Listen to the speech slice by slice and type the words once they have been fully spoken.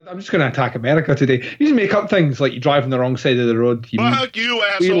I'm just going to attack America today. You just make up things like you drive on the wrong side of the road. Fuck you,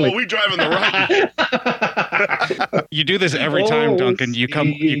 asshole. We drive on the right. You do this every time, Duncan. You come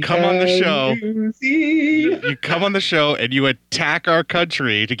on the show. You come on the show and you attack our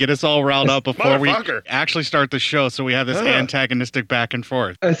country to get us all riled up before we actually start the show. So we have this antagonistic back and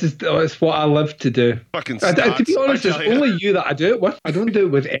forth. It's what I live to do. Fucking to be honest, it's only you that I do it with. I don't do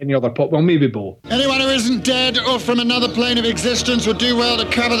it with any other pop. Well, maybe Bo. Anyone who isn't dead or from another plane of existence would do well to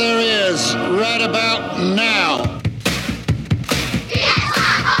cover their ears right about now.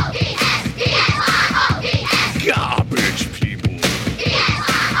 Garbage people.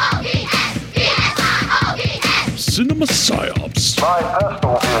 Cinema psyops. My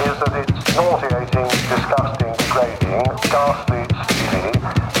personal view is that it's nauseating, disgusting, degrading, ghastly, sleazy,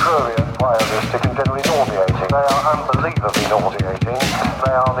 prurient, voyeuristic, and generally nauseating. They are unbelievably nauseating.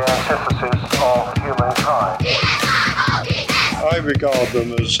 They are the antithesis of humankind. I regard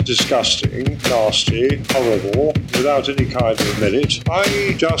them as disgusting, nasty, horrible, without any kind of merit.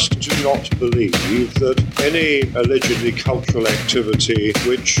 I just do not believe that any allegedly cultural activity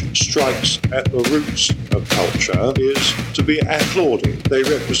which strikes at the roots of culture is to be applauded. They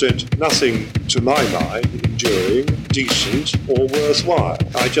represent nothing, to my mind, enduring, decent, or worthwhile.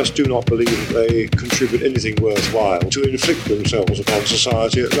 I just do not believe that they contribute anything worthwhile to inflict themselves upon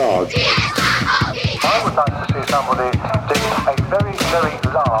society at large. I would like to see somebody dig a very, very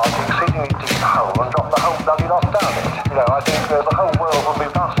large, exceedingly deep hole and drop the whole bloody lot down it. You know, I think the whole world would be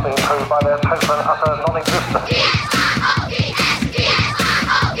vastly improved by their total and utter non-existence.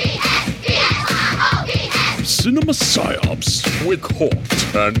 Cinema psyops with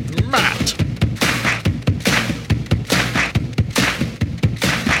Hort and Matt.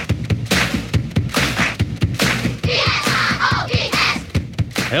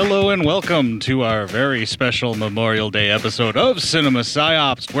 Hello and welcome to our very special Memorial Day episode of Cinema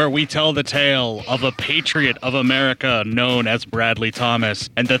Psyops, where we tell the tale of a patriot of America known as Bradley Thomas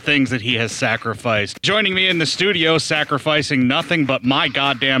and the things that he has sacrificed. Joining me in the studio, sacrificing nothing but my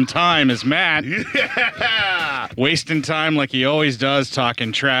goddamn time, is Matt. Yeah! Wasting time like he always does,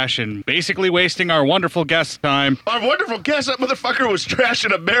 talking trash and basically wasting our wonderful guest time. Our wonderful guest, that motherfucker was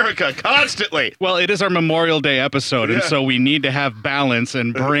trashing America constantly. Well, it is our Memorial Day episode, and so we need to have balance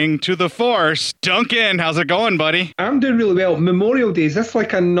and bring to the force. Duncan, how's it going, buddy? I'm doing really well. Memorial Day, is this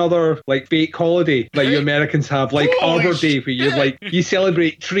like another fake holiday like you Americans have, like Arbor Day, where you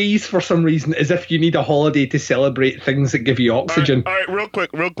celebrate trees for some reason as if you need a holiday to celebrate things that give you oxygen. All right, real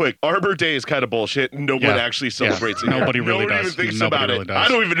quick. Arbor Day is kind of bullshit. No one actually celebrates it. Nobody really Nobody does. even thinks Nobody about really it. does. I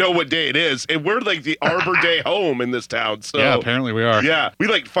don't even know what day it is, and we're like the Arbor Day home in this town. So yeah, apparently we are. Yeah, we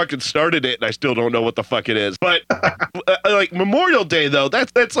fucking started it, and I still don't know what the fuck it is. But Memorial Day though,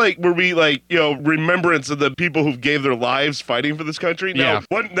 that's like where we remembrance of the people who gave their lives fighting for this country. Now,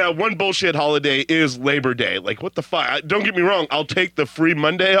 one bullshit holiday is Labor Day. Like, what the fuck? Don't get me wrong. I'll take the free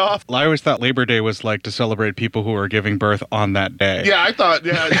Monday off. I always thought Labor Day was like to celebrate people who are giving birth on that day. Yeah, I thought.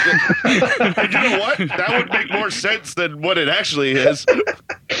 Yeah, you know what? That would make more sense than what it actually is.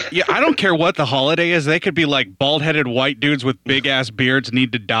 Yeah, I don't care what the holiday is. They could be like bald-headed white dudes with big-ass beards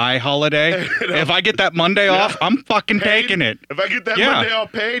need to die holiday. If I get that Monday off, I'm fucking taking it. If I get that Monday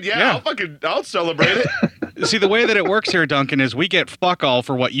off paid, I'll celebrate it. See, the way that it works here, Duncan, is we get fuck all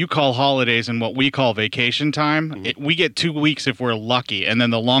for what you call holidays and what we call vacation time. We get 2 weeks if we're lucky, and then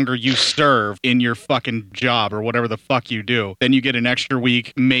the longer you serve in your fucking job or whatever the fuck you do, then you get an extra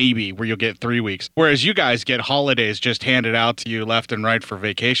week, maybe, where you'll get 3 weeks. Whereas you guys get holidays just handed out to you left and right for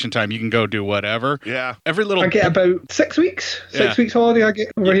vacation time. You can go do whatever. Yeah. I get about 6 weeks. 6 weeks holiday I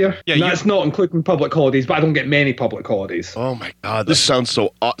get over here. Yeah, that's not including public holidays, but I don't get many public holidays. Oh my God, this sounds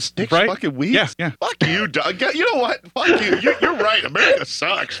so awesome. 6 fucking weeks? Yeah. Fuck you, Doug. You know what? Fuck you. You're right. America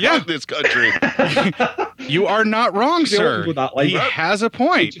sucks. Fuck this country. You are not wrong, sir. He has a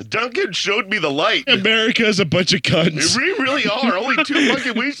point. Duncan showed me the light. America's a bunch of cunts. We really are. Only 2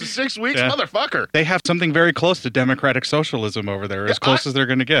 fucking weeks to 6 weeks, motherfucker. They have something very close to democratic socialism over there, as close as they're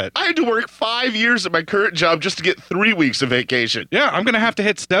going to get. I had to work 5 years at my current job just to get 3 weeks of vacation. Yeah, I'm going to have to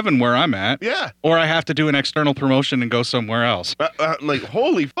hit 7 where I'm at. Yeah. Or I have to do an external promotion and go somewhere else. I'm like,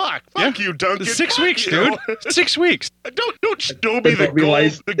 holy fuck. Fuck you, Duncan. 6 weeks, dude. 6 weeks. Don't show me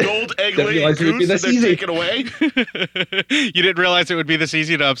the gold egg laying goose and then take it away away. You didn't realize it would be this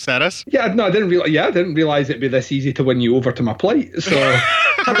easy to upset us? Yeah, no, I didn't realize it'd be this easy to win you over to my plight. So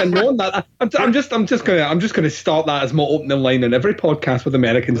having known that, I'm just gonna start that as my opening line in every podcast with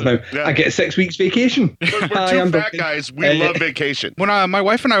Americans now. Yeah. I get 6 weeks vacation. We're two fat guys. We love vacation. When my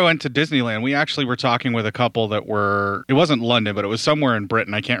wife and I went to Disneyland, we actually were talking with a couple that were, it wasn't London, but it was somewhere in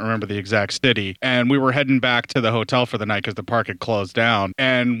Britain. I can't remember the exact city. And we were heading back to the hotel for the night because the park had closed down.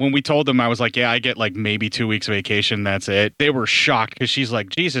 And when we told them, I was like, yeah, I get like maybe 2 weeks vacation. That's it. They were shocked because she's like,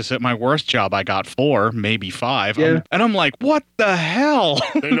 Jesus, at my worst job, I got 4, maybe 5. Yeah. And I'm like, what the hell?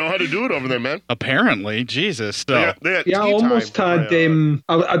 They know how to do it over there, man. Apparently, Jesus. So. They Yeah, I almost had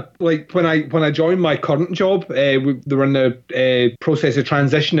I like when I joined my current job, they were in the process of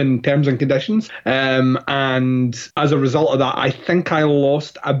transition in terms and conditions, and as a result of that, I think I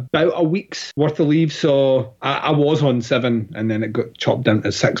lost about a week's worth of leave. So I was on 7, and then it got chopped down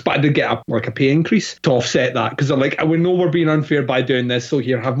to 6. But I did get a pay increase to offset that because they're like, we know we're being unfair by doing this, so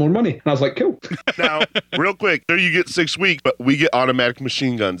here, have more money. And I was like, cool. Now, real quick, there you get 6 weeks, but we get automatic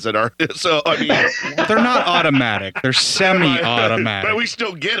machine guns that are so. I mean, they're not automatic; they're semi-automatic. But we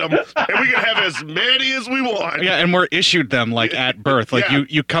still get them, and we can have as many as we want. Yeah, and we're issued them like at birth. Like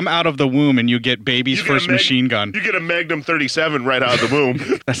you come out of the womb and you get baby's first machine gun. You get a Magnum 37 right out of the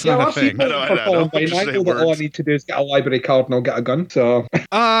womb. That's not a thing. I know that all I need to do is get a library card and I'll get a gun. So,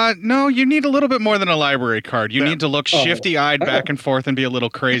 no, you need a little bit more than a library card. You need to look shifty-eyed back and forth and be a little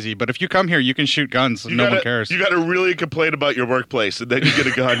crazy. But if you come here, you can shoot guns. No one cares. You got to really complain about your workplace, and then you get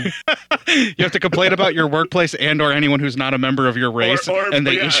a gun. You have to complain about your workplace and/or anyone who's not a member of your race, and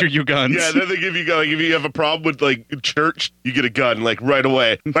they issue you guns. Yeah, then they give you gun. If you have a problem with like church, you get a gun like right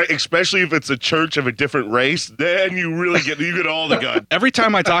away. Like, especially if it's a church of a different race, then you get all the guns. Every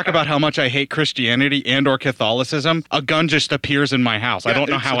time I talk about how much I hate Christianity and/or Catholicism, a gun just appears in my house. I don't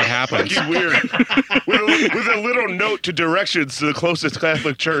know how it happens. Fucking weird. with a little note to directions to the closest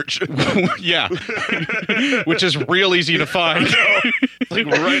Catholic church. Yeah, which is real easy to find. Like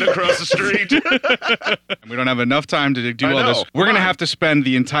right across the street. We don't have enough time to do all this. We're going to have to spend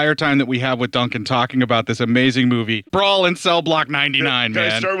the entire time that we have with Duncan talking about this amazing movie, Brawl in Cell Block 99, Can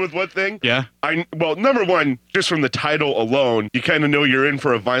I start with one thing? Yeah. Well, number one, just from the title alone, you kind of know you're in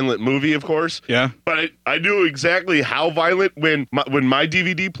for a violent movie, of course. Yeah. But I knew exactly how violent when my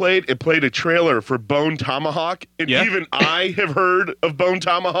DVD played. It played a trailer for Bone Tomahawk, and even I have heard of Bone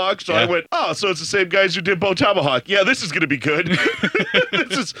Tomahawk, so I went, oh, so it's the same guys who did Bone Tomahawk. Yeah, this is going to be good.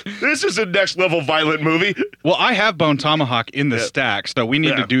 This is a next level violent movie. Well, I have Bone Tomahawk in the stack, so we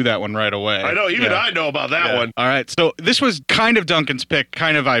need to do that one right away. I know, even I know about that one. All right, so this was kind of Duncan's pick.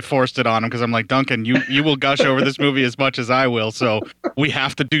 Kind of I forced it on him because I'm like, Duncan, you will gush over this movie as much as I will, so we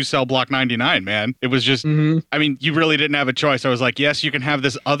have to do Cell Block 99, man. It was just, I mean, you really didn't have a choice. I was like, yes, you can have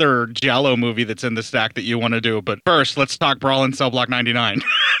this other Giallo movie that's in the stack that you want to do, but first, let's talk Brawl in Cell Block 99.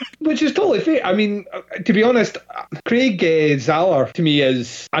 Which is totally fair. I mean, to be honest, Craig Zahler to me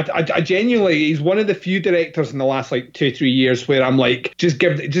is, I genuinely, he's one of the few directors in the last like 2-3 years where I'm like, just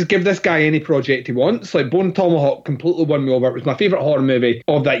give this guy any project he wants. Like Bone Tomahawk completely won me over. It was my favourite horror movie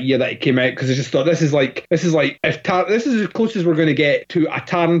of that year that it came out because I just thought this is as close as we're going to get to a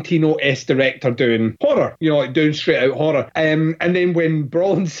Tarantino-esque director doing horror, like doing straight out horror. And then when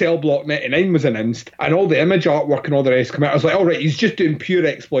Brawl in Cell Block 99 was announced and all the image artwork and all the rest came out, I was like, all right, he's just doing pure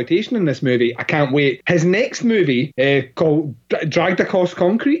exploitation in this movie. I can't wait. His next movie called Dragged Across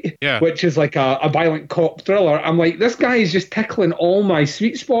Concrete, which is like a violent cop thriller. I'm like, this guy is just tickling all my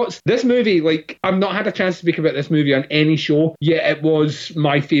sweet spots. This movie, like, I've not had a chance to speak about this movie on any show, yet it was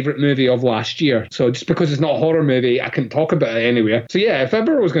my favourite movie of last year. So just because it's not a horror movie, I couldn't talk about it anywhere. So yeah, if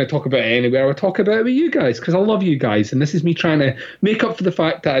ever I was going to talk about it anywhere, I would talk about it with you guys because I love you guys, and this is me trying to make up for the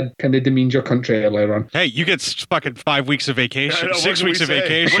fact that I kind of demeaned your country earlier on. Hey, you get fucking 5 weeks of vacation, 6 weeks of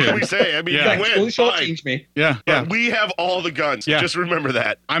vacation. What can we say? I mean, you win. Change me. Yeah. But we have all the guns. Yeah. Just remember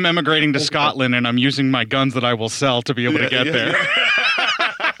that. I'm emigrating to Scotland, and I'm using my guns that I will sell to be able to get there.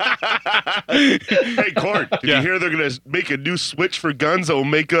 Hey, Court, did you hear they're going to make a new switch for guns that will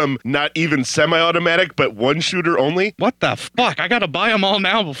make them not even semi-automatic, but one-shooter only? What the fuck? I got to buy them all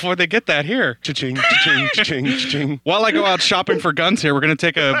now before they get that here. Cha-ching, cha-ching, cha-ching, cha-ching. While I go out shopping for guns here, we're going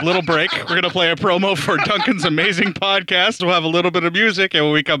to take a little break. We're going to play a promo for Duncan's amazing podcast. We'll have a little bit of music, and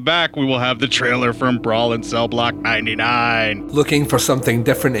when we come back, we will have the trailer from Brawl in Cell Block 99. Looking for something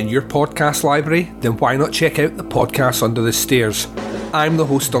different in your podcast library? Then why not check out the Podcast Under the Stairs? I'm the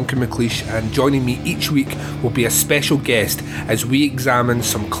host, Duncan McLeish, and joining me each week will be a special guest as we examine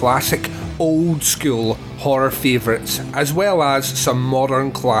some classic, old-school horror favourites, as well as some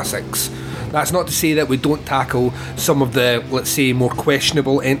modern classics. That's not to say that we don't tackle some of the, let's say, more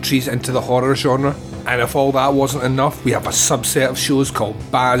questionable entries into the horror genre. And if all that wasn't enough, we have a subset of shows called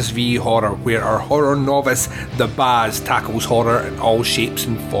Baz v Horror, where our horror novice, the Baz, tackles horror in all shapes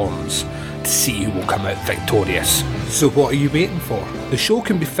and forms to see who will come out victorious. So what are you waiting for? The show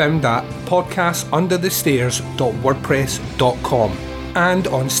can be found at podcastunderthestairs.wordpress.com and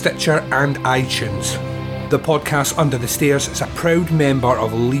on Stitcher and iTunes. The Podcast Under the Stairs is a proud member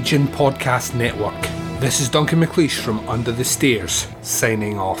of Legion Podcast Network. This is Duncan McLeish from Under the Stairs,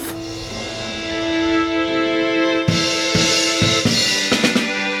 signing off.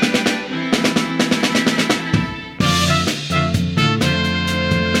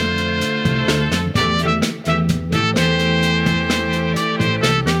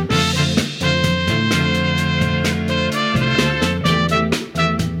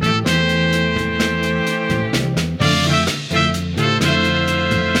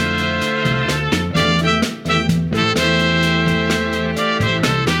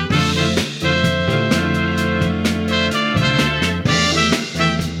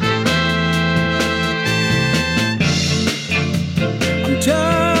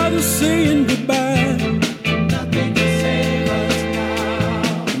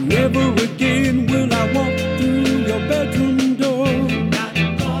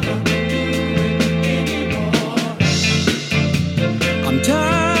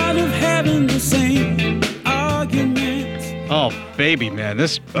 Baby, man,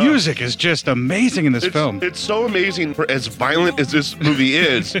 this music is just amazing in this film. It's so amazing. For as violent as this movie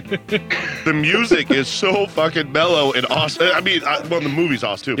is, the music is so fucking mellow and awesome. I mean, well, the movie's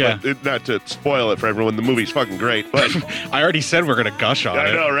awesome too. Yeah. But not to spoil it for everyone, the movie's fucking great. But I already said we're gonna gush on it.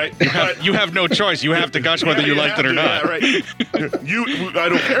 I know, right? You have no choice. You have to gush whether you liked it or not. Yeah, right. I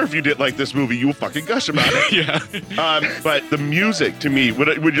don't care if you didn't like this movie. You'll fucking gush about it. Yeah. But the music, to me,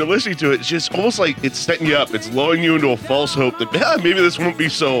 when you're listening to it, it's just almost like it's setting you up. It's lulling you into a false hope that maybe this won't be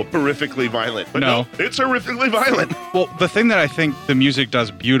so horrifically violent. But no, it's horrifically violent. Well, the thing that I think the music does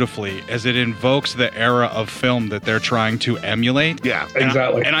beautifully is it invokes the era of film that they're trying to emulate. Yeah,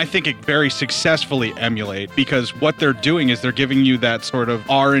 exactly. And I think it very successfully emulate, because what they're doing is they're giving you that sort of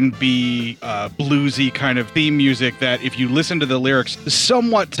R&B, bluesy kind of theme music that, if you listen to the lyrics,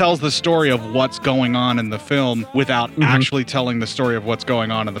 somewhat tells the story of what's going on in the film without actually telling the story of what's going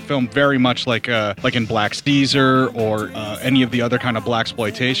on in the film. Very much like in Black Caesar or any of the other kind of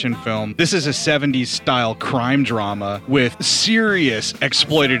blaxploitation film. This is a 70s style crime drama with serious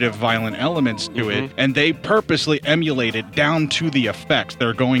exploitative violent elements to it, and they purposely emulate it down to the effects.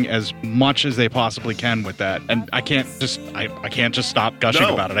 They're going as much as they possibly can with that, and I can't just stop gushing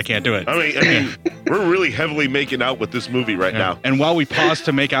about it. I can't do it. I mean, we're really heavily making out with this movie right now. And while we pause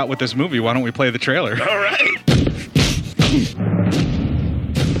to make out with this movie, why don't we play the trailer? All right.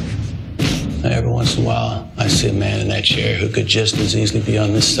 Every once in a while, I see a man in that chair who could just as easily be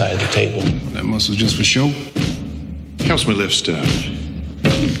on this side of the table. That muscle's just for show. Helps me lift stuff.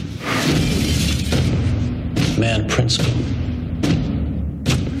 Man of principle.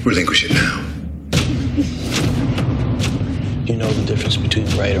 Relinquish it now. You know the difference between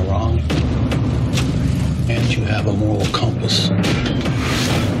right and wrong. And you have a moral compass.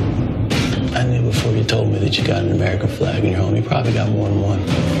 I knew before you told me that you got an American flag in your home. You probably got more than one.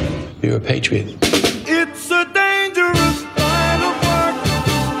 You're a patriot. It's a dangerous line of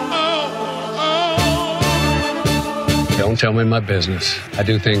work. Don't tell me my business. I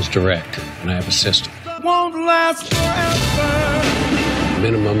do things direct, and I have a system. Won't last forever.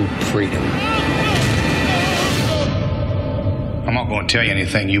 Minimum freedom. I'm not going to tell you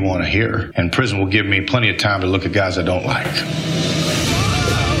anything you want to hear, and prison will give me plenty of time to look at guys I don't like.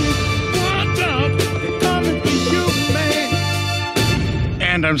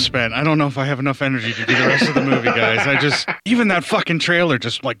 And I'm spent. I don't know if I have enough energy to do the rest of the movie, guys. Even that fucking trailer,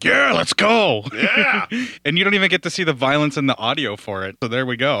 just like, yeah, let's go. Yeah. And you don't even get to see the violence in the audio for it. So there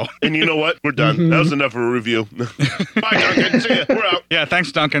we go. And you know what? We're done. That was enough of a review. Bye, Duncan. See ya. We're out. Yeah,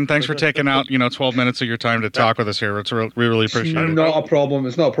 thanks, Duncan. Thanks for taking out, 12 minutes of your time to talk with us here. We really appreciate it. Not a problem.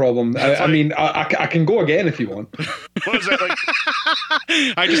 It's not a problem. I mean, I can go again if you want. What is that like?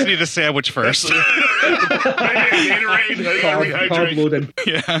 I just need a sandwich first. Carb loaded.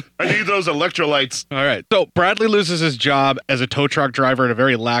 Yeah. I need those electrolytes. All right. So Bradley loses his job as a tow truck driver at a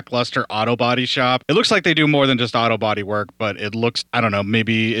very lackluster auto body shop. It looks like they do more than just auto body work, but it looks, I don't know,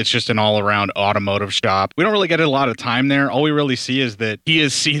 maybe it's just an all-around automotive shop. We don't really get a lot of time there. All we really see is that he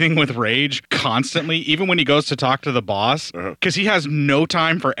is seething with rage constantly, even when he goes to talk to the boss, because he has no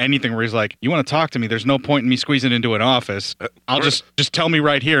time for anything where he's like, you want to talk to me? There's no point in me squeezing into an office. I'll just tell me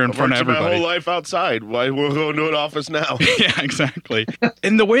right here in front of everybody. My whole life outside. Why we're going to an office now? Yeah, exactly.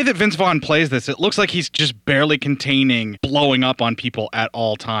 And the way that Vince Vaughn plays this, it looks like he's just barely containing blowing up on people at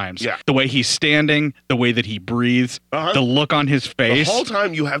all times. Yeah. The way he's standing, the way that he breathes, the look on his face. The whole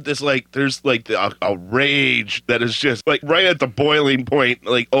time you have this, like, there's like a rage that is just like right at the boiling point,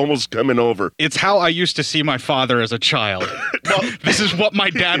 like almost coming over. It's how I used to see my father as a child. Well, this is what my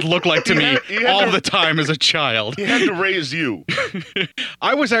dad looked like to me all the time as a child. He had to raise you.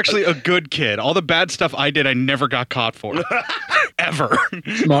 I was actually a good kid. All the bad stuff I did, I never got caught for. Ever.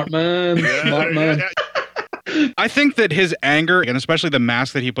 Smart man. Smart man. I think that his anger, and especially the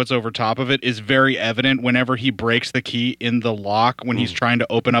mask that he puts over top of it, is very evident whenever he breaks the key in the lock when he's trying to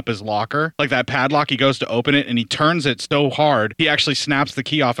open up his locker. Like that padlock, he goes to open it and he turns it so hard, he actually snaps the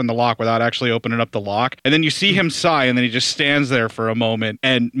key off in the lock without actually opening up the lock. And then you see him sigh and then he just stands there for a moment.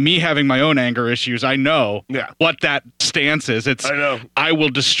 And me having my own anger issues, I know what that stance is. I will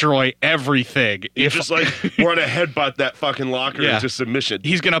destroy everything. You just like want to headbutt that fucking locker into submission.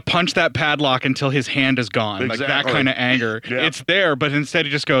 He's going to punch that padlock until his hand is gone. Exactly. Like that kind of anger. It's there, but instead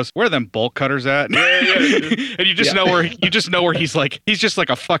he just goes, "Where are them bolt cutters at?" And you just know where he's just like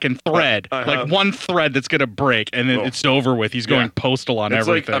a fucking thread. Like one thread that's gonna break and then it's over with. He's going postal on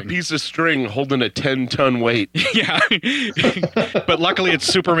everything. It's like a piece of string holding a 10-ton weight. But luckily it's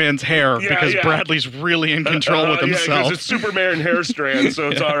Superman's hair because Bradley's really in control with himself. Because it's Superman hair strand, so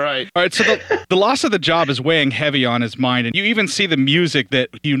it's all right. All right, so the loss of the job is weighing heavy on his mind, and you even see the music that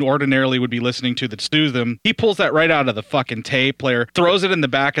he ordinarily would be listening to that soothes him. He pulls that right out of the fucking tape player, throws it in the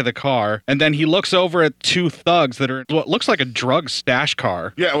back of the car, and then he looks over at two thugs that are what looks like a drug stash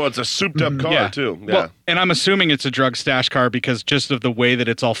car. Yeah, well, it's a souped-up car, too. Yeah. Well, and I'm assuming it's a drug stash car because just of the way that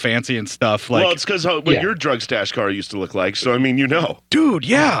it's all fancy and stuff. Like, well, it's because what your drug stash car used to look like, so I mean, you know. Dude,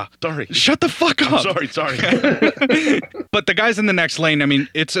 yeah. Sorry. Shut the fuck up. Sorry. But the guys in the next lane, I mean,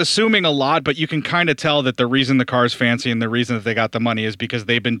 it's assuming a lot, but you can kind of tell that the reason the car's fancy and the reason that they got the money is because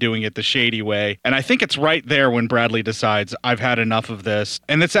they've been doing it the shady way. And I think it's right there when Bradley decides, I've had enough of this.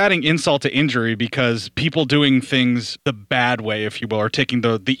 And it's adding insult to injury because people doing things the bad way, if you will, or taking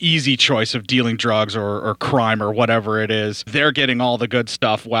the easy choice of dealing drugs or crime or whatever it is, they're getting all the good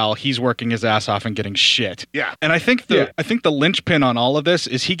stuff while he's working his ass off and getting shit. Yeah. And I think the linchpin on all of this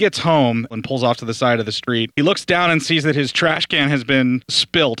is he gets home and pulls off to the side of the street. He looks down and sees that his trash can has been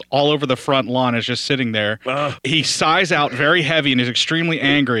spilt all over the front lawn. It's just sitting there. He sighs out very heavy and is extremely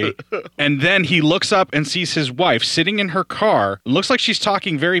angry. And then he looks up and sees his wife sitting in her car. It looks like she's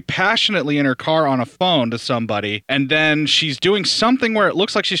talking very passionately in her car on a phone to somebody. And then she's doing something where it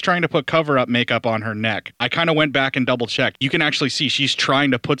looks like she's trying to put cover-up makeup on her neck. I kind of went back and double-checked. You can actually see she's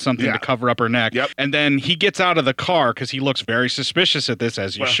trying to put something to cover up her neck. Yep. And then he gets out of the car because he looks very suspicious at this,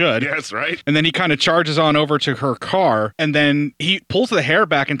 as you should. Yes, right. And then he kind of charges on over to her car. And then he pulls the hair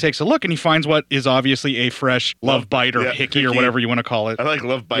back and takes a look, and he finds what is obviously a fresh love bite or hickey or whatever you want to call it. I like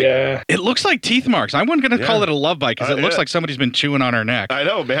love bite. Yeah. It looks like teeth marks. I wasn't going to call it a love bite because it looks like somebody's been chewing on her neck. I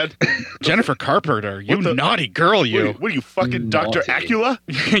know, man. Jennifer Carpenter, you naughty girl, you. What are you, fucking Dr. Acula?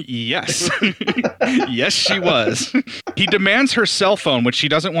 Yes. Yes, she was. He demands her cell phone, which she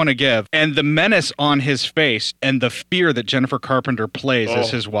doesn't want to give, and the menace on his face and the fear that Jennifer Carpenter plays as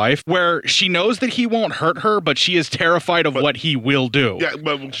his wife, where she knows that he won't hurt her, but she is terrified of what he will do. Yeah,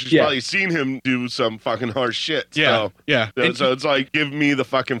 but she's probably seen him do some fucking harsh shit. So, so it's like, give me the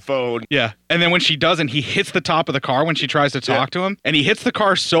fucking phone. Yeah. And then when she doesn't, he hits the top of the car when she tries to talk to him, and he hits the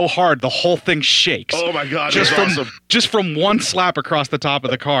car so hard the whole thing shakes. Oh my God, that's awesome. Just from one slap across the top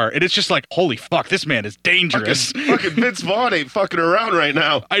of the car. And it's just like, holy fuck, this man is dangerous. Fucking Vince Vaughn ain't fucking around right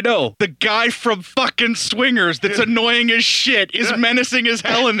now. I know. The guy from fucking Swingers that's annoying as shit is menacing as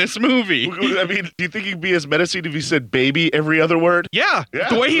hell in this movie. I mean, do you think he'd be as menacing if he said baby every other word? Yeah.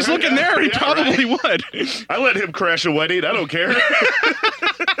 The way he's looking there, he probably would. I let him crash a wedding. I don't care.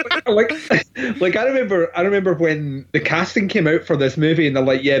 like I remember when the casting came out for this movie and they're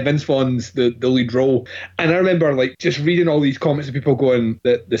like, yeah, Vince Vaughn's the lead role, and I remember like just reading all these comments of people going,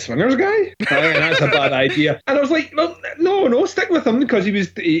 the Swingers guy, that's a bad idea, and I was like, well, no, stick with him because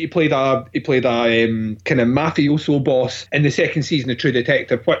he played a kind of mafioso boss in the second season of True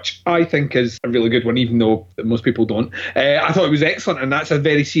Detective, which I think is a really good one, even though most people don't. I thought it was excellent, and that's a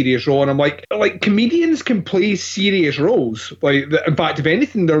very serious role, and I'm like comedians can play serious roles. Like, in fact, if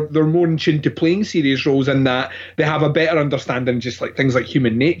anything, they're more in tune to playing serious roles in that they have a better understanding just like things like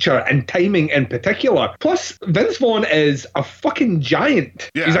human nature and timing in particular. Plus, Vince Vaughn is a fucking giant.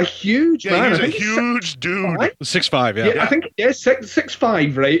 Yeah. He's a huge man. He's a huge dude. 6'5", yeah. I think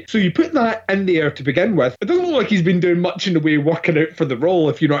 6'5", right? So you put that in there to begin with. It doesn't look like he's been doing much in the way of working out for the role,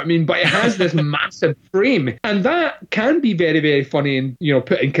 if you know what I mean, but it has this massive frame, and that can be very, very funny, and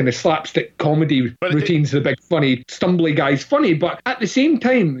put in kind of slapstick comedy routines. The big funny stumbly guy's funny, but at the same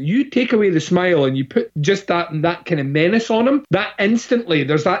time, You take away the smile and you put just that kind of menace on him, that instantly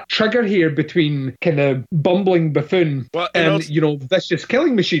there's that trigger here between kind of bumbling buffoon and vicious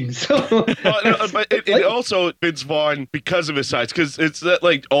killing machine. So, but it also Vince Vaughn because of his size, because it's that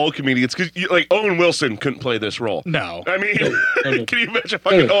like all comedians, because like Owen Wilson couldn't play this role. No, I mean, can you imagine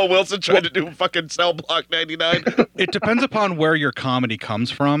fucking Owen Wilson trying to do fucking Cell Block 99? It depends upon where your comedy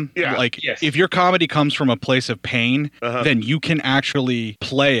comes from. Yeah. Like if your comedy comes from a place of pain, then you can actually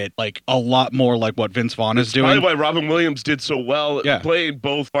play it like a lot more like what Vince Vaughn is doing. Probably why Robin Williams did so well playing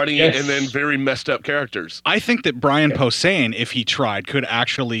both funny and then very messed up characters. I think that Brian Posehn, if he tried, could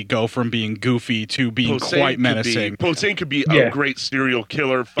actually go from being goofy to being quite menacing. Posehn could be a great serial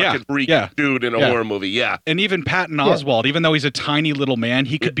killer, fucking freak dude in a horror movie. Yeah. And even Patton Oswalt, even though he's a tiny little man,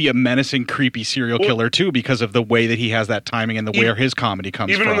 he could be a menacing, creepy serial killer too, because of the way that he has that timing and where his comedy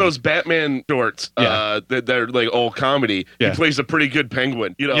comes from. Even in those Batman shorts, that they're like all comedy, he plays a pretty good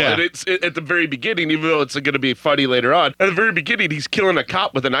penguin. You know, and it's at the very beginning, even though it's going to be funny later on, at the very beginning, he's killing a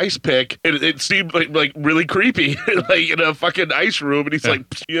cop with an ice pick. It seemed like really creepy, like in a fucking ice room, and he's like,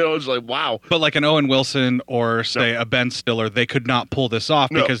 it's like, wow. But like an Owen Wilson or say a Ben Stiller, they could not pull this off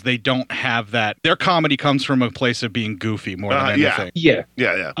because they don't have that. Their comedy comes from a place of being goofy more than anything.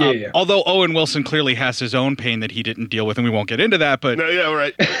 Yeah. Although Owen Wilson clearly has his own pain that he didn't deal with, and we won't get into that. But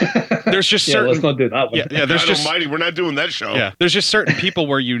right. There's just certain. Let's not do that one. There's just Almighty, we're not doing that show. Yeah, there's just certain people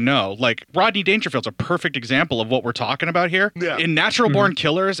where like Rodney Dangerfield's a perfect example of what we're talking about here. Yeah. In Natural Born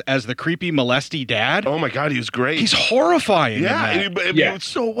Killers, as the creepy molesty dad. Oh my God, he was great. He's horrifying. Yeah, and he was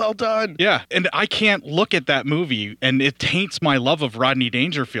so well done. Yeah, and I can't look at that movie and it taints my love of Rodney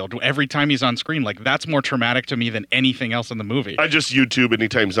Dangerfield every time he's on screen. Like that's more traumatic to me than anything else in the movie. I just YouTube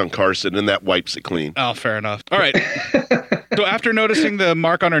anytime he's on Carson, and that wipes it clean. Oh, fair enough. All right. So after noticing the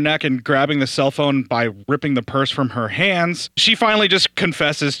mark on her neck and grabbing the cell phone by ripping the purse from her hands, she finally just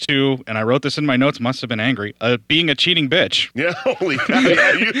confesses to, and I wrote this in my notes, must have been angry, being a cheating bitch. Yeah, holy cow.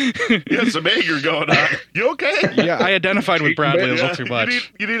 You have some anger going on. You okay? Yeah, I identified with Bradley a little too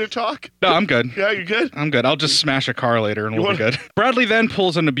much. You need to talk? No, I'm good. Yeah, you good? I'm good. I'll just smash a car later and we'll be good. Bradley then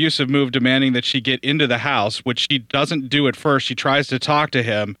pulls an abusive move demanding that she get into the house, which she doesn't do at first. She tries to talk to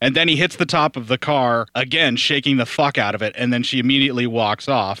him, and then he hits the top of the car, again, shaking the fuck out of it, and then she immediately walks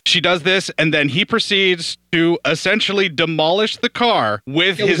off. She does this, and then he proceeds to essentially demolish the car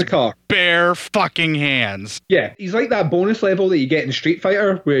with his bare fucking hands. Yeah, he's like that bonus level that you get in Street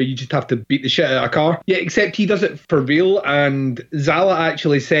Fighter where you just have to beat the shit out of a car. Yeah, except he does it for real, and Zala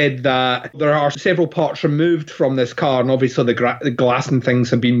actually said that there are several parts removed from this car, and obviously the glass and things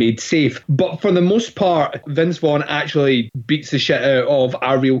have been made safe. But for the most part, Vince Vaughn actually beats the shit out of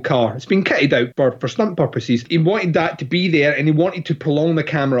a real car. It's been kitted out for stunt purposes. He wanted that to be there, and he wanted to prolong the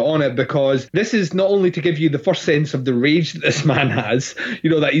camera on it, because this is not only to give you the first sense of the rage that this man has,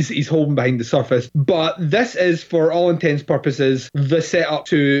 that he's holding behind the surface, but this is, for all intents purposes, the setup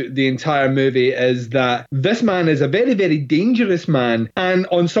to the entire movie is that this man is a very, very dangerous man, and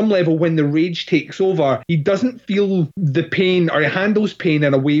on some level, when the rage takes over, he doesn't feel the pain, or he handles pain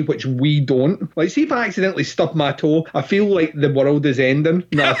in a way which we don't. Like, see if I accidentally stub my toe, I feel like the world is ending.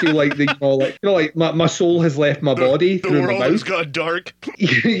 I feel like my soul has left my body through my mouth. The world has gone dark.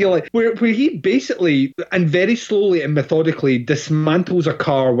 You're like, where he basically, and very slowly and methodically, dismantles a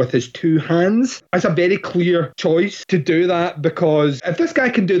car with his two hands. It's a very clear choice to do that, because if this guy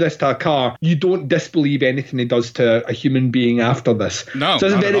can do this to a car, you don't disbelieve anything he does to a human being after this. No, so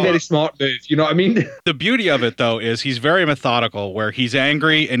it's a very, very smart move. You know what I mean? The beauty of it, though, is he's very methodical, where he's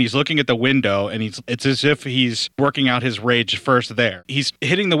angry and he's looking at the window, and it's as if he's working out his rage first there. He's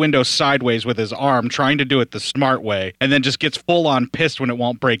hitting the window sideways with his arm, trying to do it the smart way, and then just gets full on pissed when it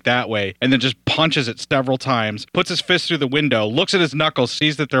won't break that way, and then just punches it several times, puts his fist through the window, looks at his knuckles,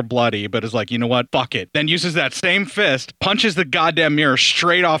 sees that they're bloody, but is like, you know what, fuck it. Then uses that same fist, punches the goddamn mirror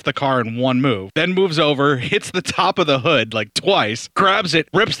straight off the car in one move, then moves over, hits the top of the hood like twice, grabs it,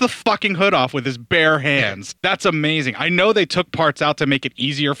 rips the fucking hood off with his bare hands. That's amazing. I know they took parts out to make it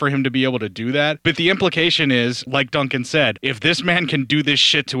easier for him to be able to do that, but the implication is, like Duncan said, if this man can do this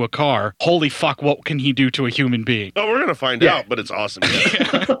shit to a car, holy fuck, what can he do to a human being? Oh, we're gonna find out, but it's awesome.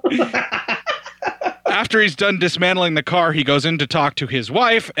 After he's done dismantling the car, he goes in to talk to his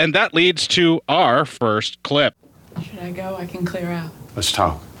wife, and that leads to our first clip. Should I go? I can clear out. Let's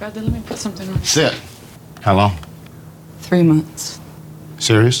talk. Bradley, let me put something on. Sit. How long? 3 months.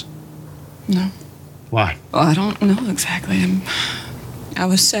 Serious? No. Why? Well, I don't know exactly. I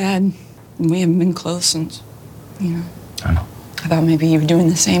was sad. We haven't been close since, I know. I thought maybe you were doing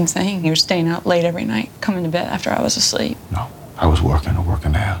the same thing. You were staying out late every night, coming to bed after I was asleep. No, I was working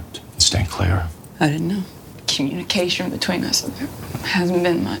out and staying clear. I didn't know. communication between us. There hasn't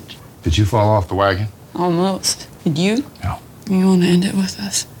been much. Did you fall off the wagon? Almost. Did you? No. You want to end it with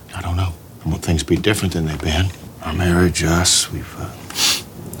us? I don't know. I want things to be different than they've been. Our marriage, us, we've...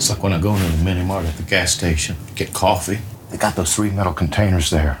 It's like when I go into the mini mart at the gas station, get coffee. They got those 3 metal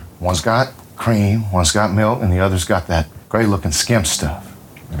containers there. One's got cream, one's got milk, and the other's got that gray-looking skim stuff.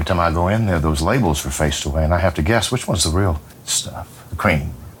 Every time I go in there, those labels are faced away, and I have to guess which one's the real stuff, the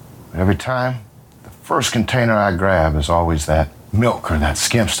cream. But every time, the first container I grab is always that milk or that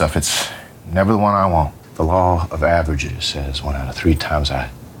skim stuff. It's never the one I want. The law of averages says 1 out of 3 times I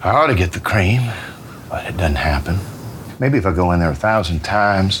ought to get the cream, but it doesn't happen. Maybe if I go in there 1,000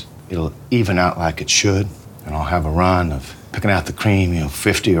 times, it'll even out like it should, and I'll have a run of picking out the cream,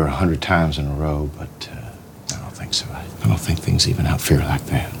 50 or 100 times in a row, but I don't think so. I don't think things even out fair like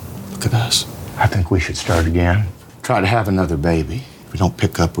that. Look at us. I think we should start again. Try to have another baby. If we don't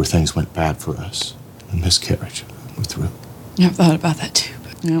pick up where things went bad for us, a miscarriage, we're through. I've thought about that too,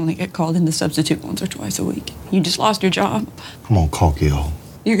 but I only get called in to substitute once or twice a week. You just lost your job. Come on, call Gil.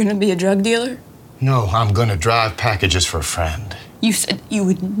 You're gonna be a drug dealer? No, I'm gonna drive packages for a friend. You said you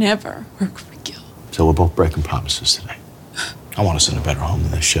would never work for Gil. So we're both breaking promises today. I want us in a better home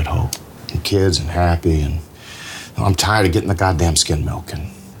than this shithole. And kids and happy, and I'm tired of getting the goddamn skim milk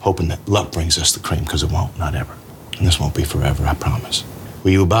and hoping that luck brings us the cream, because it won't, not ever. And this won't be forever, I promise.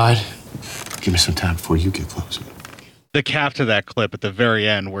 Will you abide? Give me some time before you get closer. The cap to that clip at the very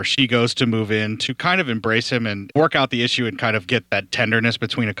end where she goes to move in to kind of embrace him and work out the issue and kind of get that tenderness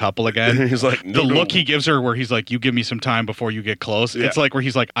between a couple again. He's like, the look he gives her where he's like, you give me some time before you get close. Yeah. It's like where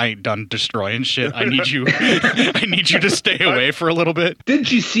he's like, I ain't done destroying shit. I need you I need you to stay away for a little bit. Did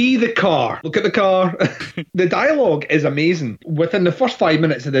you see the car? Look at the car. The dialogue is amazing. Within the first 5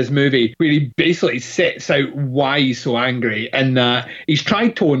 minutes of this movie, where he basically sets out why he's so angry, and that he's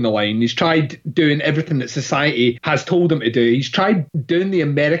tried towing the line, he's tried doing everything that society has told him to do. He's tried doing the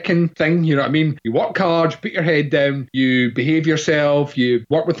American thing, you know what I mean? You work hard, you put your head down, you behave yourself, you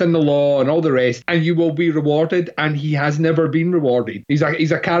work within the law and all the rest, and you will be rewarded, and he has never been rewarded. He's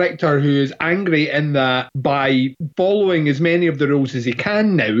a character who is angry in that by following as many of the rules as he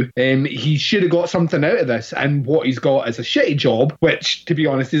can now, he should have got something out of this, and what he's got is a shitty job, which, to be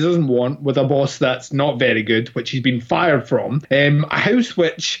honest, he doesn't want, with a boss that's not very good, which he's been fired from, a house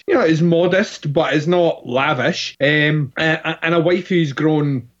which, is modest, but is not lavish, and a wife who's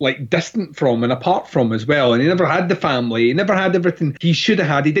grown distant from and apart from as well, and he never had the family, he never had everything he should have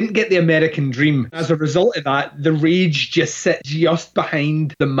had. He didn't get the American dream. As a result of that, the rage just sits just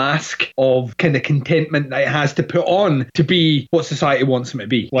behind the mask of kind of contentment that it has to put on to be what society wants him to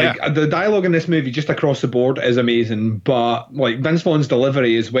be. The dialogue in this movie just across the board is amazing, but Vince Vaughn's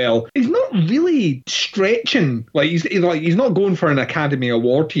delivery as well, he's not really stretching. He's not going for an Academy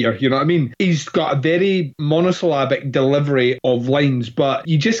Award here, you know what I mean? He's got a very monosyllabic delivery of lines, but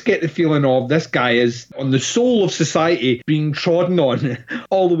you just get the feeling of this guy is on the soul of society being trodden on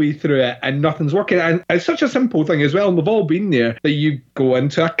all the way through it, and nothing's working. And it's such a simple thing as well, and we've all been there, that you go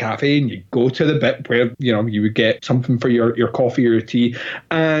into a cafe and you go to the bit where you would get something for your coffee or your tea,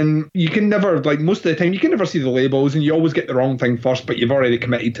 and you can never, most of the time, you can never see the labels, and you always get the wrong thing first, but you've already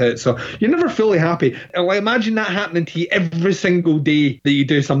committed to it, so you're never fully happy. And imagine that happening to you every single day that you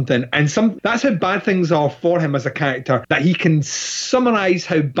do something, and that's how bad things are for him as a character, that he can summarize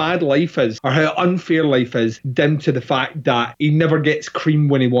how bad life is, or how unfair life is, down to the fact that he never gets cream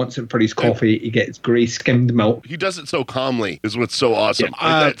when he wants it for his coffee. He gets grey skimmed milk. He does it so calmly, is what's so awesome.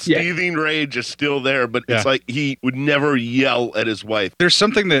 That seething rage is still there, but it's like he would never yell at his wife. There's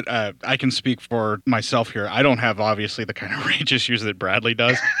something that I can speak for myself here. I don't have, obviously, the kind of rage issues that Bradley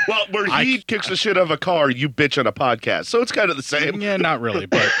does. Well, where he kicks the shit out of a car, you bitch on a podcast. So it's kind of the same. Yeah, not really,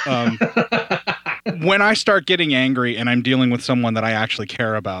 but when I start getting angry and I'm dealing with someone that I actually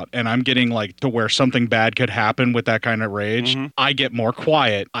care about, and I'm getting to where something bad could happen with that kind of rage, I get more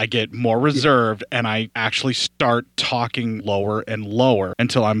quiet, I get more reserved, and I actually start talking lower and lower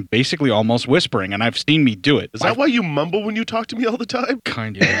until I'm basically almost whispering, and I've seen me do it. Is that why you mumble when you talk to me all the time?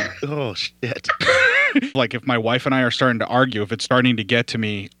 Kind of. Oh, shit. If my wife and I are starting to argue, if it's starting to get to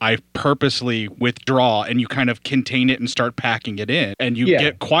me, I purposely withdraw, and you kind of contain it and start packing it in, and you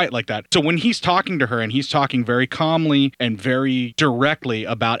get quiet like that. So when he's talking to her and he's talking very calmly and very directly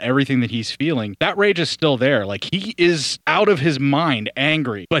about everything that he's feeling, that rage is still there. He is out of his mind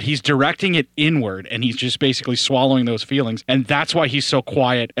angry, but he's directing it inward, and he's just basically swallowing those feelings. And that's why he's so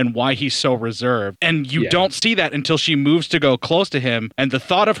quiet and why he's so reserved. And you don't see that until she moves to go close to him, and the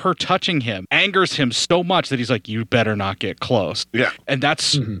thought of her touching him angers him so much that he's like, you better not get close. Yeah. And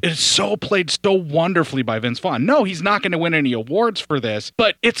that's it's so played so wonderfully by Vince Vaughn. No, he's not going to win any awards for this,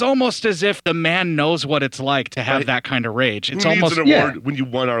 but it's almost as if the man knows what it's like to have that kind of rage. It's Who needs almost an award when you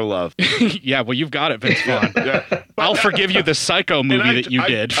won our love? yeah, well, you've got it, Vince Vaughn. I'll forgive you the Psycho movie that you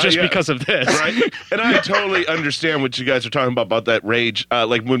did just because of this. Right? And I totally understand what you guys are talking about that rage.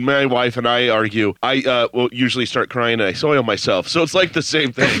 Like when my wife and I argue, I will usually start crying and I soil myself. So it's like the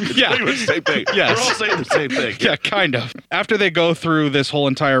same thing. It's pretty much the same thing. Yes. We're all saying the same thing. Yeah, kind of. After they go through this whole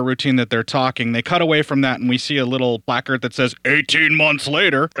entire routine that they're talking, they cut away from that and we see a little placard that says 18 months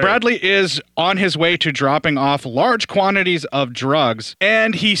later. Bradley is on his way to dropping off large quantities of drugs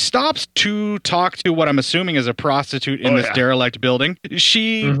and he stops to talk to what I'm assuming is a prostitute in this derelict building.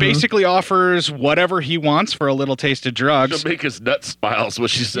 She basically offers whatever he wants for a little taste of drugs. She'll make his nuts smile, is what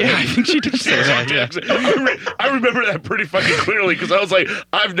she said. Yeah, I think she did say that, yeah. I remember that pretty fucking clearly because I was like,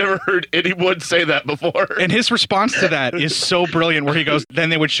 I've never heard anyone say that before. And his response to that is so brilliant where he goes, then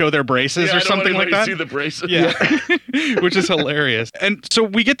they would show their braces or something like that. See the braces. Yeah, which is hilarious. And so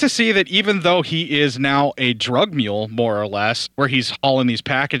we get to see that even though he is now a drug mule, more or less, where he's hauling these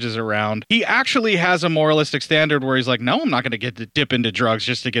packages around, he actually has a moralistic standard where he's like, no, I'm not going to get to dip into drugs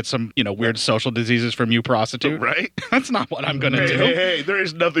just to get some, weird social diseases from you, prostitute. Right? That's not what I'm going to do. Hey, there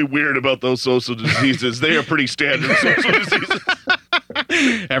is nothing weird about those social diseases. They are pretty standard social diseases.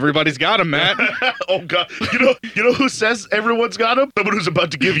 Everybody's got them, Matt. Oh God! You know who says everyone's got them? Someone who's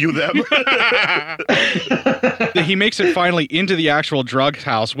about to give you them. He makes it finally into the actual drug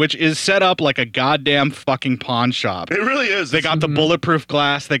house, which is set up like a goddamn fucking pawn shop. It really is. They got the bulletproof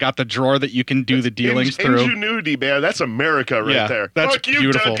glass. They got the drawer that you can do the dealings through. Ingenuity, man. That's America right there. That's Fuck you,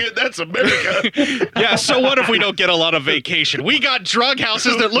 beautiful. Duncan. That's America. Yeah. So what if we don't get a lot of vacation? We got drug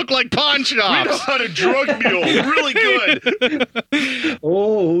houses that look like pawn shops. We know how to drug mule really good.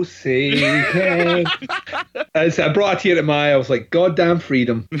 Oh, say can. As I brought a tear to my eye, I was like, goddamn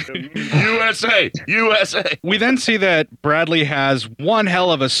freedom. USA. We then see that Bradley has one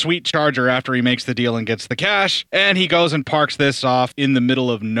hell of a sweet Charger after he makes the deal and gets the cash, and he goes and parks this off in the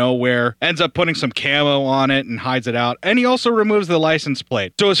middle of nowhere, ends up putting some camo on it and hides it out, and he also removes the license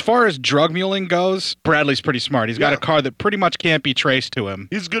plate. So as far as drug muling goes, Bradley's pretty smart. He's got a car that pretty much can't be traced to him.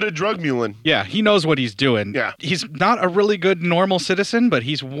 He's good at drug muling. Yeah, he knows what he's doing. Yeah. He's not a really good normal citizen, but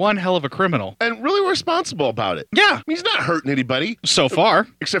he's one hell of a criminal. And really responsible about it. Yeah. He's not hurting anybody. So far.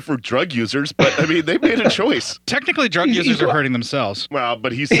 Except for drug users, but I mean, they made a choice. Technically, drug users are hurting themselves. Well,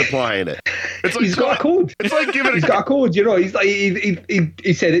 but he's supplying it. It's like he's got a code. It's like giving He's got a code, He's like,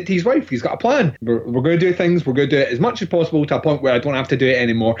 he said it to his wife. He's got a plan. We're going to do things. We're going to do it as much as possible to a point where I don't have to do it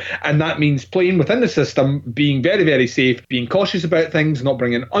anymore. And that means playing within the system, being very, very safe, being cautious about things, not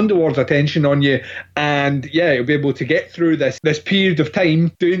bringing underworld's attention on you. And yeah, you'll be able to get through this period of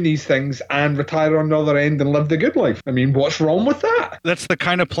time doing these things and retire on the other end and live the good life. I mean, what's wrong with that? That's the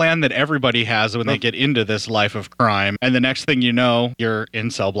kind of plan that everybody has when they get into this life of crime. And the next thing you know, you're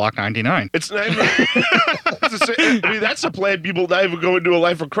in cell block 99. It's not even... I mean, that's a plan people not even go into a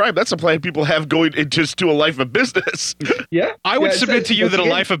life of crime. That's a plan people have going into a life of business. Yeah. I would submit to you that a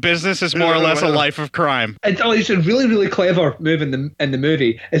life of business is more or less a life of crime. It's a really, really clever move in the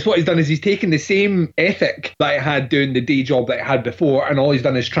movie. It's what he's done is he's taken the same ethic that I had doing the day job that I had before, and all he's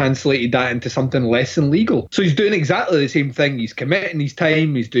done is translated that into something less than legal. So he's doing exactly the same thing. He's committing his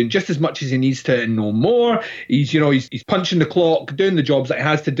time. He's doing just as much as he needs to and no more. He's punching the clock, doing the jobs that he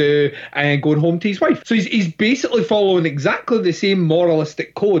has to do, and going home to his wife. So he's basically following exactly the same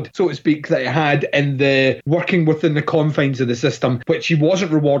moralistic code, so to speak, that he had in the working within the confines of the system, which he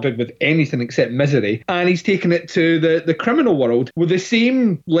wasn't rewarded with anything except misery. And he's taken it to the criminal world with the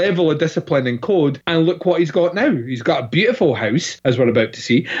same level of discipline and code. And look what he's got now. He's got a beautiful house, as we're about to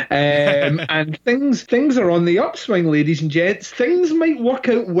see. And things are on the upswing, ladies and gents. Things might work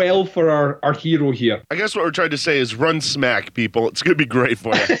out well for our hero here. I guess what we're trying to say is run smack, people. It's going to be great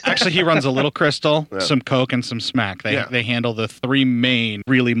for you. Actually, he runs a little crystal, some coke, and some smack. They handle the three main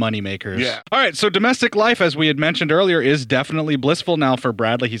really money makers. Yeah. All right, so domestic life, as we had mentioned earlier, is definitely blissful now for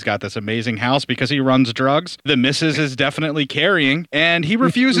Bradley. He's got this amazing house because he runs drugs. The missus is definitely carrying, and he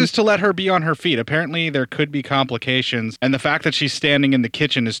refuses to let her be on her feet. Apparently, there could be complications, and the fact that she's standing in the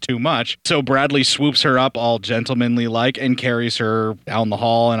kitchen is too much. So Bradley swoops her up all gentlemanly-like and carries her down the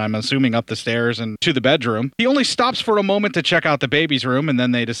hall, and I'm assuming up the stairs and to the bedroom. He only stops for a moment to check out the baby's room, and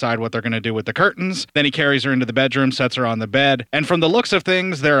then they decide what they're going to do with the curtains. Then he carries her into the bedroom, sets her on the bed, and from the looks of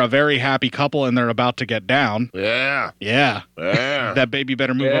things, they're a very happy couple, and they're about to get down. Yeah. That baby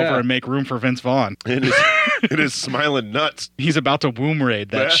better move over and make room for Vince Vaughn. It is smiling nuts. He's about to womb raid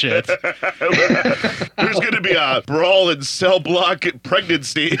that shit. There's going to be a brawl in cell block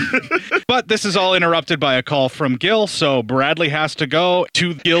pregnancy. But this is all interrupted by a call from Gil, so Bradley has to go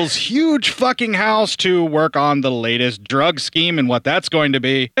to Gil's huge fucking house to work on the latest drug scheme and what that's going to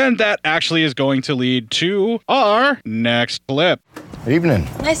be. And that actually is going to lead to our next clip. Evening.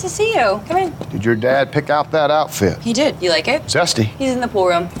 Nice to see you. Come in. Did your dad pick out that outfit? He did. You like it? Zesty. He's in the pool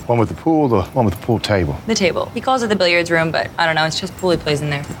room. One with the pool, the one with the pool table. The table. He calls it the billiards room, but I don't know. It's just pool he plays in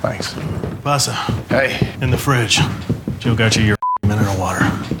there. Thanks. Pasa. Hey. In the fridge. Joe got you your mineral water.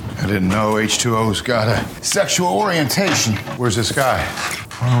 I didn't know H2O's got a sexual orientation. Where's this guy?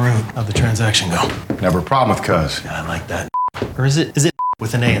 En route. How'd the transaction go? Never a problem with cuz. Yeah, I like that. Or is it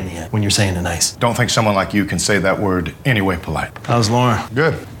with an A in the end when you're saying it nice? Don't think someone like you can say that word anyway polite. How's Laura?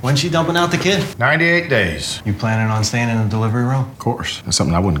 Good. When's she dumping out the kid? 98 days. You planning on staying in the delivery room? Of course. That's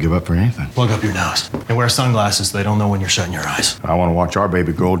something I wouldn't give up for anything. Plug up your nose. And wear sunglasses so they don't know when you're shutting your eyes. I want to watch our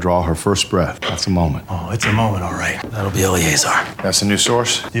baby girl draw her first breath. That's a moment. Oh, it's a moment, all right. That'll be Eleazar. That's a new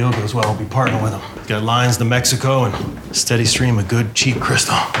source? Deal goes well, we'll be partnering with him. Got lines to Mexico and a steady stream of good, cheap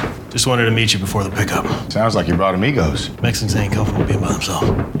crystal. Just wanted to meet you before the pickup. Sounds like you brought amigos. Mexicans ain't comfortable being by themselves.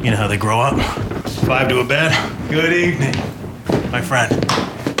 You know how they grow up. 5 to a bed. Good evening. My friend,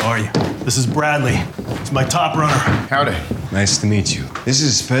 how are you? This is Bradley. He's my top runner. Howdy. Nice to meet you. This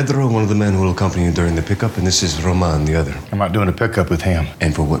is Pedro, one of the men who will accompany you during the pickup, and this is Roman, the other. I'm not doing a pickup with him.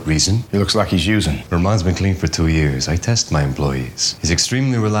 And for what reason? He looks like he's using. Roman's been clean for 2 years. I test my employees. He's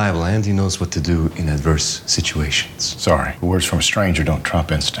extremely reliable, and he knows what to do in adverse situations. Sorry, words from a stranger don't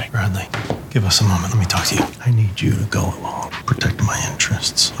trump instinct. Bradley, give us a moment. Let me talk to you. I need you to go along. Protect my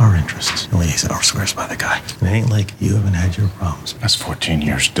interests. Our interests. Eleazar swears by the guy. It ain't like you haven't had your problems. That's 14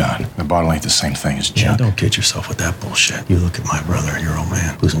 years done. The bottle ain't the same thing as junk. Yeah, don't kid yourself with that bullshit. You look at my brother, your old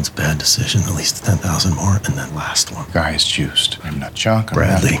man. Losing's a bad decision. At least 10,000 more, and then last one. Guy is juiced. I'm not junk.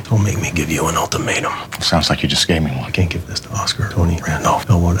 Bradley, don't make me give you an ultimatum. Sounds like you just gave me one. I can't give this to Oscar, Tony, Randolph,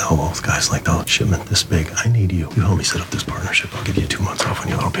 elbow to elbow with guys like that. Shipment this big. I need you. You help me set up this partnership. I'll give you 2 months off when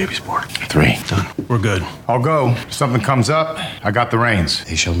your little baby's born. 3. Done. We're good. I'll go. If something comes up, I got the reins.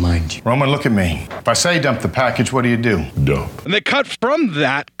 They shall mind you. Roman, look at me. If I say dump the package, what do you do? Dump. And they cut from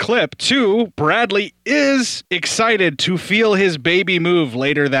that clip to Bradley is excited to feel his baby move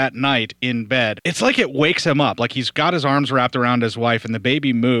later that night in bed. It's like it wakes him up. Like he's got his arms wrapped around his wife and the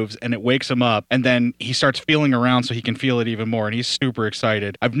baby moves and it wakes him up. And then he starts feeling around so he can feel it even more. And he's super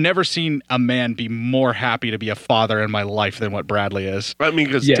excited. I've never seen a man be more happy to be a father in my life than what Bradley is. I mean,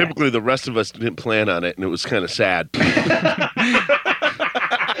 because typically the rest of us didn't plan on it and it was kind of sad.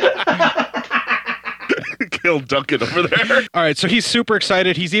 Kill Duncan over there. All right, so he's super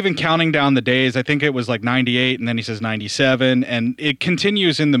excited. He's even counting down the days. I think it was like 98, and then he says 97, and it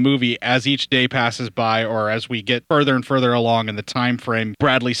continues in the movie as each day passes by, or as we get further and further along in the time frame.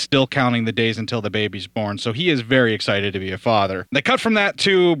 Bradley's still counting the days until the baby's born, so he is very excited to be a father. They cut from that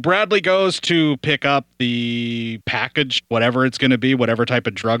to Bradley goes to pick up the package, whatever it's going to be, whatever type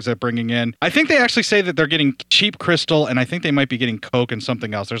of drugs they're bringing in. I think they actually say that they're getting cheap crystal, and I think they might be getting coke and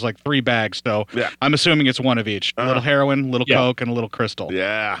something else. There's like 3 bags, so I'm assuming it's one of each. A little heroin, a little coke, and a little crystal.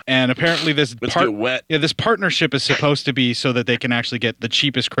 Yeah. And apparently this get wet. Yeah, this partnership is supposed to be so that they can actually get the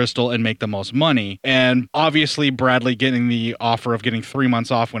cheapest crystal and make the most money. And obviously Bradley getting the offer of getting 3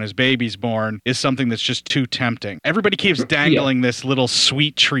 months off when his baby's born is something that's just too tempting. Everybody keeps dangling this little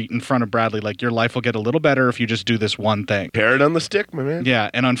sweet treat in front of Bradley, like your life will get a little better if you just do this one thing. Carrot on the stick, my man. Yeah,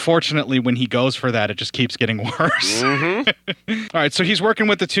 and unfortunately when he goes for that, it just keeps getting worse. Mm-hmm. All right, so he's working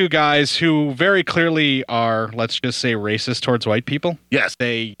with the 2 guys who very clearly are, let's just say, racist towards white people. Yes.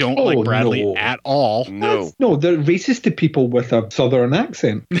 They don't like Bradley at all. No. No, they're racist to people with a southern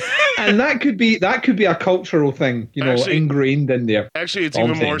accent. And that could be a cultural thing, Actually, ingrained in there. Actually, it's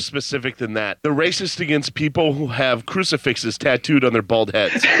even more specific than that. They're racist against people who have crucifixes tattooed on their bald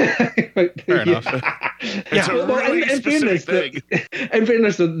heads. Fair enough. It's a really specific thing. In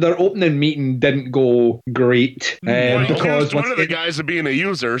fairness, their opening meeting didn't go great. Because one of the guys of being a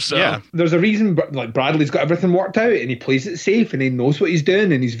user, so there's a reason. Like Bradley's got everything worked out, and he plays it safe, and he knows what he's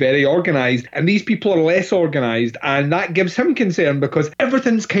doing, and he's very organised. And these people are less organised, and that gives him concern because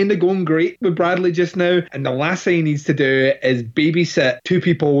everything's kind of going great with Bradley just now. And the last thing he needs to do is babysit 2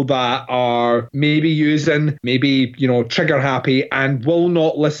 people that are maybe using, maybe trigger happy, and will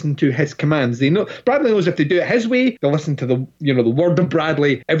not listen to his commands. Bradley Bradley knows if they do it his way, they listen to the word of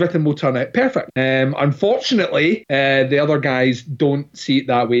Bradley, everything will turn out perfect. Unfortunately, the other guys don't see it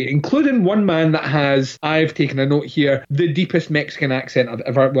that way, including one man that has, I've taken a note here, the deepest Mexican accent I've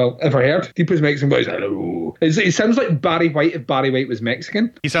ever heard. Deepest Mexican voice. It sounds like Barry White if Barry White was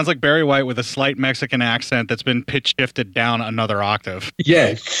Mexican. He sounds like Barry White with a slight Mexican accent that's been pitch shifted down another octave.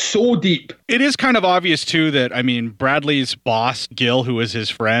 Yeah, so deep. It is kind of obvious, too, that, I mean, Bradley's boss, Gil, who is his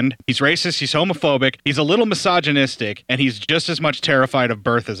friend, he's racist, he's homophobic, he's a little misogynistic, and he's just as much terrified of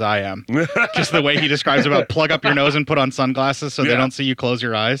birth as I am. Just the way he describes about plug up your nose and put on sunglasses so they don't see you close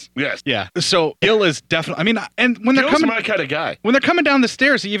your eyes. Yes. Yeah. So Gil is definitely, I mean, and when they're Gil's coming, my kind of guy. When they're coming down the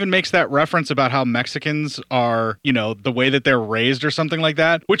stairs, he even makes that reference about how Mexicans are, the way that they're raised or something like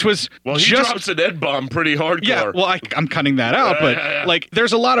that, which was he drops an N-bomb pretty hardcore. Yeah, well, I'm cutting that out, but like,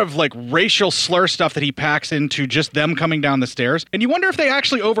 there's a lot of like racial slur stuff that he packs into just them coming down the stairs, and you wonder if they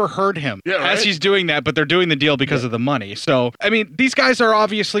actually overheard him as he's doing that, but they're doing the deal because of the money. So, I mean, these guys are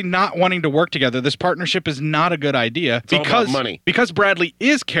obviously not wanting to work together. This partnership is not a good idea all about money. Because Bradley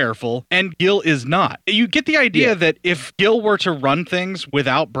is careful and Gil is not. You get the idea that if Gil were to run things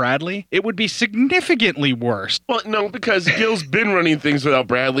without Bradley, it would be significantly worse. Well, no, because Gil's been running things without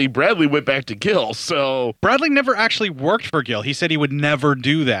Bradley. Bradley went back to Gil, so... Bradley never actually worked for Gil. He said he would never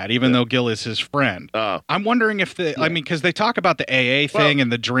do that, even though Gil is his friend. I'm wondering if I mean, because they talk about the AA thing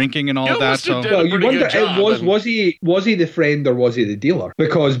and the drinking and all of that. So, well, you wonder, was he the friend or was he the dealer?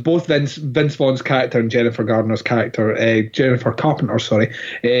 Because both Vince Vaughn's character and Jennifer Gardner's character, Jennifer Carpenter,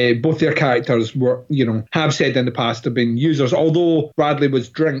 both their characters were, have said in the past have been users. Although Bradley was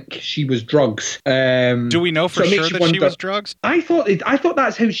drink, she was drugs. Do we know for sure that she was drugs? I thought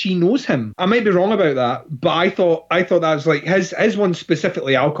that's how she knows him. I might be wrong about that, but I thought that was like his one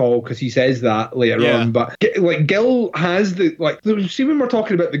specifically alcohol, because he says that later on. But like Gil has see when we're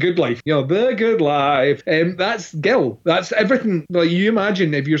talking about the good life, the good life, that's Gil. That's everything. Like, you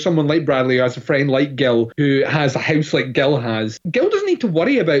imagine if you're someone like Bradley who has a friend like Gil who has a house like Gil has. Gil doesn't need to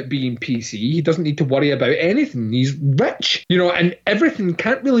worry about being PC. He doesn't need to worry about anything. He's rich, and everything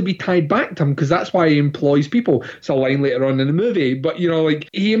can't really be tied back to him, because that's why he employs people. It's a line later on in the movie, but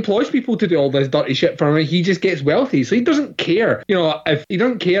he employs people to do all this dirty shit for him. He just gets wealthy, so he doesn't care. If he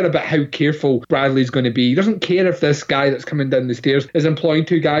doesn't care about how careful Bradley's going to be, he doesn't care if this guy that's coming down the stairs is employing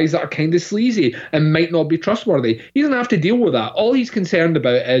two guys that are kind of sleazy and might not be trustworthy. He doesn't have to deal with that. All he's concerned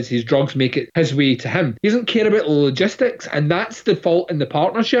about is his drugs make it his way to him. He doesn't care about the logistics, and that's the fault in the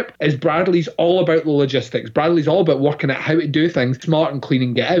partnership. Is Bradley's all about the logistics. Bradley's all about working out how to do things smart and clean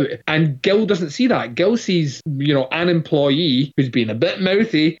and get out. And Gil doesn't see that. Gil sees, an employee who's being a bit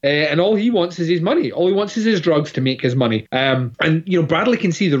mouthy, and all he wants is his money. All he wants is his drugs to make his money. And Bradley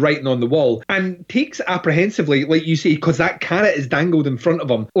can see the writing on the wall and takes apprehensively, like you say, because that carrot is dangled in front of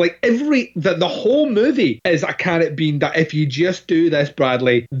him. Like the whole movie is a carrot being that if you just do this,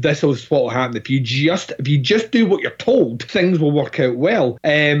 Bradley, this is what will happen. If you just do what you're told, things will work out well.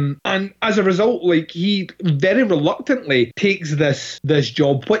 And as a result, he very reluctantly takes this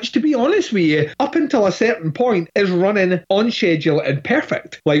job, which, to be honest with you, up until a certain point is running on schedule and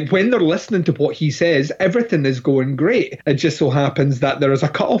perfect. Like, when they're listening to what he says, everything is going great. It just so happens that there is a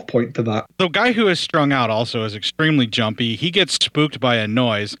cutoff point to that. The guy who is strung out also is extremely jumpy. He gets spooked by a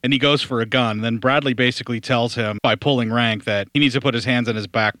noise and he goes for a gun. Then Bradley basically tells him by pulling rank that he needs to put his hands in his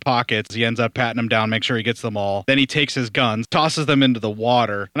back pockets. He ends up patting him down, make sure he gets them all. Then he takes his guns, tosses them into the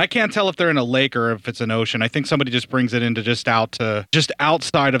water. And I can't tell if they're in a lake or if it's an ocean. I think somebody just brings it into just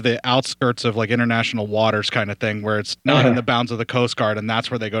outside of the outskirts of like international waters kind of thing, where it's not in the bounds of the Coast Guard, and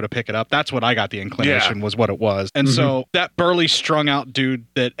that's where they go to pick it up. That's what I got the inclination was what it was. And so that burly strung out dude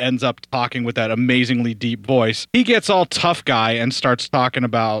that ends up talking with that amazingly deep voice, he gets all tough guy and starts talking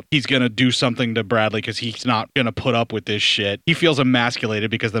about he's going to do something to Bradley because he's not going to put up with this shit. He feels emasculated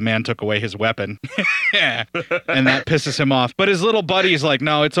because the man took away his weapon. And that pisses him off. But his little buddy's like,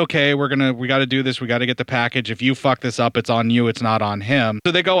 no, it's okay. We got to do this. We got to get the package. If you fuck this up, it's on you. It's not on him.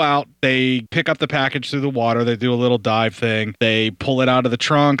 So they go out, they pick up the package through the water. They do a little dive thing. They pull it out of the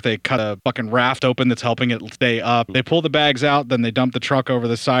trunk. They cut a fucking raft open that's helping it stay up. They pull the bags out. Then they dump the truck over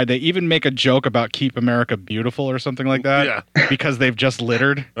the side. They even make a joke about Keep America Beautiful or something like that. Yeah. Because they've just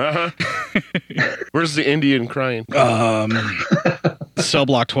littered. Where's the Indian crying? Cell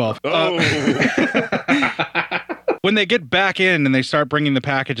Block 12. when they get back in and they start bringing the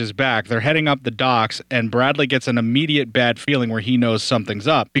packages back, they're heading up the docks, and Bradley gets an immediate bad feeling where he knows something's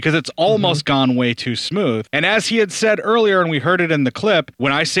up because it's almost gone way too smooth. And as he had said earlier, and we heard it in the clip,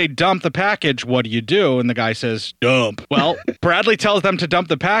 when I say dump the package, what do? And the guy says, dump. Well, Bradley tells them to dump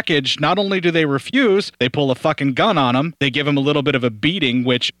the package. Not only do they refuse, they pull a fucking gun on him. They give him a little bit of a beating,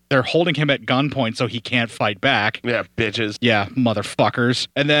 which they're holding him at gunpoint so he can't fight back. Yeah, bitches. Yeah, motherfuckers.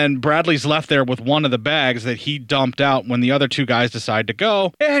 And then Bradley's left there with one of the bags that he dumped out when the other two guys decide to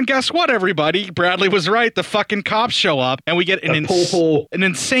go. And guess what, everybody? Bradley was right. The fucking cops show up, and we get an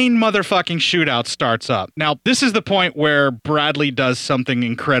insane motherfucking shootout starts up. Now, this is the point where Bradley does something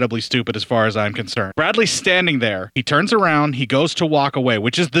incredibly stupid as far as I'm concerned. Bradley's standing there. He turns around. He goes to walk away,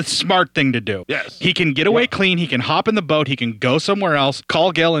 which is the smart thing to do. Yes. He can get away clean. He can hop in the boat. He can go somewhere else,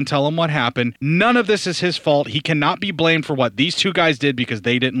 call Gil and tell him what happened. None of this is his fault. He cannot be blamed for what these two guys did because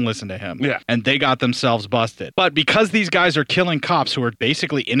they didn't listen to him. Yeah. And they got themselves busted. But because these guys are killing cops who are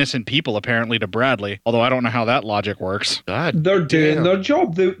basically innocent people, apparently, to Bradley, although I don't know how that logic works. They're doing their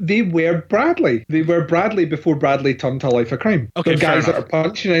job. They were Bradley. They were Bradley before Bradley turned to life of crime. Okay, the guys that are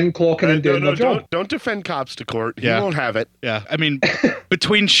punching in, clocking and doing their job. Don't defend cops to court. Yeah. You won't have it. Yeah. I mean,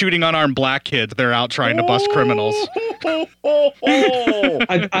 between shooting unarmed black kids, they're out trying to bust criminals.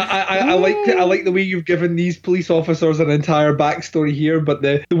 I like the way you've given these police officers an entire backstory here, but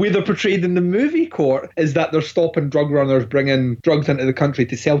the way they're portrayed in the movie court is that they're stopping drug runners bringing drugs into the country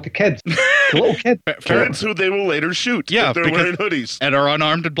to sell to kids. To little kids. Kids who they will later shoot. Yeah, if they're wearing hoodies. And are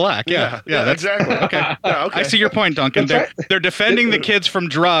unarmed and black. Yeah, that's exactly. Okay. Yeah, okay. I see your point, Duncan. They're defending the kids from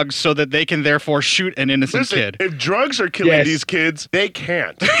drugs so that they can therefore shoot an innocent kid. If drugs are killing these kids, they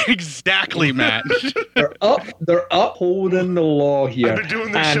can't. Exactly, Matt. They're upholding the law here. I've been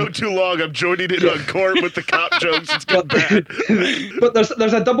doing this show too long. I'm joining in on court with the cop jokes. It's getting bad. But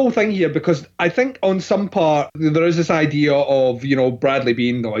there's a double thing here because I think on some part there is this idea of, you know, Bradley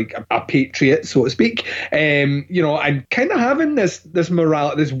being like a patriot, so to speak. You know, and kind of having this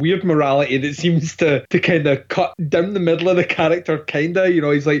weird morality that seems to kind of cut down the middle of the character, kind of. You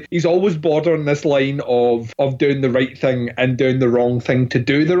know, he's always bordering this line of doing the right thing and doing the wrong thing to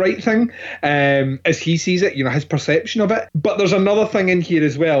do the right thing, as he sees it, you know, his perception of it. But there's another thing in here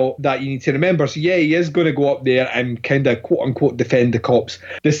as well that you need to remember. So yeah, he is going to go up there and kind of quote unquote defend the cops.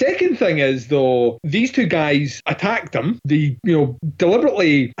 The second thing is, though, these two guys attacked him. They, you know,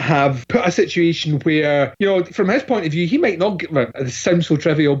 deliberately have put a situation where, you know, from his point of view, he might not get, well, it sounds so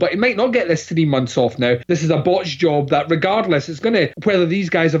trivial, but he might not get this 3 months off now. This is a botched job that regardless, it's going to, whether these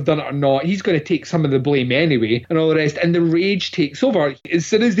guys have done it or not, he's going to take some of the blame anyway and all the rest. And the rage takes over. As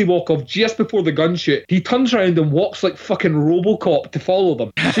soon as they walk off, just before the gun shoot, he turns around and walks like fucking RoboCop to follow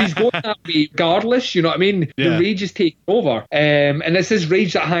them. So he's going that way regardless, you know what I mean? Yeah. The rage is taking over. And it's this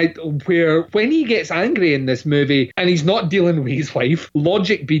rage that had where when he gets angry in this movie and he's not dealing with his wife,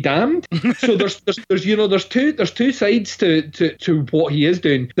 logic be damned. So there's you know, there's two sides to what he is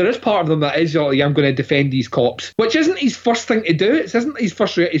doing. There is part of them that is, oh, yeah, I'm going to defend these cops, which isn't his first thing to do. It isn't his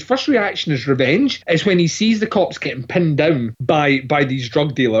first reaction is revenge. It's when he sees the cops getting pinned down by these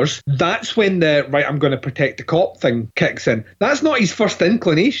drug dealers. That's when the right, I'm going to protect the cop thing kicks in. That's not his first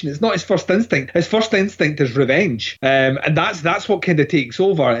inclination. It's not his first instinct. His first instinct is revenge, and that's what kind of takes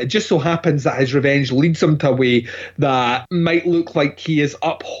over. It just so happens that his revenge leads him to a way that might look like he is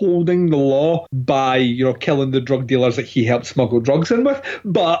upholding the law by, you know, killing the drug dealers that he helped smuggle drugs in with.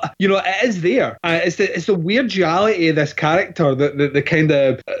 But, you know, it is there. It's the weird duality of this character, the kind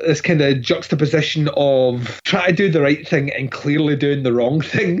of this kind of juxtaposition of trying to do the right thing and clearly doing the wrong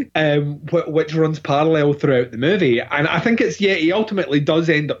thing, which runs parallel throughout the movie. And I think it's, yeah, he ultimately does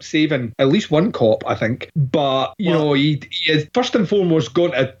end up saving at least one cop, I think. But, you know, he is first and foremost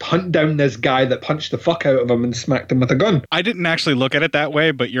going to hunt down this guy that punched the fuck out of him and smacked him with a gun. I didn't actually look at it that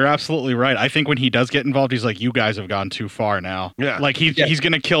way, but you're absolutely right. I think when he does get involved, he's like, you guys have gone too far now. Yeah. Like he's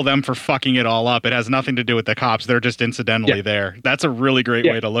going to kill them for fucking it all up. It has nothing to do with the cops. They're just incidentally there. That's a really great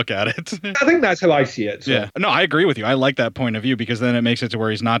way to look at it. I think that's how I see it. So. Yeah. No, I agree with you. I like that point of view because then it makes it to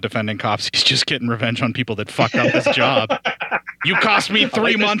where he's not defending cops. He's just getting revenge on people that fucked up his job. You cost me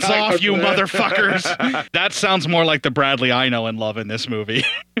 3 months off, you motherfuckers. That sounds more like the Bradley I know and love in this movie.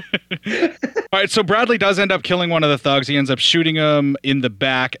 All right, so Bradley does end up killing one of the thugs. He ends up shooting him in the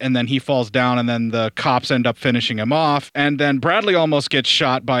back, and then he falls down, and then the cops end up finishing him off. And then Bradley almost gets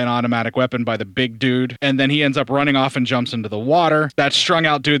shot by an automatic weapon by the big dude, and then he ends up running off and jumps into the water. That strung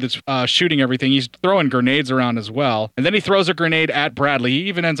out dude that's shooting everything, he's throwing grenades around as well. And then he throws a grenade at Bradley. He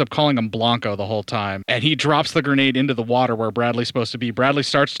even ends up calling him Blanco the whole time. And he drops the grenade into the water where Bradley's supposed to be. Bradley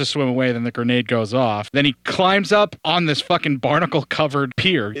starts to swim away, then the grenade goes off. Then he climbs up on this fucking barnacle-covered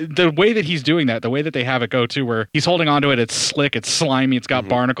pier. The way that he's doing doing that, the way that they have it go too, where he's holding onto it, it's slick, it's slimy, it's got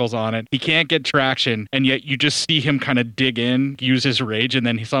barnacles on it. He can't get traction, and yet you just see him kind of dig in, use his rage, and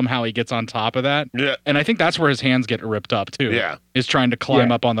then somehow he gets on top of that. Yeah. And I think that's where his hands get ripped up too. Yeah. Is trying to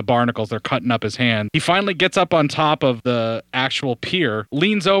climb up on the barnacles. They're cutting up his hand. He finally gets up on top of the actual pier,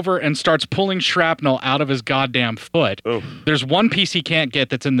 leans over and starts pulling shrapnel out of his goddamn foot. There's one piece he can't get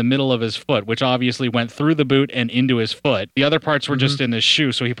that's in the middle of his foot, which obviously went through the boot and into his foot. The other parts were just in his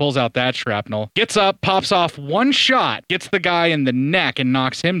shoe, so he pulls out that shrapnel, gets up, pops off one shot, gets the guy in the neck and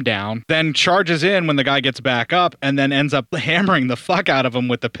knocks him down, then charges in when the guy gets back up, and then ends up hammering the fuck out of him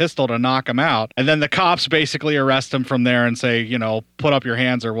with the pistol to knock him out. And then the cops basically arrest him from there and say, you know, put up your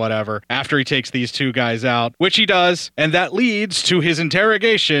hands or whatever, after he takes these two guys out, which he does, and that leads to his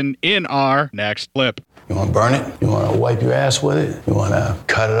interrogation in our next clip. You want to burn it? You want to wipe your ass with it? You want to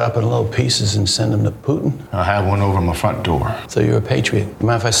cut it up in little pieces and send them to Putin? I'll have one over my front door. So you're a patriot. You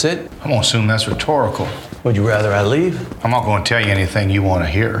mind if I sit? I'm gonna assume that's rhetorical. Would you rather I leave? I'm not gonna tell you anything you want to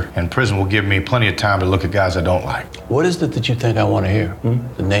hear, and prison will give me plenty of time to look at guys I don't like. What is it that you think I want to hear?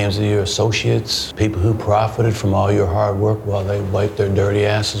 The names of your associates, people who profited from all your hard work while they wiped their dirty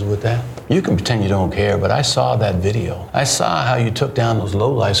asses with that? You can pretend you don't care, but I saw that video. I saw how you took down those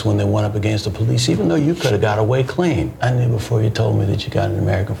lowlifes when they went up against the police, even though you could have got away clean. I knew before you told me that you got an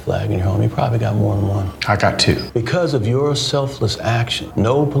American flag in your home. You probably got more than one. I got two. Because of your selfless action,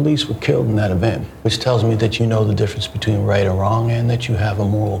 no police were killed in that event, which tells me that you know the difference between right and wrong and that you have a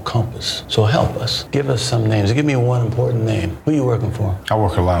moral compass. So help us. Give us some names. Give me one important name. Who are you working for? I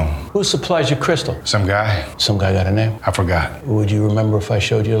work alone. Who supplies your crystal? Some guy. Some guy got a name? I forgot. Would you remember if I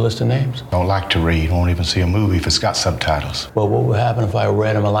showed you a list of names? Don't like to read. Won't even see a movie if it's got subtitles. Well, what would happen if I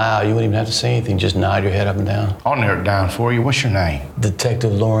read them aloud? You wouldn't even have to say anything. Just nod your head up and down. I'll narrow it down for you. What's your name?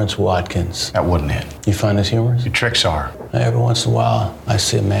 Detective Lawrence Watkins. That wasn't it. You find this humorous? Your tricks are. Now, every once in a while, I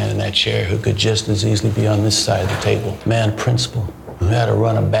see a man in that chair who could just as easily be on this side of the table. Man principle, who had a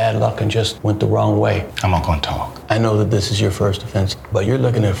run of bad luck and just went the wrong way. I'm not going to talk. I know that this is your first offense, but you're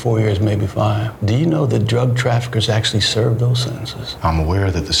looking at 4 years, maybe 5. Do you know that drug traffickers actually serve those sentences? I'm aware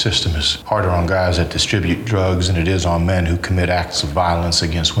that the system is harder on guys that distribute drugs than it is on men who commit acts of violence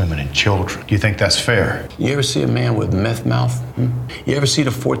against women and children. Do you think that's fair? You ever see a man with meth mouth? You ever see the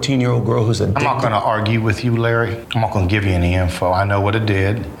 14-year-old girl who's addicted? I'm not going to argue with you, Larry. I'm not going to give you any info. I know what it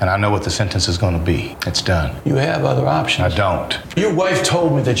did, and I know what the sentence is going to be. It's done. You have other options. I don't. Your wife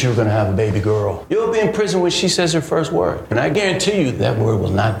told me that you were going to have a baby girl. You'll be in prison when she says her first word. And I guarantee you that word will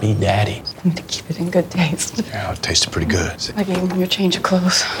not be daddy. I need to keep it in good taste. Yeah, it tasted pretty good. I gave him your change of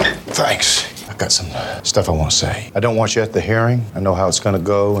clothes. Thanks. I've got some stuff I want to say. I don't want you at the hearing. I know how it's going to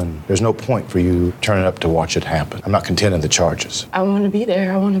go, and there's no point for you turning up to watch it happen. I'm not contending the charges. I want to be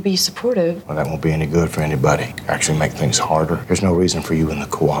there. I want to be supportive. Well, that won't be any good for anybody. Actually make things harder. There's no reason for you and the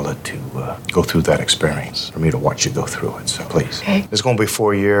koala to go through that experience, for me to watch you go through it. So please. Okay. It's going to be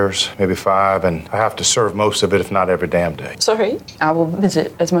 4 years, maybe 5, and I have to serve most of it, if not every damn day. Sorry. I will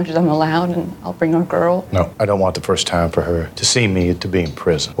visit as much as I'm allowed, and I'll bring our girl. No, I don't want the first time for her to see me to be in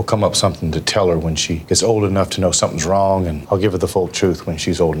prison. We'll come up with something to tell her when she gets old enough to know something's wrong, and I'll give her the full truth when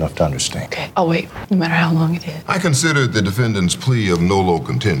she's old enough to understand. Okay, I'll wait, no matter how long it is. I consider the defendant's plea of nolo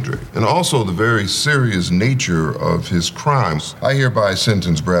contendere, and also the very serious nature of his crimes. I hereby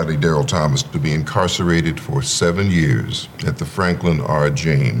sentence Bradley Darrell Thomas to be incarcerated for 7 years at the Franklin R.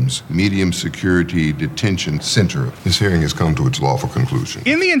 James Medium Security Detention Center. This hearing has come to its lawful conclusion.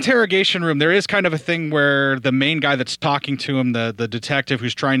 In the interrogation room, there is kind of a thing where the main guy that's talking to him, the detective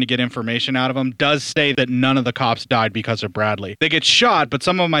who's trying to get information out of him, does say that none of the cops died because of Bradley. They get shot, but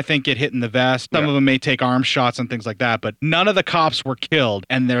some of them I think get hit in the vest. Some of them may take arm shots and things like that, but none of the cops were killed,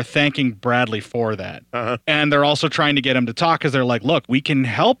 and they're thanking Bradley for that. And they're also trying to get him to talk because they're like, look, we can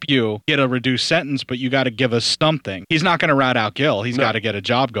help you get a reduced sentence, but you got to give us something. He's not going to rat out Gil. He's got to get a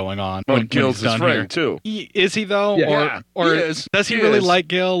job going on. Well, Gil's his friend, too. Is he, though? Yeah. Or he is. does he really like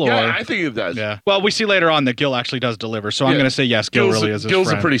Gil? Or? Yeah, I think he does. Yeah. Well, we see later on that Gil actually does deliver, so I'm going to say yes, Gil really is his Gil's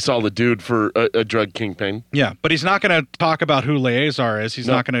friend. a pretty solid dude for a drug kingpin. Yeah, but he's not going to talk about who Leazar is. He's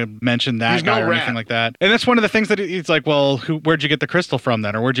not going to mention that guy or anything like that. And that's one of the things that he's like, well, where'd you get the crystal from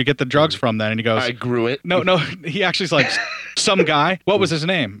then? Or where'd you get the drugs from then? And he goes, I grew it. No, he actually's like, some guy. What was his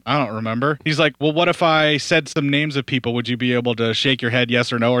name? I don't remember. He's like, well, what if I said some names of people? Would you be able to shake your head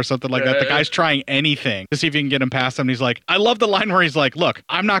yes or no or something like that? The guy's trying anything to see if he can get him past him. He's like, I love the line where he's like, look,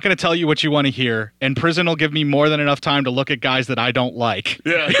 I'm not going to tell you what you want to hear, and prison will give me more than enough time to look at guys that I don't like.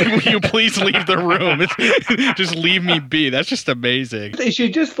 Yeah. Will you please leave the room? Just leave me be. That's just amazing. They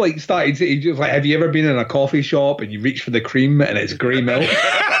should just like started just like, have you ever been in a coffee shop and you reach for the cream and it's grey milk?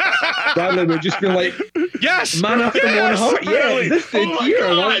 Rather than just being like, Yes! Man after my own heart. Yeah, Bradley. this dude Oh my here.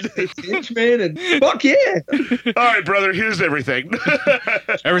 God. Henchman and fuck yeah. All right, brother, here's everything.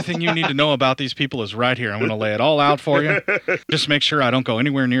 Everything you need to know about these people is right here. I'm going to lay it all out for you. Just make sure I don't go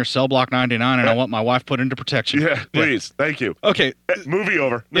anywhere near cell block 99, and I want my wife put into protection. Yeah, please. Thank you. Okay. Movie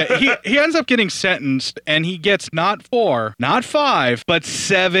over. Yeah, he ends up getting sentenced, and he gets not 4, not 5, but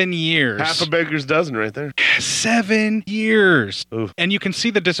 7 years. Half a baker's dozen right there. 7 years. Oof. And you can see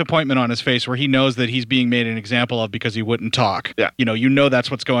the disappointment on his face where he knows that he's being made an example of because he wouldn't talk. Yeah. You know that's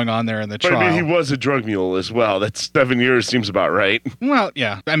what's going on there in the But trial. I mean, he was a drug mule as well. That's 7 years seems about right. Well,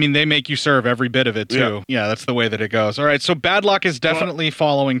 yeah. I mean, they make you serve every bit of it, too. Yeah, that's the way that it goes. All right, so bad luck is definitely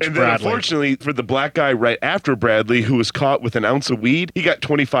following And then Bradley. unfortunately for the black guy right after Bradley, who was caught with an ounce of weed, he got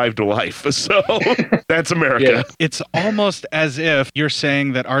 25 to life. So that's America. Yeah. It's almost as if you're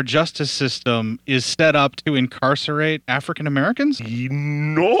saying that our justice system is set up to incarcerate African Americans?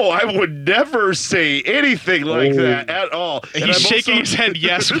 No, I would never say anything like that at all. And He's I'm shaking also- his head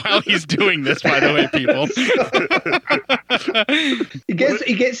yes while he's doing this, by the way, people.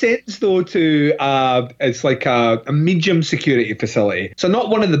 He gets sentenced though to it's like a medium security facility. So not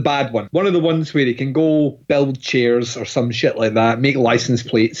one of the bad ones. One of the ones where he can go build chairs or some shit like that, make license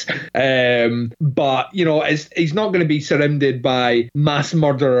plates. But he's not going to be surrounded by mass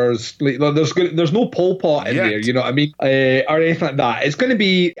murderers. Like, there's no Pol Pot in there. You know what I mean? Or anything like that. It's going to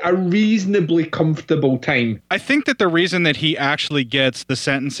be a reasonably comfortable time. I think that the reason that he actually gets the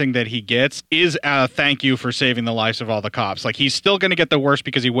sentencing that he gets is a thank you for saving the lives of all the cops. Like, he's still going to get the worst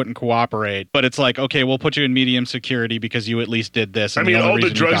because he wouldn't cooperate. But it's like, okay, we'll put you in medium security because you at least did this. I And mean, only all the reason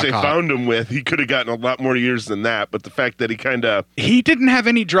you drugs got they caught. found him with, he could have gotten a lot more years than that. But the fact that he kind of... He didn't have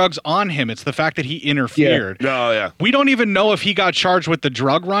any drugs on him. It's the fact that he interfered. Oh, yeah. We don't even know if he got charged with the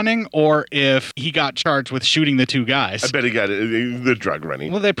drug running or if he got charged with shooting the two guys. I bet he got the drug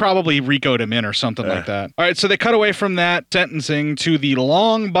running. Well, they probably RICO'd him in or something like that. All right, so they cut away from that sentencing to the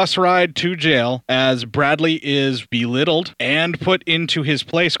long bus ride to jail as Bradley is belittled and put into his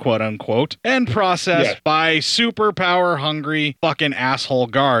place, quote unquote, and processed by superpower hungry fucking asshole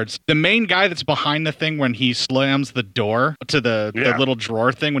guards. The main guy that's behind the thing when he slams the door to the little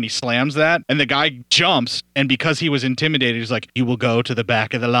drawer thing, when he slams that, and the guy jumps, and because he was intimidated, he's like, "You will go to the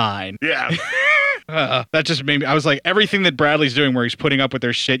back of the line." Yeah. That just made me, I was like, everything that Bradley's doing where he's putting up with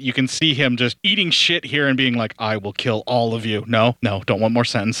their shit, you can see him just eating shit here and being like, I will kill all of you. No, don't want more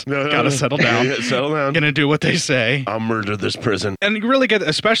sentence. Gotta settle down. Yeah, settle down. Gonna do what they say. I'll murder this prison. And you really get,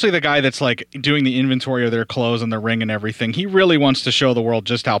 especially the guy that's like doing the inventory of their clothes and the ring and everything, he really wants to show the world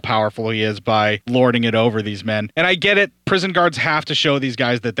just how powerful he is by lording it over these men. And I get it. Prison guards have to show these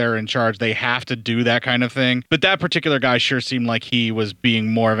guys that they're in charge. They have to do that kind of thing. But that particular guy sure seemed like he was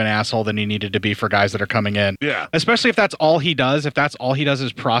being more of an asshole than he needed to be for guys that are coming in. Yeah. Especially if that's all he does. If that's all he does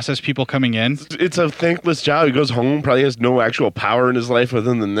is process people coming in. It's a thankless job. He goes home, probably has no actual power in his life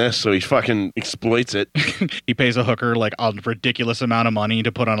other than this, so he fucking exploits it. He pays a hooker like a ridiculous amount of money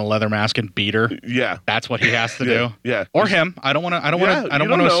to put on a leather mask and beat her. Yeah. That's what he has to do. Yeah. Or him. I don't want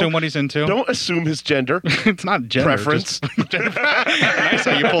to assume what he's into. Don't assume his gender. It's not gender. Preference. Nice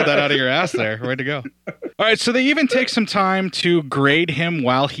how you pulled that out of your ass there. Way to go. All right, so they even take some time to grade him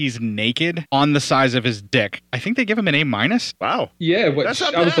while he's naked on the size of his dick. I think they give him an A-. Wow. Yeah, which That's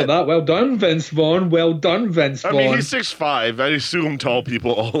not I was bad. like that. Well done, Vince Vaughn. Well done, Vince Vaughn. I mean, he's 6'5". I assume tall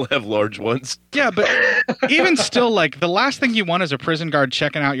people all have large ones. Yeah, but even still, like, the last thing you want is a prison guard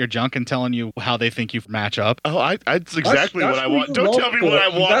checking out your junk and telling you how they think you match up. Oh, that's exactly what I want. Don't tell me what I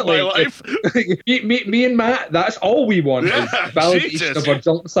want in my life. me and Matt, that's all we want is validation Jesus. of our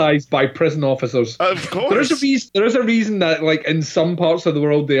junk size by prison officers. Of course. There is a reason that, like, in some parts of the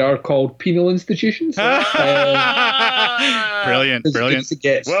world, they are called penal institutions. Brilliant. As it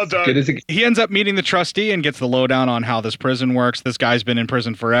gets. Well done. Good as it gets. He ends up meeting the trustee and gets the lowdown on how this prison works. This guy's been in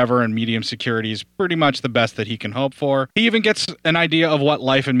prison forever, and medium security is pretty much the best that he can hope for. He even gets an idea of what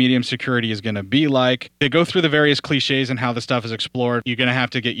life in medium security is going to be like. They go through the various cliches and how the stuff is explored. You're going to have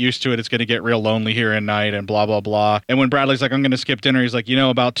to get used to it. It's going to get real lonely here at night and blah, blah, blah. And when Bradley's like, I'm going to skip dinner, he's like,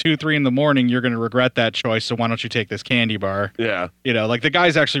 about 2-3 in the morning, you're going to regret that choice, so why don't you take this candy bar? Yeah. Like, the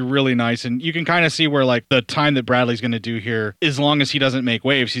guy's actually really nice, and you can kind of see where, like, the time that Bradley's going to do here, as long as he doesn't make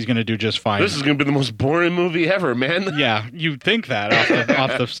waves, he's going to do just fine. This is going to be the most boring movie ever, man. Yeah, you'd think that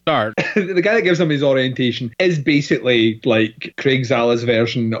off the start. The guy that gives him his orientation is basically like Craig Zala's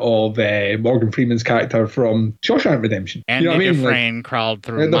version of Morgan Freeman's character from Shawshank Redemption. Andy you know what I mean? Dufresne crawled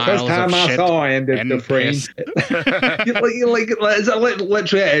through The miles first time of I shit saw Andy and Dufresne, piss. literally,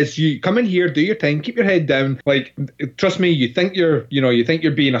 it is. You come in here, do your thing, keep your head down. Like, trust me, you think you're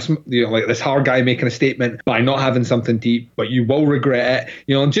being like this hard guy making a statement by not having something to eat. but you will regret it.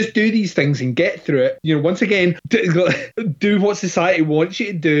 You know, and just do these things and get through it. You know, once again, do what society wants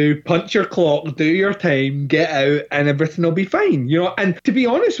you to do, punch your clock, do your time, get out, and everything will be fine. You know, and to be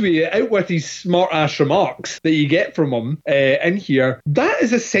honest with you, out with these smart ass remarks that you get from him in here, that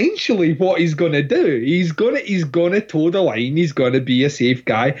is essentially what he's going to do. He's gonna toe the line. He's going to be a safe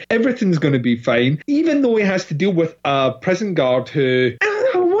guy. Everything's going to be fine, even though he has to deal with a prison guard who,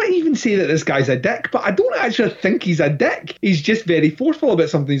 I won't even say that this guy's a dick, but I don't actually think he's a dick. He's just very forceful about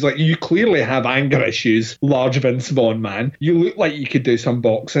something. He's like, you clearly have anger issues, large Vince Vaughn man. You look like you could do some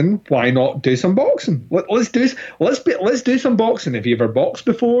boxing. Why not do some boxing? Let's do some boxing. Have you ever boxed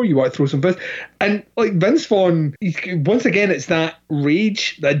before? You want to throw some fists? And like Vince Vaughn, once again, it's that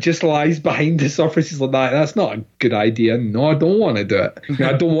rage that just lies behind the surface. He's like, that's not a good idea. No, I don't want to do it. You know,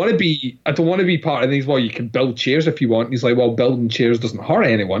 I don't want to be part of things. Well, you can build chairs if you want. And he's like, well, building chairs doesn't hurt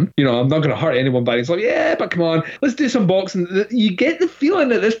anyone. You know, I'm not going to hurt anyone. But he's like, yeah, but come on, let's do some boxing. You get the feeling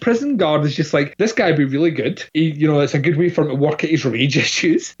that this prison guard is just like, this guy would be really good. You know, it's a good way for him to work at his rage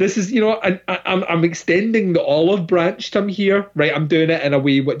issues. This is, you know, I'm extending the olive branch to him here, right? I'm doing it in a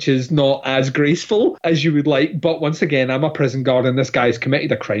way which is not as graceful as you would like. But once again, I'm a prison guard and this guy's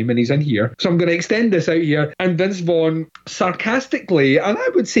committed a crime and he's in here. So I'm going to extend this out here. And Vince Vaughn sarcastically, and I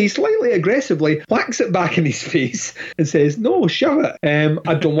would say slightly aggressively, whacks it back in his face and says, no, shut it.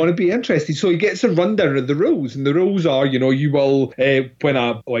 I don't want to be interested. So he gets a rundown of the rules. And the rules are, you know, you will, when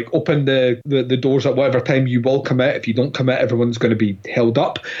I open the doors at whatever time, you will come out. If you don't come out, everyone's going to be held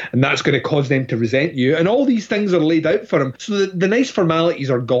up. And that's going to cause them to resent you. And all these things are laid out for him. So the nice formalities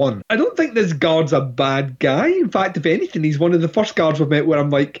are gone. I don't think this guard's a bad guy. In fact, if anything, he's one of the first guards we've met where I'm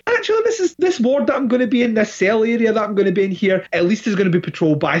like, actually, this ward that I'm going to be in, this cell area that I'm going to be in here, at least is going to be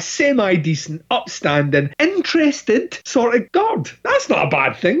patrolled by a semi-decent, upstanding, interested sort of guard. That's not a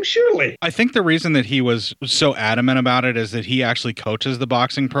bad thing, surely. I think the reason that he was so adamant about it is that he actually coaches the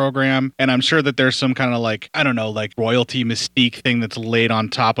boxing program, and I'm sure that there's some kind of like, I don't know, like royalty mystique thing that's laid on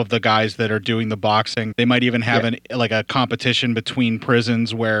top of the guys that are doing the boxing. They might even have a competition between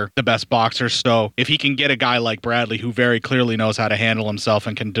prisons where the best boxers. So if he can get a guy like Bradley who very clearly knows how to handle himself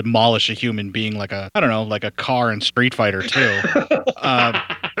and can demolish a human being like a car in Street Fighter 2.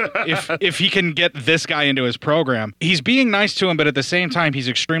 If he can get this guy into his program, he's being nice to him, but at the same time, he's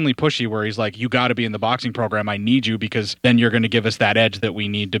extremely pushy where he's like, you got to be in the boxing program. I need you because then you're going to give us that edge that we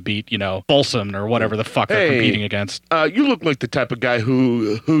need to beat, you know, Folsom or whatever the fuck they're competing against. You look like the type of guy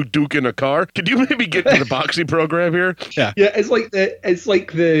who duke in a car. Could you maybe get to the boxing program here? Yeah. Yeah, it's like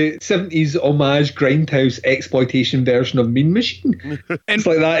the 70s homage grindhouse exploitation version of Mean Machine. And it's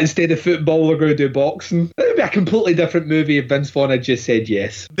like that. Instead of football, we're going to do boxing. It would be a completely different movie if Vince Vaughn had just said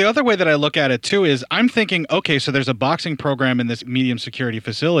yes. The other way that I look at it too is I'm thinking, okay, so there's a boxing program in this medium security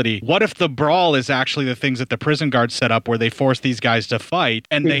facility. What if the brawl is actually the things that the prison guards set up where they force these guys to fight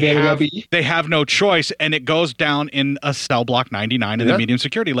and they have no choice and it goes down in a cell block 99 in the medium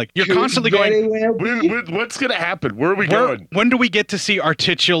security? Like you're constantly going, what's going to happen? Where are we going? When do we get to see our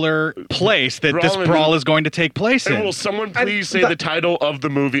titular place that this brawl is going to take place in? And will someone please say the title of the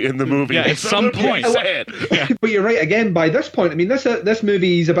movie in the movie? Yeah, at some point. Say it. But you're right, again, by this point, I mean, this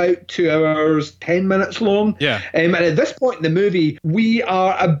movie is about 2 hours, 10 minutes long. Yeah. And at this point in the movie, we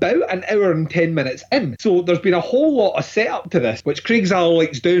are about an hour and 10 minutes in. So there's been a whole lot of setup to this, which Craig Zahler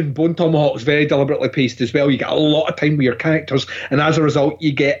likes doing. Bone Tomahawk's very deliberately paced as well. You get a lot of time with your characters, and as a result,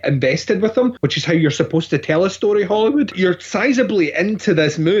 you get invested with them, which is how you're supposed to tell a story, Hollywood. You're sizably into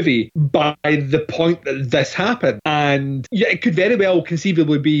this movie by the point that this happened. And yeah, it could very well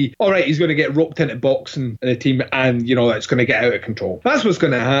conceivably be, all right, he's going to get roped into boxing in a team and, you know, it's going to get out of control. That's what's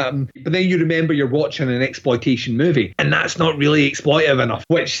going to happen. But then you remember you're watching an exploitation movie, and that's not really exploitive enough,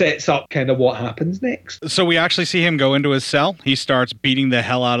 which sets up kind of what happens next. So we actually see him go into his cell. He starts beating the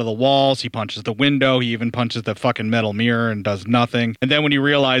hell out of the walls. He punches the window. He even punches the fucking metal mirror and does nothing. And then when he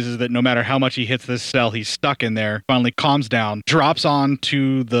realizes that no matter how much he hits this cell, he's stuck in there, finally calms down, drops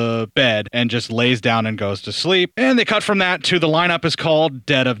onto the bed, and just lays down and goes to sleep. And they cut from that to the lineup is called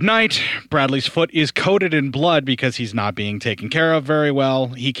Dead of Night. Bradley's foot is coated in blood because he's not being taken care of very well.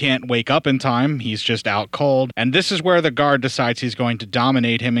 He can't wake up in time. He's just out cold. And this is where the guard decides he's going to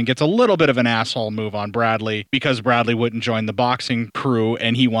dominate him and gets a little bit of an asshole move on Bradley because Bradley wouldn't join the boxing crew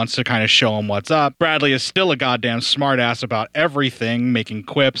and he wants to kind of show him what's up. Bradley is still a goddamn smartass about everything, making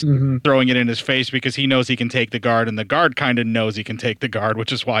quips, throwing it in his face because he knows he can take the guard, and the guard kind of knows he can take the guard,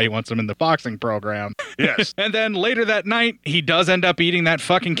 which is why he wants him in the boxing program. Yes. And then later that night, he does end up eating that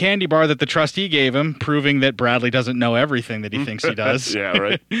fucking candy bar that the trustee gave him, proving that Bradley doesn't know everything that he thinks he does. Yeah. Yeah,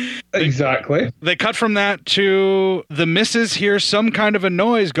 right. Exactly. They cut from that to the missus hears some kind of a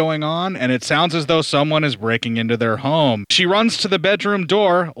noise going on, and it sounds as though someone is breaking into their home. She runs to the bedroom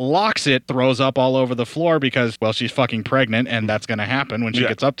door, locks it, throws up all over the floor because, well, she's fucking pregnant, and that's going to happen when she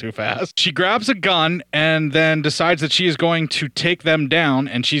gets up too fast. She grabs a gun and then decides that she is going to take them down,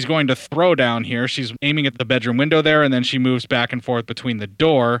 and she's going to throw down here. She's aiming at the bedroom window there, and then she moves back and forth between the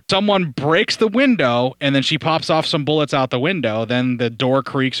door. Someone breaks the window, and then she pops off some bullets out the window. Then the door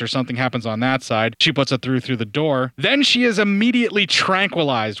creaks or something happens on that side. She puts it through the door. Then she is immediately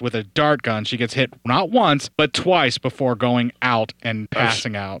tranquilized with a dart gun. She gets hit not once, but twice before going out and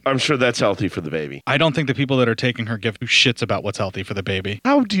passing out. I'm sure that's healthy for the baby. I don't think the people that are taking her give two shits about what's healthy for the baby.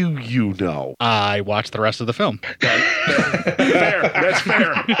 How do you know? I watched the rest of the film. Fair. That's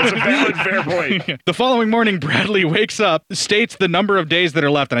fair. That's a valid, fair point. The following morning, Bradley wakes up, states the number of days that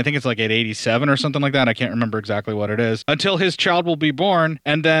are left, and I think it's like at 87 or something like that. I can't remember exactly what it is. Until his child will be born,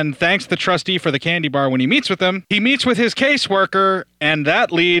 and then thanks the trustee for the candy bar when he meets with him. He meets with his caseworker, and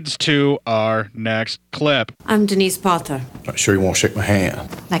that leads to our next clip. I'm Denise Potter. Not sure you won't shake my hand.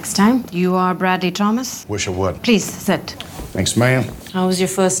 Next time, you are Bradley Thomas. Wish I would. Please sit. Thanks, ma'am. How was your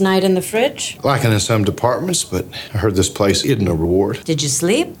first night in the fridge? Lacking in some departments, but I heard this place isn't a reward. Did you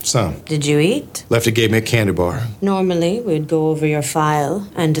sleep? Some. Did you eat? Lefty gave me a candy bar. Normally, we'd go over your file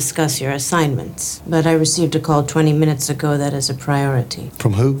and discuss your assignments. But I received a call 20 minutes ago that is a priority.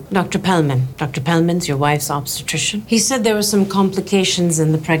 From who? Dr. Pellman. Dr. Pellman's your wife's obstetrician. He said there were some complications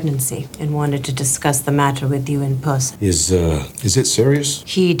in the pregnancy and wanted to discuss the matter with you in person. Is it serious?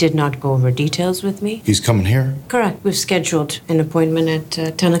 He did not go over details with me. He's coming here? Correct. We've scheduled an appointment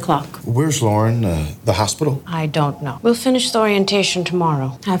at 10 o'clock. Where's Lauren? The hospital? I don't know. We'll finish the orientation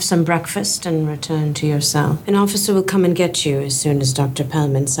tomorrow. Have some breakfast and return to your cell. An officer will come and get you as soon as Dr.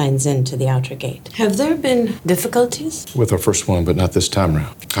 Pellman signs in to the outer gate. Have there been difficulties? With our first one, but not this time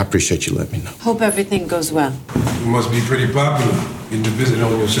around. I appreciate you letting me know. Hope everything goes well. You must be pretty popular. Getting to visit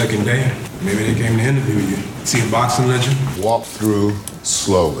on your second day. Maybe they came to interview you. See a boxing legend? Walk through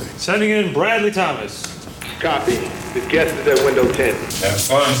slowly. Sending in Bradley Thomas. Copy. The guest is at window 10. Have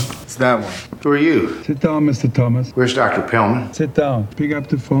fun. It's that one. Who are you? Sit down, Mr. Thomas. Where's Dr. Pellman? Sit down. Pick up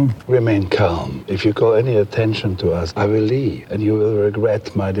the phone. Remain calm. If you call any attention to us, I will leave, and you will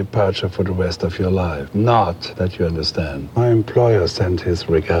regret my departure for the rest of your life. Not that you understand. My employer sent his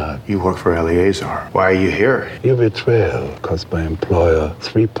regard. You work for Eleazar. Why are you here? Your betrayal cost my employer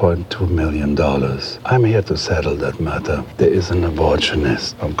 $3.2 million. I'm here to settle that matter. There is an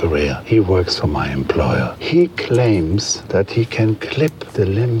abortionist from Korea. He works for my employer. He claims that he can clip the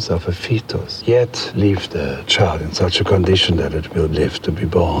limbs of a fetus, yet leave the child in such a condition that it will live to be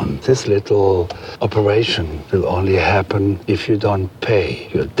born. This little operation will only happen if you don't pay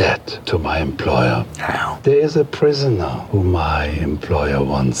your debt to my employer. How? There is a prisoner who my employer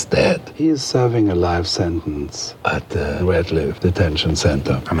wants dead. He is serving a life sentence at the Redleaf Detention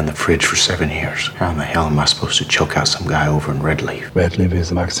Center. I'm in the fridge for 7 years. How in the hell am I supposed to choke out some guy over in Redleaf? Redleaf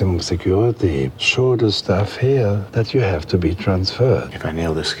is maximum security. Show the staff here that you have to be transferred. If I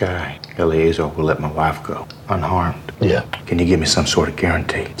nail this guy, Eleazar will let my wife go, unharmed. Yeah. Can you give me some sort of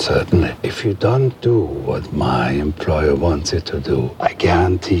guarantee? Certainly. If you don't do what my employer wants you to do, I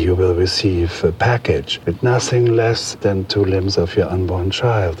guarantee you will receive a package with nothing less than 2 limbs of your unborn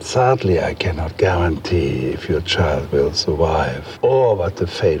child. Sadly, I cannot guarantee if your child will survive or what the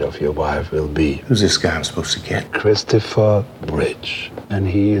fate of your wife will be. Who's this guy I'm supposed to get? Christopher Bridge. And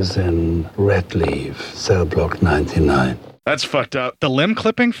he is in Redleaf, cell block 99. That's fucked up. The limb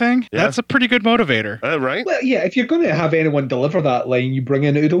clipping thing? Yeah. That's a pretty good motivator. Right? Well, yeah, if you're going to have anyone deliver that line, you bring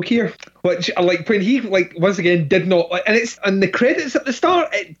in Udo Kier. Which, like, when he, like, once again, did not... And it's in the credits at the start,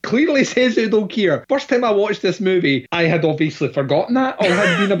 it clearly says Udo Kier. First time I watched this movie, I had obviously forgotten that or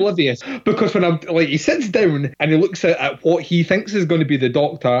had been oblivious. Because when he sits down and he looks at what he thinks is going to be the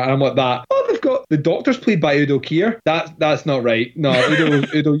doctor, and I'm like that, oh, they've got... The doctor's played by Udo Kier. That's not right. No,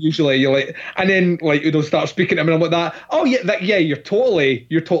 Udo usually, you're like... And then, like, Udo starts speaking to him, and I'm like that, oh, yeah, you're totally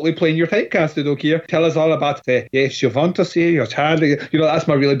playing your typecast, Udo Kier. Tell us all about it. Yes, you want to see your child. You know, that's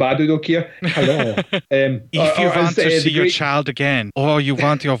my really bad Udo Kier. Hello. If you want to see your child again, or you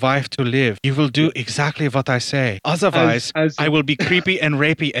want your wife to live, you will do exactly what I say. Otherwise, I will be creepy and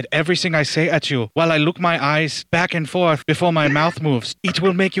rapey at everything I say at you, while I look my eyes back and forth before my mouth moves. It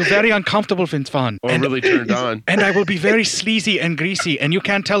will make you very uncomfortable, Vince Vaughn. fun. Or really turned on. And I will be very sleazy and greasy, and you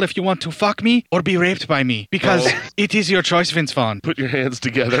can't tell if you want to fuck me or be raped by me, because it is your choice, Vince Vaughn. Put your hands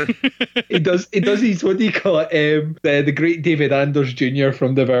together. He does his, what do you call it? The great David Anders Jr.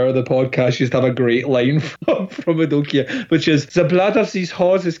 from Devour the podcast used to have a great line from Adokia, which is, the blood of these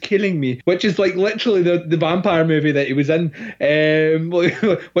whores is killing me, which is like literally the vampire movie that he was in,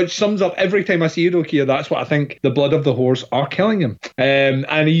 which sums up every time I see Adokia, that's what I think. The blood of the whores are killing him.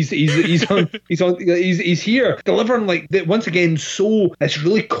 And he's here delivering like once again this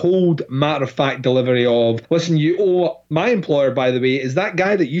really cold matter of fact delivery of, listen, you owe my employer, by the way, is that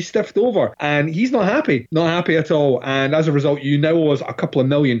guy that you stiffed over, and he's not happy at all, and as a result you now owe us a couple of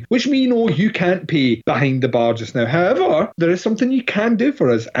million, which we know you can't pay behind the bar just now. However, there is something you can do for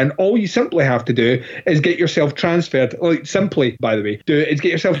us, and all you simply have to do is get yourself transferred, get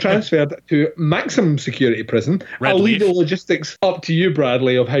yourself transferred to maximum security prison. I'll leave the logistics up to you,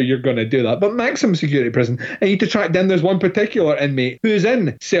 Bradley, of how you're going to do that, but maximum security prison, and you need to track down there's one particular inmate who's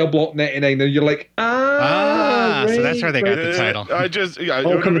in cell block 99, and you're like, right. So that's where they got the title. It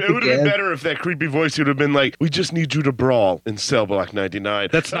would have been better if that creepy voice would have been like, we just need you to brawl in cell block 99.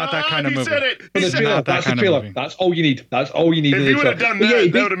 That's not that kind of movie. Said it. That's the trailer. That's all you need. If you would have done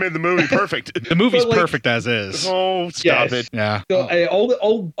that, that would have made the movie perfect. The movie's perfect as is. Oh, stop it. Yeah. So,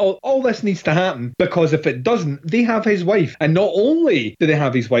 all this needs to happen, because if it doesn't, they have his wife, and not only do they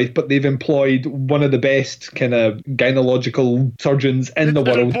have his wife, but they've employed one of the best kind of gynecological surgeons in the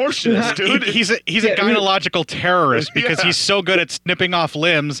world. Abortionist, dude. He's a gynecological terrorist because he's so good at snipping off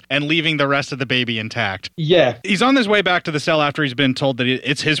limbs and leaving the rest of the baby intact. Yeah. He's on his way back to the cell after he's been told that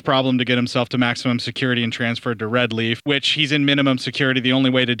it's his problem to get himself to maximum security and transferred to Red Leaf, which he's in minimum security. The only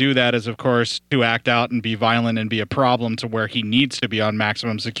way to do that is, of course, to act out and be violent and be a problem to where he needs to be on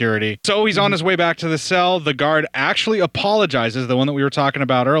maximum security. So he's on his way back to the cell. The guard actually apologizes, the one that we were talking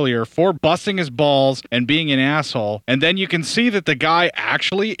about earlier, for busting his balls and being an asshole. And then you can see that the guy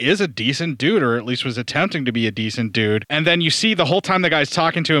actually is a decent dude, or at least was attempting to be a decent dude. And then you see the whole time the guy's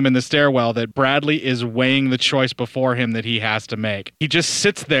talking to him in the stairwell that Bradley is weighing the choice before him that he has to make. He just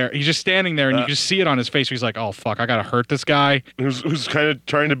sits there. He's just standing there, and you just see it on his face. He's like, oh, fuck, I gotta hurt this guy. Who's kind of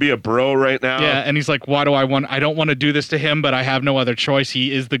trying to be a bro right now. Yeah, and he's like, I don't want to do this to him, but I have no other choice.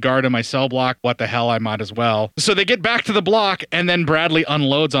 He is the guard in my cell block. What the hell, I might as well. So they get back to the block, and then Bradley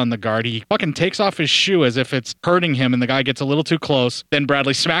unloads on the guard. He fucking takes off his shoe as if it's hurting him, and the guy gets a little too close. Then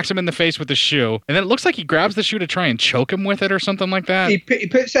Bradley smacks him in the face with the shoe, and then it looks like he grabs the shoe to try and choke him with it or something like that. He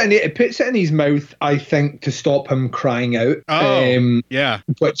puts it in his mouth, I think, to stop him crying out. Yeah.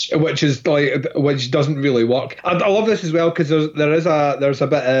 Which doesn't really work. I love this as well, because there's a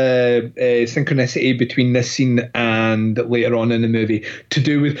bit of synchronicity between this scene and later on in the movie, to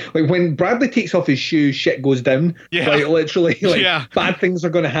do with like when Bradley takes off his shoes, shit goes down. Yeah. Like literally, bad things are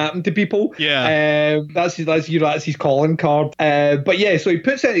going to happen to people. Yeah. That's his calling card. But yeah, so he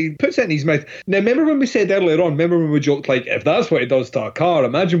puts it in his mouth. Now remember when we said earlier on? Remember when we joked like, if that's what he does to a car,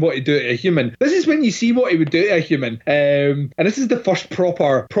 imagine what he'd do to a human. This is when you see what he would do to a human. And this is the first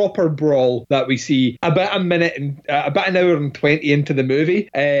proper brawl that we see. About an hour and 20 into the movie,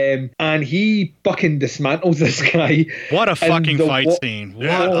 and he fucking dismantles this guy. What a fucking fight scene! What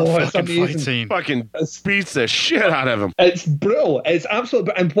a fucking fight scene! Fucking beats the shit out of him. It's brutal. It's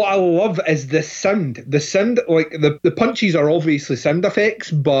absolutely. And what I love is the sound. The sound, like the punches are obviously sound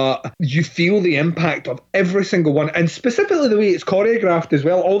effects, but you feel the impact of every single one, and specifically the way it's choreographed as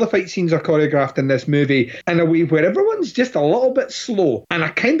well. All the fight scenes are choreographed in this movie in a way where everyone's just a little bit slow, and I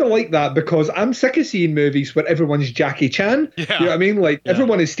kind of like that because I'm sick of seeing movies where everyone's Jackie Chan. Yeah. You know what I mean? Like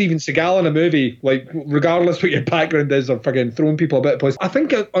everyone is Steven Seagal in a movie, like regardless what your background is, or fucking throwing people a bit of place. I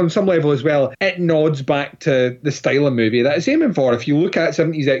think on some level as well, it nods back to the style of movie that it's aiming for. If you look at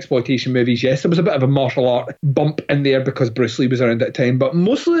 70s exploitation movies, yes, there was a bit of a martial art bump in there because Bruce Lee was around at the time, but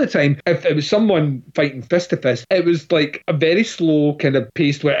most of the time, if it was someone fighting fist to fist, it was like a very slow kind of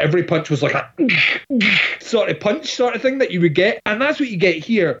pace where every punch was like a sort of punch sort of thing that you would get, and that's what you get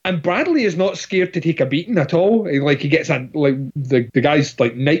here. And Bradley is not scared to take a beating at all. Like he gets the guy's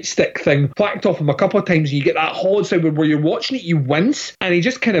like nightstick thing whacked off him a couple of times, and you get that hollow sound where you're watching it, you wince, and he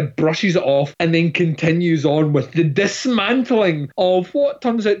just kind of brushes it off and then continues on with the dismantling of what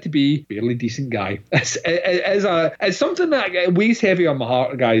turns out to be a fairly decent guy. It's something that weighs heavy on my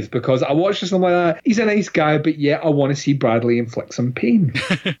heart, guys, because I watch this and I'm like, he's a nice guy, but yet I want to see Bradley inflict some pain.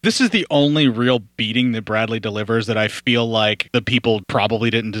 This is the only real beating that Bradley Bradley delivers that I feel like the people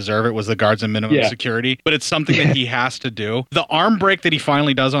probably didn't deserve it was the guards in minimum security, but it's something that he has to do. The arm break that he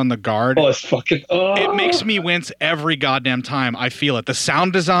finally does on the guard. Oh, it's fucking... It makes me wince every goddamn time I feel it. The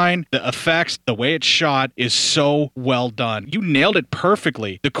sound design, the effects, the way it's shot is so well done. You nailed it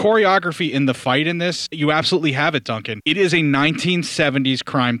perfectly. The choreography in the fight in this, you absolutely have it, Duncan. It is a 1970s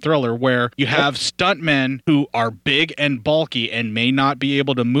crime thriller where you have stuntmen who are big and bulky and may not be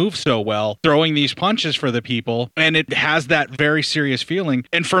able to move so well throwing these punches for the people, and it has that very serious feeling.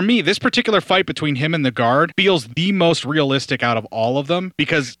 And for me, this particular fight between him and the guard feels the most realistic out of all of them,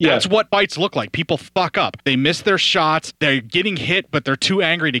 because that's what fights look like. People fuck up. They miss their shots. They're getting hit, but they're too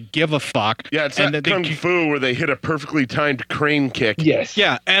angry to give a fuck. Yeah, it's that kung fu where they hit a perfectly timed crane kick. Yes.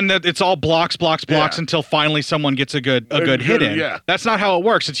 Yeah, and it's all blocks until finally someone gets a good hit in. Yeah. That's not how it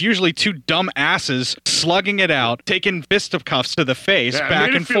works. It's usually two dumb asses slugging it out, taking fisticuffs to the face,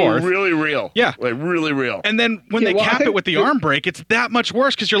 back and forth. Really real. Yeah. Like really real. And then when they cap it with the arm break, it's that much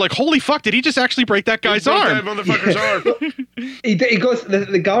worse because you're like, holy fuck, did he just actually break that guy's arm? That motherfucker's arm. He goes,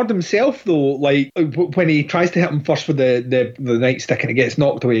 the guard himself, though, like, when he tries to hit him first with the nightstick and he gets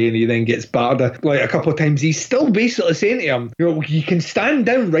knocked away and he then gets battered like a couple of times, he's still basically saying to him, you know, you can stand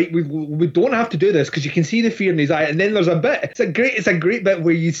down, right? We don't have to do this, because you can see the fear in his eye. And then there's a bit, it's a great bit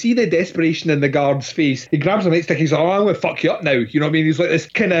where you see the desperation in the guard's face. He grabs a nightstick, he's like, oh, I'm going to fuck you up now. You know what I mean? He's like this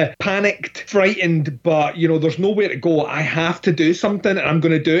kind of panicked, frightened, but, you know, there's nowhere to go. I have to do something and I'm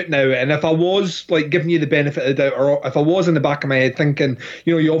going to do it now. And if I was, like, giving you the benefit of the doubt, or if I was in the back of my head thinking,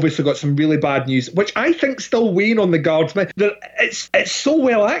 you know, you obviously got some really bad news, which I think still weighing on the guardsman, that it's so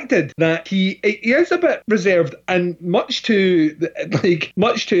well acted that he is a bit reserved, and much to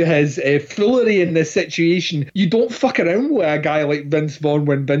his foolery in this situation, you don't fuck around with a guy like Vince Vaughn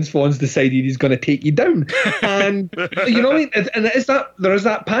when Vince Vaughn's decided he's going to take you down. And you know what I mean? And there is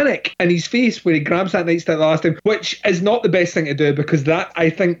that panic in his face where he grabs that nightstick the last time, which is not the best thing to do, because that, I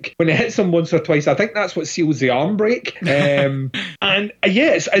think, when it hits him once or twice, I think that's what seals the arm break. And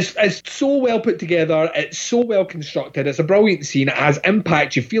it's so well put together, it's so well constructed, it's a brilliant scene, it has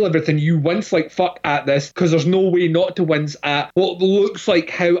impact, you feel everything, you wince like fuck at this, because there's no way not to wince at what looks like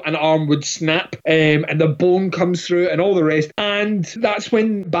how an arm would snap, and the bone comes through and all the rest. And that's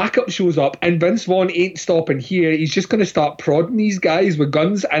when backup shows up, and Vince Vaughn ain't stopping here. He's just going to start prodding these guys with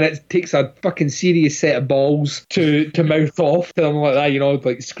guns, and it takes a fucking serious set of balls to mouth off to them like that, you know,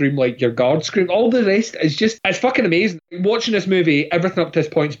 like scream like your guard scream. All the rest is just, it's fucking amazing. Watching this movie, everything up to this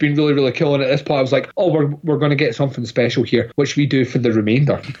point's been really, really cool, and at this point I was like, oh, we're going to get something special here, which we do for the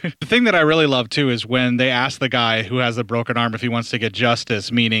remainder. The thing that I really love too is when they ask the guy who has the broken arm if he wants to get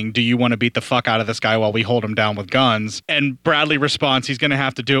justice, meaning, do you want to beat the fuck out of this guy while we hold him down with guns? And Bradley responds, he's going to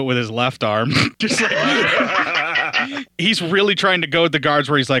have to do it with his left arm. Just like, he's really trying to goad the guards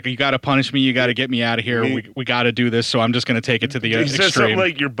where he's like, you got to punish me, you got to get me out of here, we got to do this, so I'm just going to take it to the extreme. Says something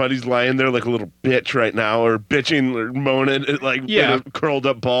like, your buddy's lying there like a little bitch right now, or bitching or moaning like in a curled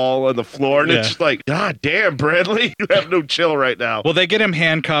up ball on the floor, and it's just like, god damn, Bradley, you have no chill right now. Well, they get him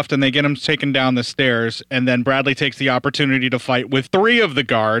handcuffed and they get him taken down the stairs, and then Bradley takes the opportunity to fight with 3 of the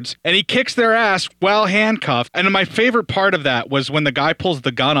guards, and he kicks their ass while handcuffed. And my favorite part of that was when the guy pulls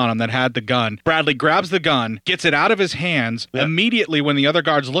the gun on him that had the gun. Bradley grabs the gun, gets it out of his hands. Immediately when the other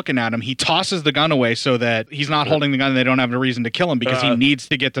guard's looking at him, he tosses the gun away so that he's not holding the gun and they don't have a reason to kill him, because he needs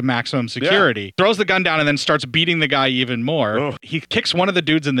to get to maximum security. Throws the gun down and then starts beating the guy even more. He kicks one of the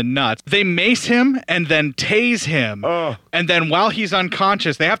dudes in the nuts. They mace him and then tase him. And then while he's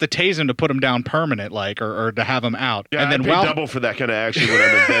unconscious, they have to tase him to put him down permanent, like, or to have him out. Yeah, and then I pay double for that kind of action when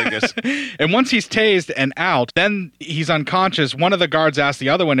I'm in Vegas. And once he's tased and out, then he's unconscious. One of the guards asks the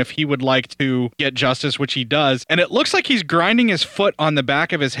other one if he would like to get justice, which he does. And it looks like he's grinding his foot on the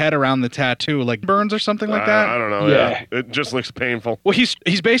back of his head around the tattoo, like burns or something like that. I don't know. Yeah. It just looks painful. Well,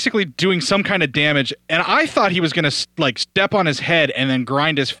 he's basically doing some kind of damage, and I thought he was going to like step on his head and then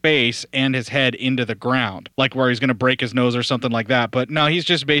grind his face and his head into the ground, like where he's going to break his nose or something like that. But no, he's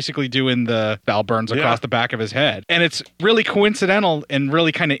just basically doing the foul burns across the back of his head. And it's really coincidental and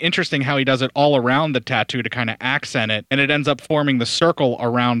really kind of interesting how he does it all around the tattoo to kind of accent it. And it ends up forming the circle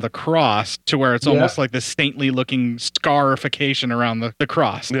around the cross to where it's almost like this saintly looking scarification around the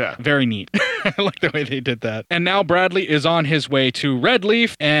cross. Yeah. Very neat. I like the way they did that. And now Bradley is on his way to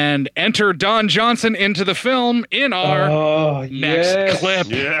Redleaf, and enter Don Johnson into the film in our next clip.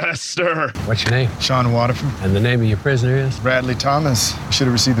 Yes, sir. What's your name? Sean Waterford. And the name of your prisoner is? Bradley Thomas. I should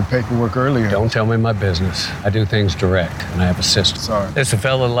have received the paperwork earlier. Don't tell me my business. I do things direct, and I have a system. Sorry. This a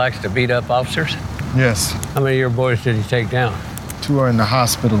fella that likes to beat up officers? Yes. How many of your boys did he take down? 2 are in the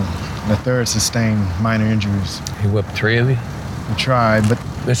hospital. The 3rd sustained minor injuries. He whipped 3 of you? We tried, but...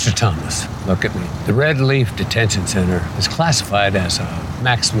 Mr. Thomas, look at me. The Red Leaf Detention Center is classified as a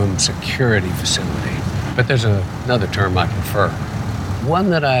maximum security facility. But there's another term I prefer.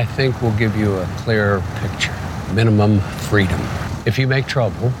 One that I think will give you a clearer picture. Minimum freedom. If you make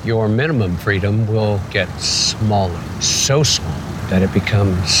trouble, your minimum freedom will get smaller. So small that it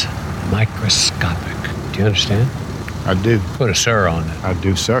becomes microscopic. Do you understand? I do. Put a sir on it. I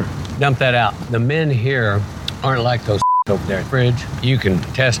do, sir. Dump that out. The men here aren't like those over there. Fridge, you can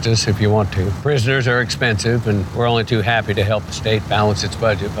test us if you want to. Prisoners are expensive, and we're only too happy to help the state balance its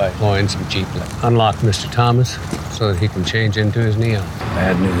budget by employing some cheap labor. Unlock Mr. Thomas so that he can change into his neon.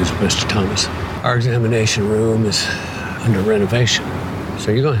 Bad news, Mr. Thomas. Our examination room is under renovation, so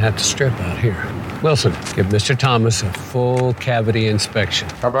you're going to have to strip out here. Wilson, give Mr. Thomas a full cavity inspection.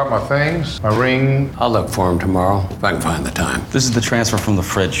 How about my things? My ring? I'll look for him tomorrow if I can find the time. This is the transfer from the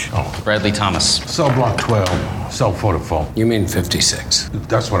fridge. Oh. Bradley Thomas. Cell block 12, cell 44. You mean 56?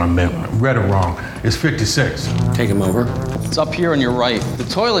 That's what I meant. Read it wrong. It's 56. Take him over. It's up here on your right. The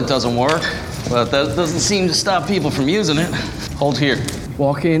toilet doesn't work, but that doesn't seem to stop people from using it. Hold here.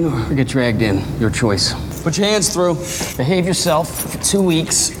 Walk in or get dragged in. Your choice. Put your hands through. Behave yourself. For 2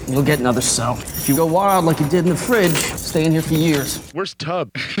 weeks, you'll get another cell. If you go wild like you did in the fridge, stay in here for years. Where's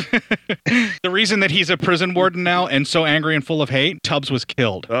Tubbs? The reason that he's a prison warden now and so angry and full of hate, Tubbs was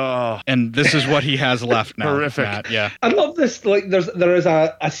killed. Oh. And this is what he has left now. Horrific. Matt. Yeah. I love this. Like, there is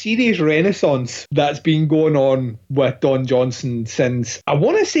a serious renaissance that's been going on with Don Johnson since, I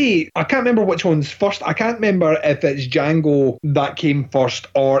want to say, I can't remember which one's first. I can't remember if it's Django that came first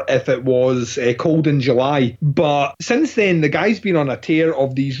or if it was Cold in July. But since then, the guy's been on a tear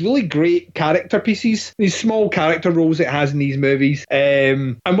of these really great character pieces, these small character roles it has in these movies.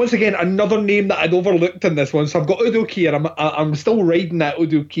 And once again, another name that I'd overlooked in this one. So I've got Udo Kier. I'm still riding that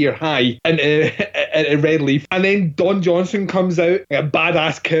Udo Kier high in Red Leaf. And then Don Johnson comes out, like a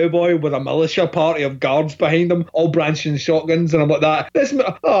badass cowboy with a militia party of guards behind him, all brandishing shotguns. And I'm like that.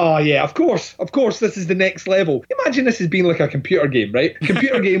 Oh yeah, of course, this is the next level. Imagine this has been like a computer game, right?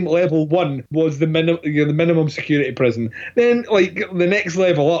 Computer game level 1 was the minimum security prison. Then like the next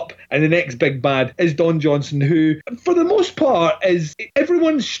level up and the next big bad is Don Johnson, who for the most part is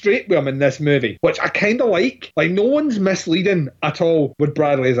everyone's straight with him in this movie, which I kind of like. Like no one's misleading at all with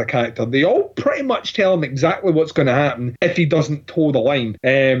Bradley as a character. They all pretty much tell him exactly what's going to happen if he doesn't toe the line.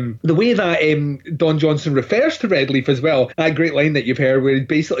 The way that Don Johnson refers to Red Leaf as well, that great line that you've heard where he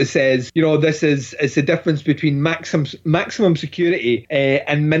basically says, you know, it's the difference between maximum security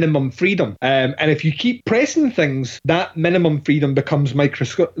and minimum freedom. And if you keep pressing things, that minimum freedom becomes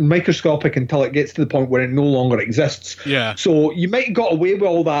microscopic until it gets to the point where it no longer exists. Yeah. So you might have got away with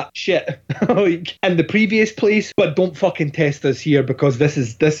all that shit like in the previous place, but don't fucking test us here because this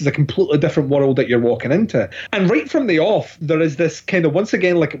is a completely different world that you're walking into. And right from the off, there is this kind of, once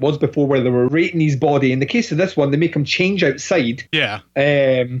again, like it was before, where they were rating his body. In the case of this one, they make him change outside. Yeah.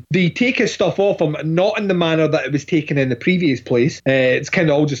 They take his stuff off him, not in the manner that it was taken in the previous place. It's kind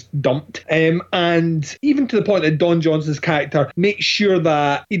of all just dumped. And even to the point that Don Johnson's character makes sure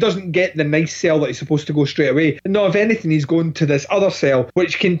that he doesn't get the nice cell that he's supposed to go straight away. And no, if anything, he's going to this other cell,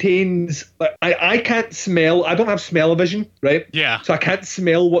 which contains, I can't smell, I don't have smell-o-vision, right? Yeah. So I can't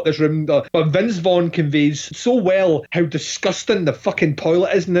smell what this room does. But Vince Vaughn conveys so well how disgusting the fucking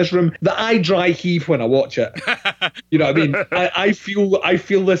toilet is in this room that I dry heave when I watch it. You know what I mean? I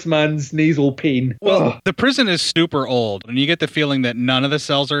feel this man's nasal pain. Well, the prison is super old, and you get the feeling that none of the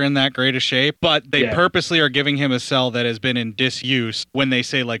cells are in that great a shape, but they purposely are giving him a cell that has been in disuse when they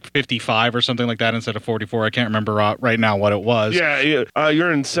say like 55 or something like that instead of 44. I can't remember right now what it was. Yeah,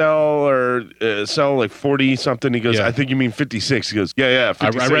 you're in cell like 40 something. He goes, I think you mean 56. He goes, yeah,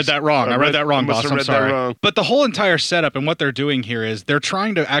 56. I read that wrong. I read that wrong, boss. I'm sorry. Wrong. But the whole entire setup and what they're doing here is they're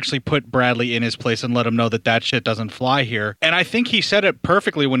trying to actually put Bradley in his place and let him know that shit doesn't fly here. And I think he said it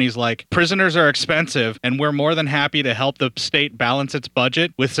perfectly when he's like, prisoners are expensive and we're more than happy to help the state balance its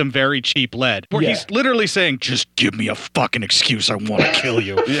budget with some very cheap lead. Where he's literally saying, just give me a fucking excuse. I want to kill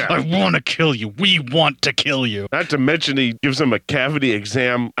you. I want to kill you. We want to kill you. Not to mention he gives him a cavity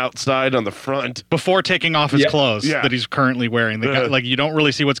exam outside on the front. Before taking off his clothes that he's currently wearing. Like you don't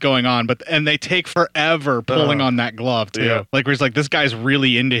really see what's going on, and they take forever pulling on that glove too. Yeah. Like where he's like, this guy's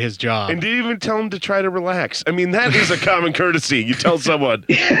really into his job. And did you even tell him to try to relax? I mean, that is a common courtesy. You tell someone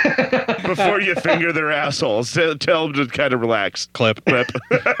before you finger their assholes, tell them to kind of relax. Clip.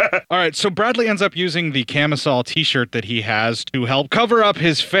 All right, so Bradley ends up using the camisole t-shirt that he has to help cover up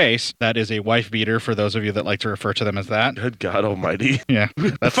his face. That is a wife beater for those of you that like to refer to them as that. Good God Almighty! Yeah,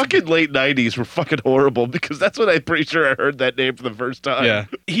 the fucking late '90s were fucking horrible because that's when I'm pretty sure I heard that name for the first time. Yeah,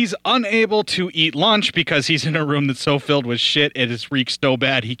 he's unable to eat lunch because he's in a room that's so filled with shit. It is reeks so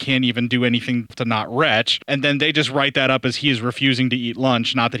bad he can't even do anything to not retch. And then they just write that up as he is refusing to eat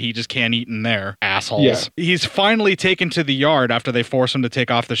lunch, not that he just can't eat in there. Assholes. Yeah. He's finally taken to the yard after they force him to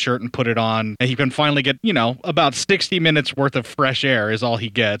take off the shirt and put it on. And he can finally get, about 60 minutes worth of fresh air is all he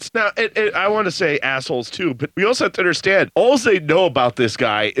gets. Now, I want to say assholes too, but we also have to understand, all they know about this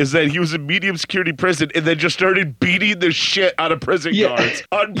guy is that he was in medium security prison and then just started beating the shit out of prison guards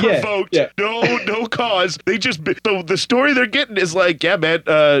unprovoked. No cause. They just, so the story they're getting is like, yeah, man,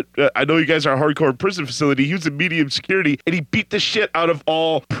 I know you guys are a hardcore prison facility. He was in medium security and he beat the shit out of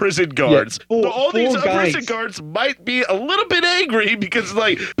all prison guards. So all these prison guards might be a little bit angry because,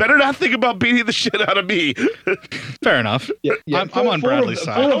 like, better not think about beating the shit out of me. Fair enough. I'm on Bradley's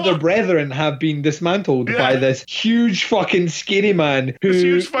side. Four of their brethren have been dismantled by this huge fucking scary man who this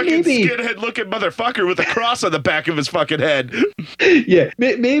huge fucking skinhead looking motherfucker with a cross on the back of his fucking head. Yeah,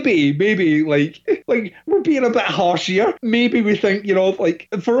 maybe like we're being a bit harsh here. Maybe we think, like,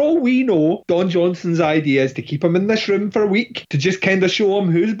 for all we know, Don Johnson's idea is to keep him in this room for a week to just kind of show him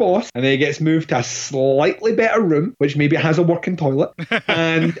who's boss, and then he gets moved to a slightly better room, which maybe has a working toilet,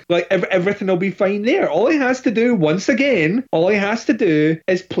 and like everything will be fine there. All he has to do, once again,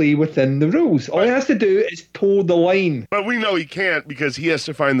 is play within the rules. All he has to do is toe the line. But we know he can't because he has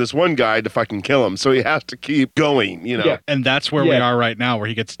to find this one guy to fucking kill him, so he has to keep going, Yeah. And that's where we are right now, where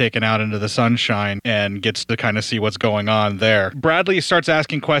he gets taken out into the sunshine and gets to kind of see what's going on there. Bradley starts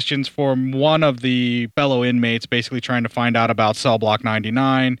asking questions from one of the fellow inmates, basically trying to find out about Cell Block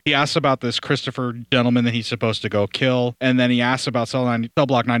 99. He asks about this Christopher gentleman that he's supposed to go kill, and then he asks about Cell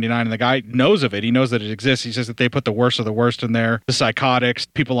Block 99, and the guy knows of it. He knows that it exists. He says that they put the worst of the worst in there, the psychotics,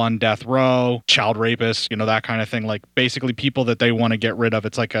 people on death row, child rapists, that kind of thing, like basically people that they want to get rid of.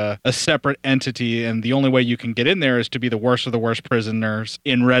 It's like a separate entity, and the only way you can get in there is to be the worst of the worst prisoners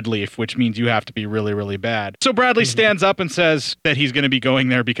in Red Leaf, which means you have to be really, really bad. So Bradley stands up and says that he's going to be going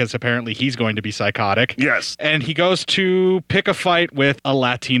there because apparently he's going to be psychotic. Yes. And he goes to pick a fight with a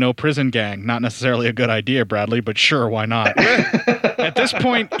Latino prison gang. Not necessarily a good idea, Bradley, but sure, why not? At this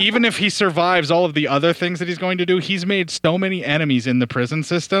point, even if he survives all of the other things that he's going to do, he's made so many enemies in the prison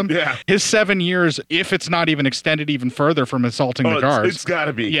system. Yeah. His 7 years, if it's not even extended even further from assaulting the guards. It's got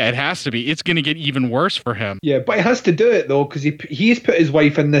to be. Yeah, it has to be. It's going to get even worse for him. Yeah, but he has to do it, though, because he's put his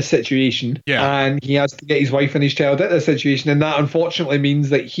wife in this situation. Yeah. And he has to get his wife and his child out of this situation. And that, unfortunately, means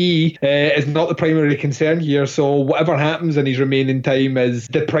that he is not the primary concern here. So whatever happens in his remaining time is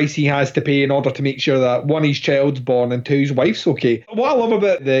the price he has to pay in order to make sure that, one, his child's born, and two, his wife's okay. What I love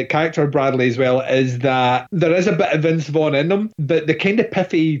about the character of Bradley as well is that there is a bit of Vince Vaughn in him. The kind of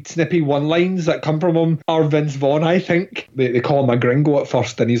piffy, snippy one-lines that come from him are Vince Vaughn, I think. They call him a gringo at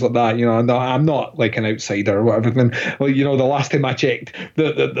first, and he's like that, I'm not like an outsider or whatever. And, well, the last time I checked,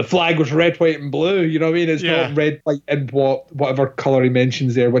 the flag was red, white, and blue. You know what I mean? It's not red, white, and whatever colour he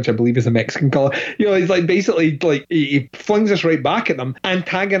mentions there, which I believe is a Mexican colour. He's like basically like he flings us right back at them,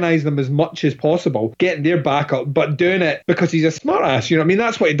 antagonise them as much as possible, getting their back up, but doing it because he's a smart ass. You know what I mean?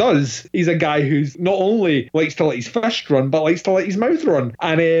 That's what he does. He's a guy who's not only likes to let his fist run, but likes to let his mouth run.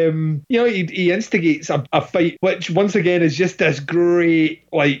 And he instigates a fight, which once again is just this great,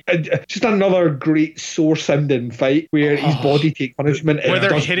 like, just another great sore-sounding fight where his body takes punishment. Where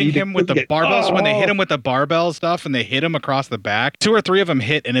they're hitting him with the barbells. When they hit him with the barbell stuff and they hit him across the back, 2 or 3 of them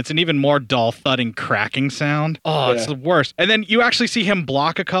hit, and it's an even more dull, thudding, cracking sound. Oh, it's the worst. And then you actually see him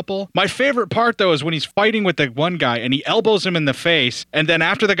block a couple. My favorite part, though, is when he's fighting with the one guy and he elbows him in the face, and then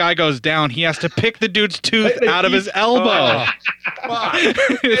after the guy goes down, he has to pick the dude's tooth out of his elbow.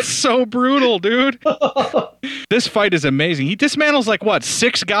 It's so brutal, dude. This fight is amazing. He dismantles like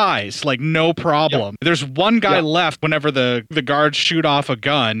 6 guys, like no problem. There's one guy left whenever the guards shoot off a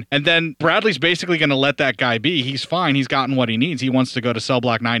gun, and then Bradley's basically going to let that guy be. He's fine. He's gotten what he needs. He wants to go to Cell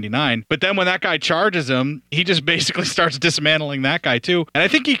Block 99. But then when that guy charges him, he just basically starts dismantling that guy too. And I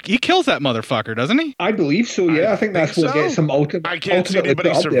think he kills that motherfucker, doesn't he? I believe so, yeah. I think that's what gets him ultimately. I can't see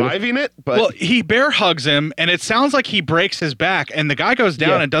anybody surviving it, but... Well, he bear hugs him, and it sounds like he breaks his back, and the guy goes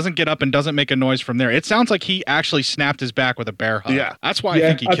down and doesn't get up and doesn't make a noise from there. It sounds like he actually snapped his back with a bear hug. Yeah. That's why I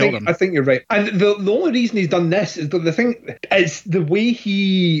think he killed him. I think you're right. And the only reason he's done this is the thing is the way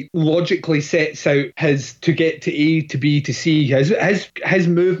he logically sets out his to get to A to B to C, his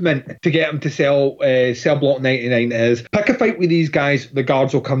movement to get him to Cell Block 99 is pick a fight with these guys, the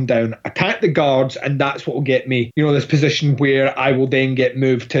guards will come down, attack the guards, and that's what will get me, this position where I will then get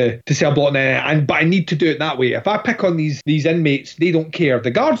moved to Cell Block 99. But I need to do it that way. If I pick on these inmates, they don't care.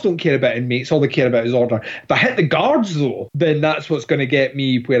 The guards don't care about inmates. All they care about is order. If I hit the guards though, then that's what's going to get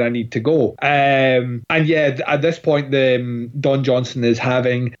me where I need to go. And yeah, at this point, Don Johnson is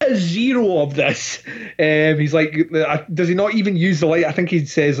having a zero of this. He's like, does he not even use the light? I think he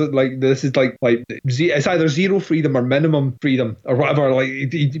says like this is like it's either zero freedom or minimum freedom or whatever. Like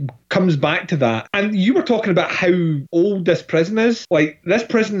he comes back to that. And you were talking about how old this prison is. Like this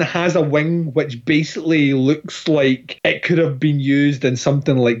prison has a wing which basically looks like it could have been used in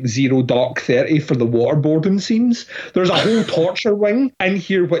something like Zero Dark 30 for the waterboarding scenes. There's a whole torture wing in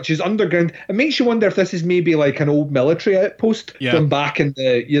here which is underground. It makes you wonder if this is maybe like an old military outpost from back in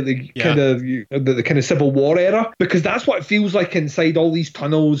the kind of Civil War era, because that's what it feels like inside all these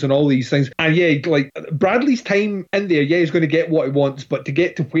tunnels and all these things. And yeah, like Bradley's time in there, yeah, he's going to get what he wants, but to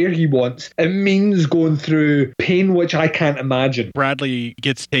get to where he wants, it means going through pain which I can't imagine. Bradley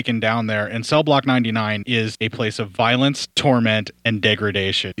gets taken down there, and Cell Block 99 is a place of violence, torment, and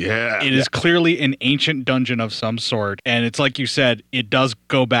degradation. Yeah. It is clearly an ancient dungeon of some sort, and it's like you said, it does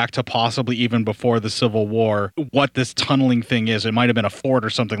go back to possibly even before the Civil War, what this tunneling thing is. It might have been a fort or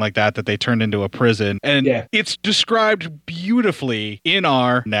something like that they turned into a prison, and it's described beautifully in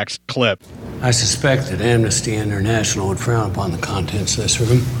our next clip. I suspect that Amnesty International would frown upon the contents of this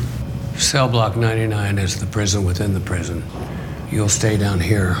room. Cell Block 99 is the prison within the prison. You'll stay down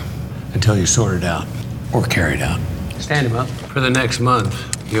here until you sort it out or carried out. Stand him up. For the next month,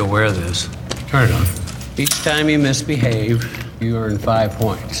 you'll wear this. Turn it on. Each time you misbehave, you earn 5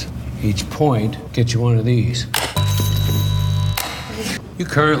 points. Each point gets you one of these. You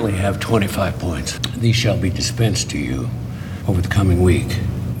currently have 25 points. These shall be dispensed to you over the coming week.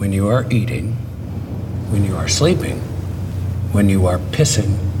 When you are eating, when you are sleeping, when you are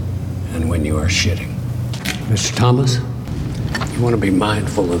pissing, and when you are shitting. Mr. Thomas, you want to be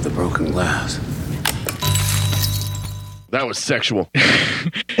mindful of the broken glass. That was sexual.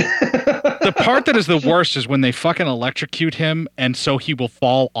 The part that is the worst is when they fucking electrocute him, and so he will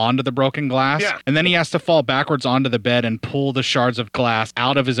fall onto the broken glass, and then he has to fall backwards onto the bed and pull the shards of glass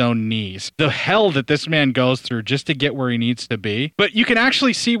out of his own knees. The hell that this man goes through just to get where he needs to be. But you can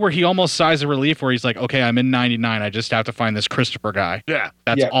actually see where he almost sighs of relief, where he's like, okay, I'm in 99, I just have to find this Christopher guy. Yeah.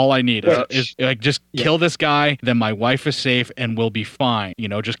 That's all I need is like, just kill this guy, then my wife is safe and we'll be fine. You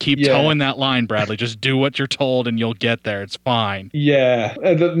know, just keep towing that line, Bradley. Just do what you're told and you'll get there. It's fine. Yeah,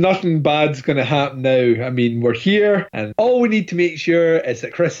 nothing bad's going to happen now. I mean, we're here, and all we need to make sure is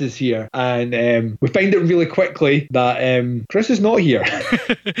that Chris is here. And we find out really quickly that Chris is not here.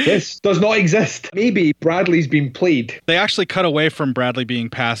 This does not exist. Maybe Bradley's been played. They actually cut away from Bradley being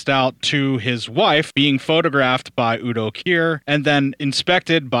passed out to his wife being photographed by Udo Kier and then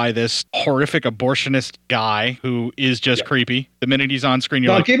inspected by this horrific abortionist guy who is just creepy. The minute he's on screen,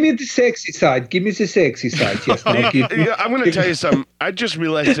 you're like, give me the sexy side. Give me the sexy side. Yes, I'm going to tell you something. I just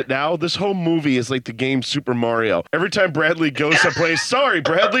realized it now. This whole movie is like the game Super Mario. Every time Bradley goes someplace, sorry,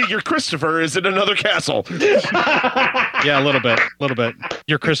 Bradley, your Christopher is in another castle. Yeah, a little bit.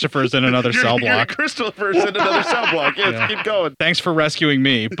 Your Christopher is in another cell block. Your Christopher is in another cell block. Yes, keep going. Thanks for rescuing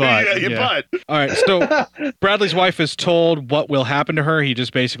me, but but. All right, so Bradley's wife is told what will happen to her. He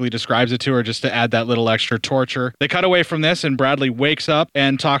just basically describes it to her just to add that little extra torture. They cut away from this, and Bradley wakes up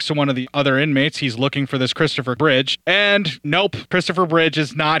and talks to one of the other inmates. He's looking for this Christopher Bridge, and nope, Christopher Bridge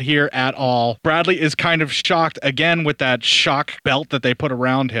is not here at all. Bradley is kind of shocked again with that shock belt that they put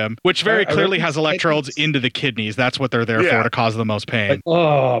around him, which very clearly has electrodes into the kidneys. That's what they're there for, to cause the most pain. Like,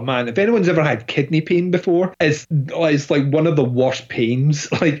 oh man, if anyone's ever had kidney pain before, it's like one of the worst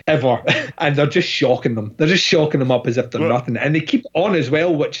pains like ever. And they're just shocking them. They're just shocking them up as if they're nothing. And they keep on as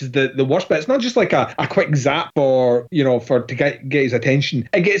well, which is the worst bit. It's not just like a quick zap or, to get his attention.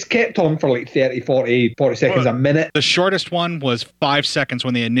 It gets kept on for like 30, 40 seconds, a minute. The shortest one was 5 seconds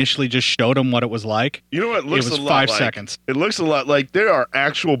when they initially just showed him what it was like. You know what? It looks was a lot 5 like, seconds. It looks a lot like there are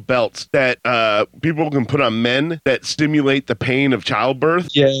actual belts that people can put on men that stimulate the pain of childbirth.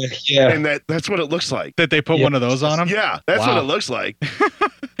 Yeah. And that's what it looks like. That they put one of those on them? Yeah, that's what it looks like.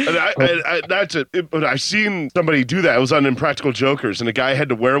 But I've seen somebody do that. I was on Impractical Jokers, and a guy had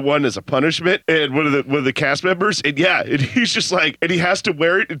to wear one as a punishment, and one of the cast members, and he's just like, and he has to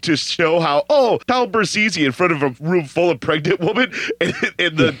wear it to show how childbirth's easy in front of a room full of pregnant women,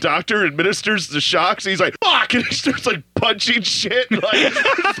 and the doctor administers the shocks. And he's like, fuck, and he starts like punching shit, and, like it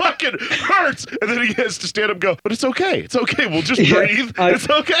fucking hurts, and then he has to stand up and go, but it's okay, we'll just breathe, it's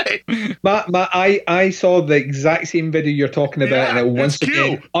okay. I saw the exact same video you're talking about, and it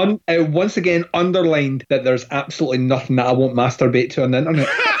once again underlined that there's absolutely nothing that I won't masturbate to on the internet.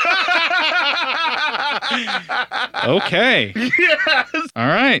 Okay. Yes. All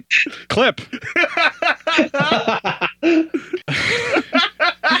right. Clip.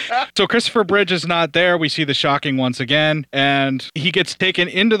 So Christopher Bridge is not there. We see the shocking once again, and he gets taken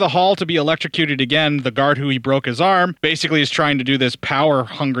into the hall to be electrocuted again. The guard who he broke his arm basically is trying to do this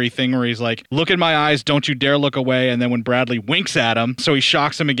power-hungry thing where he's like, look in my eyes, don't you dare look away. And then when Bradley winks at him, so he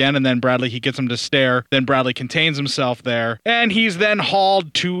shocks him again, and then Bradley, he gets him to stare. Then Bradley contains himself there, and he's then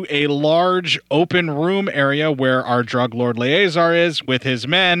hauled to a large open room area where our drug lord Eleazar is with his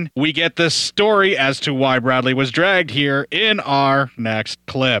men. We get the story as to why Bradley was dragged here in our next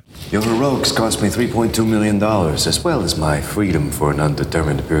clip. Your heroics cost me $3.2 million, as well as my freedom for an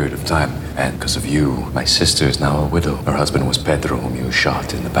undetermined period of time. And because of you, my sister is now a widow. Her husband was Pedro, whom you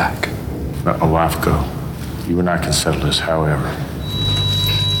shot in the back. Let my wife go. You and I can settle this however.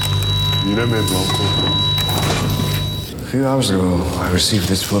 A few hours ago, I received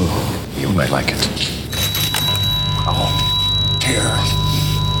this photo. You might like it. I'll tear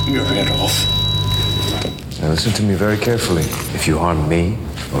your head off. Now listen to me very carefully. If you harm me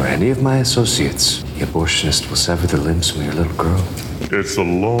or any of my associates, the abortionist will sever the limbs from your little girl. It's a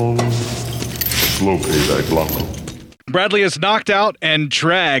long, slow payback, Blanco. Bradley is knocked out and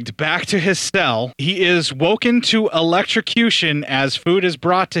dragged back to his cell. He is woken to electrocution as food is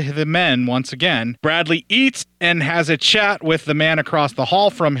brought to the men once again. Bradley eats and has a chat with the man across the hall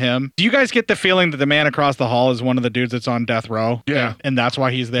from him. Do you guys get the feeling that the man across the hall is one of the dudes that's on death row? Yeah. And that's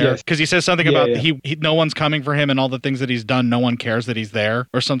why he's there? Because he says something about he no one's coming for him and all the things that he's done, no one cares that he's there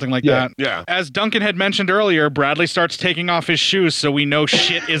or something like that. Yeah. As Duncan had mentioned earlier, Bradley starts taking off his shoes so we know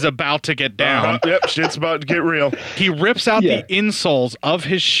shit is about to get down. Yep, shit's about to get real. He rips out the insoles of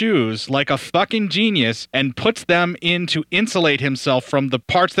his shoes like a fucking genius and puts them in to insulate himself from the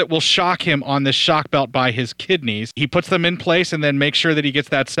parts that will shock him on this shock belt by his kidneys. He puts them in place and then makes sure that he gets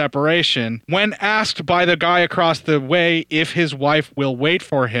that separation. When asked by the guy across the way if his wife will wait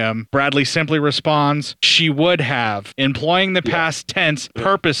for him, Bradley simply responds, she would have, employing the past tense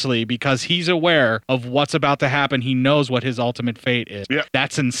purposely because he's aware of what's about to happen. He knows what his ultimate fate is.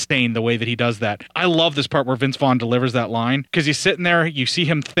 That's insane the way that he does that. I love this part where Vince Vaughn delivers that line because he's sitting there, you see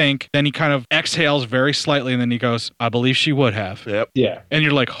him think, then he kind of exhales very slightly and then he goes, I believe she would have. Yep. Yeah. And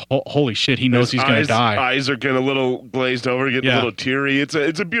you're like, holy shit, he knows he's going to die. Eyes are getting a little glazed over, getting a little teary. It's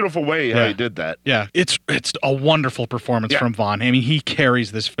a beautiful way how he did that. Yeah, it's a wonderful performance from Vaughn. I mean, he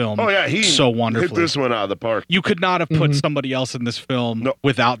carries this film he so wonderfully. hit this one out of the park. You could not have put somebody else in this film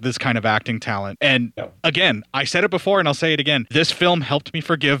without this kind of acting talent. And again, I said it before and I'll say it again. This film helped me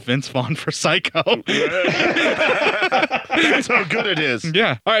forgive Vince Vaughn for Psycho. That's how good it is.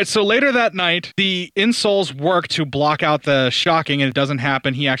 Yeah. All right. So later that night, the insoles work to block out the shocking, and it doesn't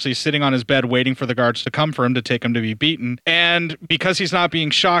happen. He actually is sitting on his bed waiting for the guards to come for him to take him to be beaten. And because he's not being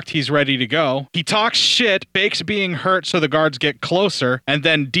shocked, he's ready to go. He talks shit, fakes being hurt so the guards get closer, and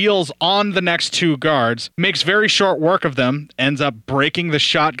then deals on the next two guards, makes very short work of them, ends up breaking the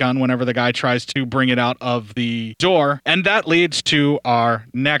shotgun whenever the guy tries to bring it out of the door. And that leads to our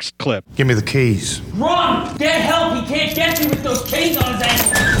next clip. Give me the keys. Run! Get help! He can't get you with those chains on his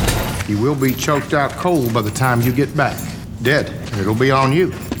ankles! You will be choked out cold by the time you get back. Dead. And it'll be on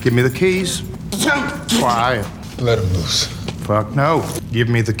you. Give me the keys. Quiet. Let him loose. Fuck no. Give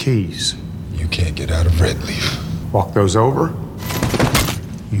me the keys. You can't get out of Red Leaf. Walk those over.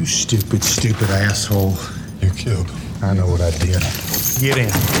 You stupid, stupid asshole. You killed him. I know what I did. Get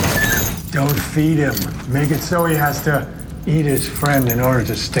in. Don't feed him. Make it so he has to eat his friend in order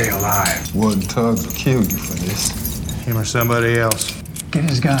to stay alive. One Tubbs will kill you for this. Him or somebody else. Get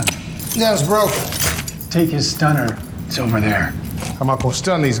his gun. Gun's broken. Take his stunner. It's over there. I'm not gonna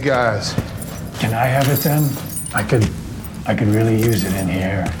stun these guys. Can I have it then? I could really use it in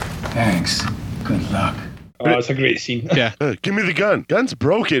here. Thanks. Good luck. Oh, it's a great scene. Yeah. Give me the gun. Gun's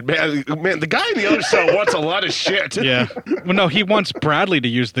broken, man. Man, the guy in the other cell wants a lot of shit. Yeah. Well, no, he wants Bradley to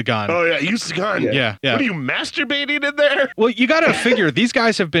use the gun. Oh, yeah. Use the gun. Yeah. What are you, masturbating in there? Well, you got to figure these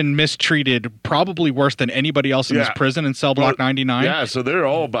guys have been mistreated probably worse than anybody else in this prison in Cell Block 99. Yeah, so they're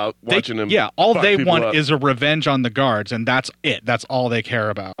all about watching him. Yeah, all fuck they people want up. is a revenge on the guards, and that's it. That's all they care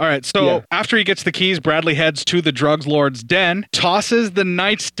about. All right, so after he gets the keys, Bradley heads to the drugs lord's den, tosses the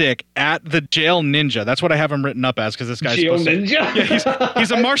nightstick at the jail ninja. That's what I have him written up as, because this guy's jail ninja. Yeah, he's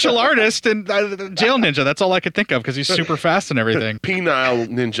a martial artist and jail ninja. That's all I could think of because he's super fast and everything. Penile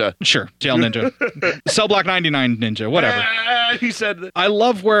ninja. Sure, jail ninja. Cell Block 99 ninja, whatever. glad he said that. I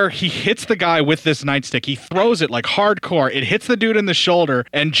love where he hits the guy with this nightstick. He throws it like hardcore. It hits the dude in the shoulder,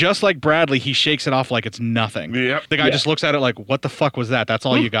 and just like Bradley, he shakes it off like it's nothing. Yep. The guy just looks at it like, what the fuck was that? That's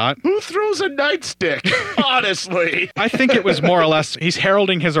all you got? Who throws a nightstick? Honestly. I think it was more or less, he's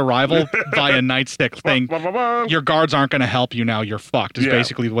heralding his arrival by a nightstick thing. Your guards aren't going to help you now. You're fucked is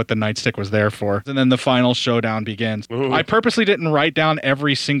basically what the nightstick was there for. And then the final showdown begins. Ooh. I purposely didn't write down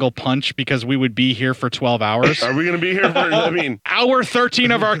every single punch because we would be here for 12 hours. Are we going to be here for, hour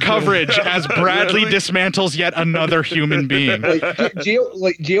 13 of our coverage as Bradley dismantles yet another human being. Jail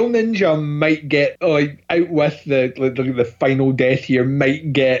Ninja might get out with the final death here,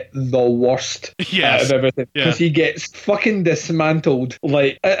 might get the worst out of everything because he gets fucking dismantled.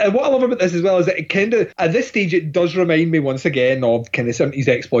 And what I love about this as well is that it kind of, at this stage, it does remind me once again of kind of 70s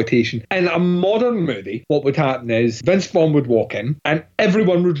exploitation. In a modern movie, what would happen is Vince Vaughn would walk in and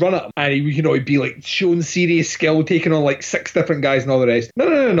everyone would run at him, and he'd be like showing serious skill, taking on like 6 different guys and all the rest.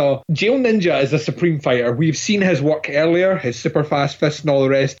 No. Jail Ninja is a supreme fighter. We've seen his work earlier, his super fast fists and all the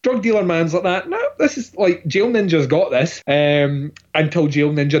rest. Drug dealer man's like that. No, this is like Jail Ninja's got this. Until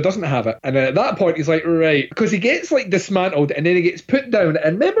Jail Ninja doesn't have it, and then at that point he's like, right, because he gets like dismantled and then he gets put down.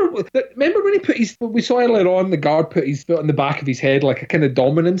 And remember when he put we saw earlier on the guard put his foot on the back of his head like a kind of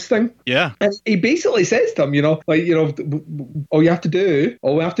dominance thing. Yeah, and he basically says to him, all we have to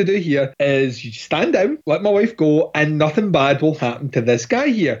do here is you stand down, let my wife go, and nothing bad will happen to this guy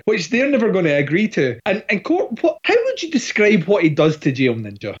here, which they're never going to agree to. And Court, how would you describe what he does to Jail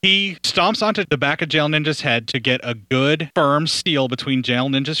Ninja? He stomps onto the back of Jail Ninja's head to get a good firm steel between Jail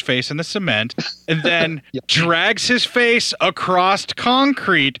Ninja's face and the cement, and then drags his face across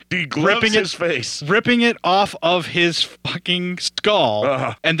concrete, ripping his face, ripping it off of his fucking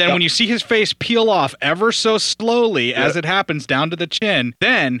skull. And then when you see his face peel off ever so slowly as it happens down to the chin,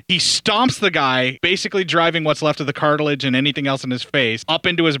 then he stomps the guy, basically driving what's left of the cartilage and anything else in his face up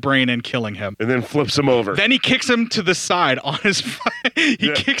into his brain and killing him. And then flips him over. Then he kicks him to the side on his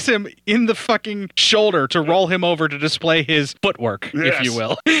kicks him in the fucking shoulder to roll him over to display his footwork, if you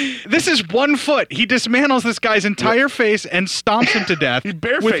will. This is 1 foot. He dismantles this guy's entire face and stomps him to death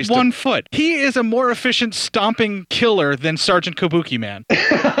with 1 foot. He is a more efficient stomping killer than Sergeant Kabuki Man.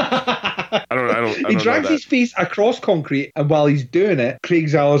 I don't He drags his face across concrete, and while he's doing it, Craig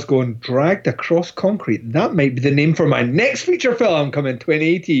Zala's going, dragged across concrete. That might be the name for my next feature film coming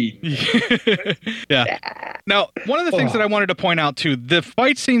 2018. Yeah. Now, one of the things that I wanted to point out too, the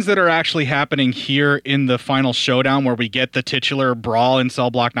fight scenes that are actually happening here in the final showdown where we get the titular brawl in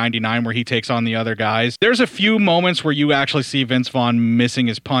Cell Block 99 where he takes on the other guys, there's a few moments where you actually see Vince Vaughn missing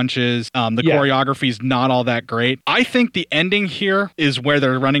his punches. The choreography's not all that great. I think the ending here is where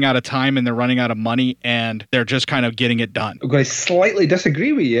they're running out of time and they're running out of money and they're just kind of getting it done. I'm going to slightly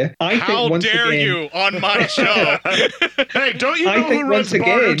disagree with you. How dare you on my show? Hey, don't you know who runs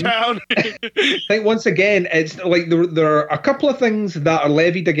Bartertown? I think once again, it's like there are a couple of things that are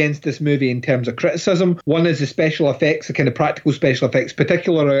levied against this movie in terms of criticism. One is the special effects, the kind of practical special effects,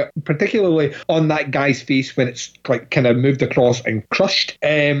 particularly on that guy's face when it's like kind of moved across and crushed.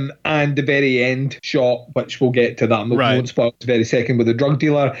 And the very end shot, which we'll get to that. I won't spoil it very second with the drug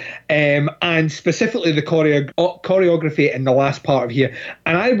dealer. And specifically the choreography in the last part of here.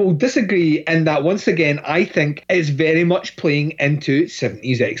 And I will disagree in that once again, I think it's very much playing into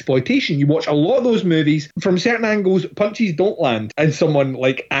 70s exploitation. You watch a lot of those movies, from certain angles, punches don't land and someone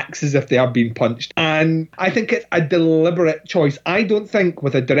like acts as if they are being punched. And I think it's a deliberate choice. I don't think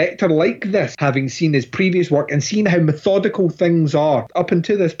with a director like this, having seen his previous work and seen how methodical things are up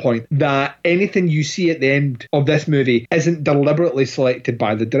until this point, that anything you see at the end of this movie isn't deliberately selected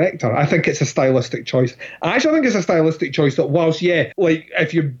by the director. I think it's a stylistic choice. I actually think it's a stylistic choice that whilst, like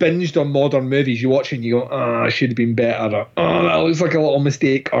if you're binged on modern movies, you watch it and you go, I should have been better, or, that looks like a little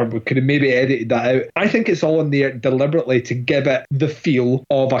mistake, or we could have maybe edited that out. I think it's all in there deliberately to give it the feel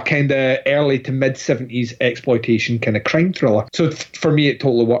of a kind of early to mid 70s exploitation kind of crime thriller. So for me, it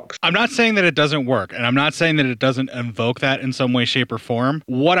totally works. I'm not saying that it doesn't work, and I'm not saying that it doesn't invoke that in some way, shape, or form.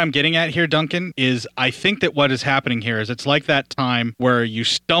 What I'm getting at here, Duncan, is I think that what is happening here is it's like that time where you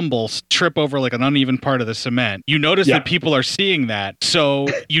trip over like an uneven part of the cement. You notice that people are seeing that, so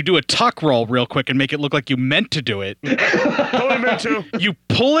you do a tuck roll real quick and make it look like you meant to do it. Totally meant to. You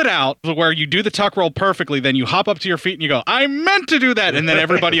pull it out where you do the tuck roll perfectly, then you hop up to your feet and you go, I meant to do that, and then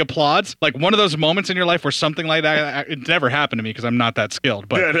everybody applauds. Like one of those moments in your life where something like that, it never happened to me because I'm not that skilled,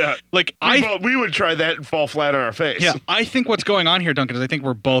 but like we would try that and fall flat on our face. Yeah, I think what's going on here, Duncan, is I think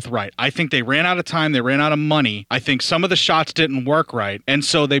we're both right. I think they ran out of time, they ran out of money. I think some of the shots didn't work right, and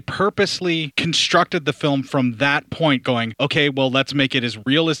so they purposely clearly constructed the film from that point going, okay, well, let's make it as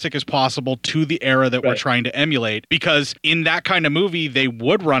realistic as possible to the era that we're trying to emulate. Because in that kind of movie, they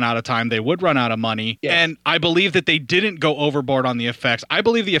would run out of time. They would run out of money. Yes. And I believe that they didn't go overboard on the effects. I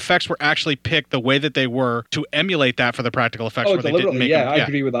believe the effects were actually picked the way that they were to emulate that for the practical effects. Oh, where they didn't make them, I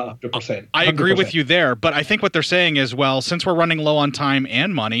agree with that 100%. I agree with you there, but I think what they're saying is, well, since we're running low on time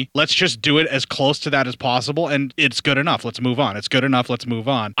and money, let's just do it as close to that as possible, and it's good enough. Let's move on. It's good enough. Let's move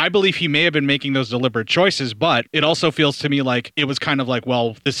on. I believe he may have been making those deliberate choices, but it also feels to me like it was kind of like,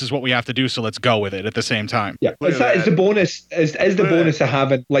 well, this is what we have to do, so let's go with it at the same time. Yeah, is the bonus is the bonus of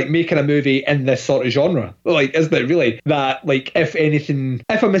having like making a movie in this sort of genre. Like, isn't it really that, like, if anything,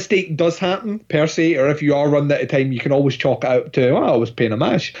 if a mistake does happen per se, or if you are running out of time, you can always chalk it out to, I was paying a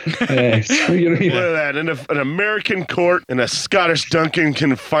mash. So, you know, Look at that. And if an American court and a Scottish Duncan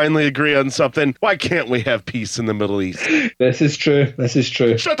can finally agree on something, why can't we have peace in the Middle East? This is true. This is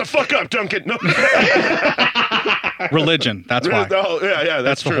true. Shut the fuck up, Duncan. No. Religion. That's why. Oh, yeah,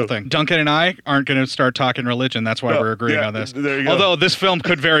 that's the true. whole thing. Duncan and I aren't going to start talking religion. That's why we're agreeing on this. There you go. Although this film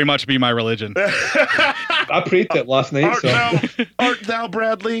could very much be my religion. I prayed it last night. Art thou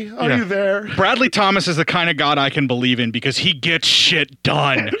Bradley? Are you there? Bradley Thomas is the kind of God I can believe in because he gets shit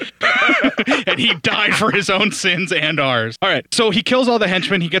done. And he died for his own sins and ours. All right, so he kills all the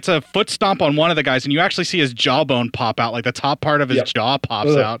henchmen. He gets a foot stomp on one of the guys, and you actually see his jawbone pop out, like the top part of his jaw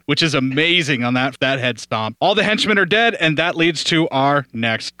pops out, which is amazing on that head stomp. All the henchmen are dead, and that leads to our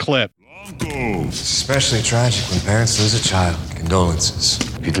next clip. It's especially tragic when parents lose a child. Condolences.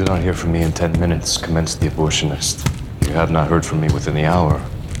 If you do not hear from me in 10 minutes, commence the abortionist. If you have not heard from me within the hour,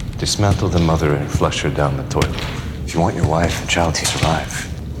 dismantle the mother and flush her down the toilet. If you want your wife and child to survive,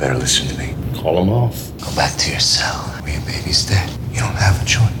 better listen to me. Call them off. Go back to your cell. Where your baby's dead. You don't have a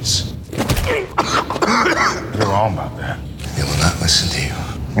choice. You're wrong about that. They will not listen to you.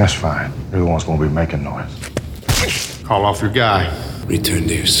 That's fine. Everyone's gonna be making noise. Call off your guy. Return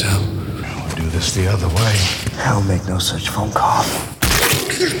to your cell. We'll do this the other way. I'll make no such phone call.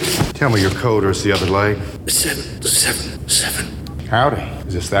 Tell me your code, or it's the other leg. 777. Howdy.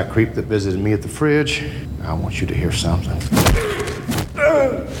 Is this that creep that visited me at the fridge? I want you to hear something.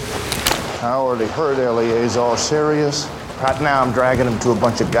 I already heard Eleazar serious. Right now I'm dragging him to a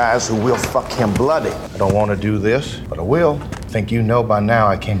bunch of guys who will fuck him bloody. I don't want to do this, but I will. Think you know by now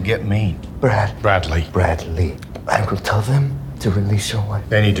I can get mean. Bradley. I will tell them to release your wife.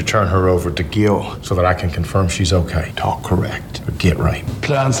 They need to turn her over to Gil so that I can confirm she's okay. Talk correct, but get right.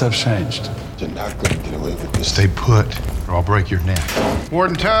 Plans have changed. You're not going to get away with this. Stay put, or I'll break your neck.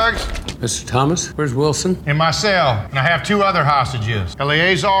 Warden Tuggs? Mr. Thomas, where's Wilson? In my cell, and I have two other hostages.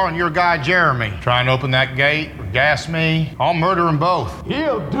 Eleazar and your guy, Jeremy. Try and open that gate or gas me. I'll murder them both.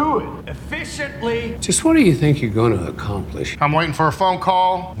 He'll do it efficiently. Just what do you think you're going to accomplish? I'm waiting for a phone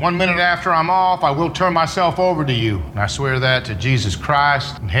call. 1 minute after I'm off, I will turn myself over to you. And I swear that to Jesus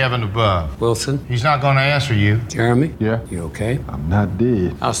Christ and heaven above. Wilson? He's not going to answer you. Jeremy? Yeah? You okay? I'm not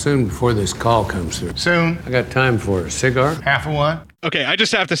dead. How soon before this call comes through? Soon. I got time for a cigar. Half of one. Okay, I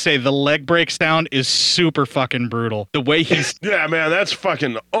just have to say the leg break sound is super fucking brutal. The way he's yeah, man, that's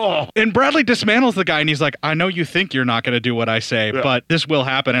fucking And Bradley dismantles the guy and he's like, I know you think you're not going to do what I say, but this will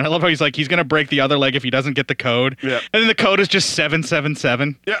happen. And I love how he's like, he's going to break the other leg if he doesn't get the code. Yeah. And then the code is just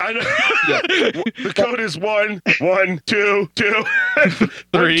 777. Yeah, I know. The code is 1 1 2 2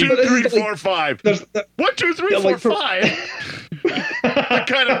 3 2 3 4 5. 1 2 3 4 5.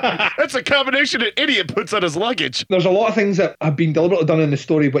 That's a combination an idiot puts on his luggage. There's a lot of things that have been deliberately done in the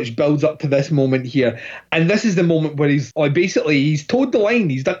story which builds up to this moment here. And this is the moment where he's towed the line.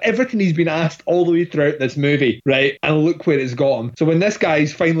 He's done everything he's been asked all the way throughout this movie, right? And look where it's got him. So when this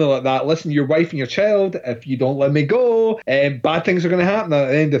guy's finally like that, listen, your wife and your child, if you don't let me go, bad things are going to happen at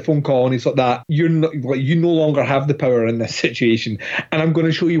the end of the phone call. And he's like that, you no longer have the power in this situation. And I'm going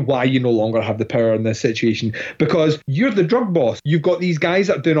to show you why you no longer have the power in this situation. Because you're the drug boss. You've got these guys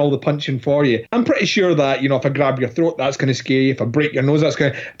that are doing all the punching for you. I'm pretty sure that, if I grab your throat, that's going to scare you. If I break your nose, that's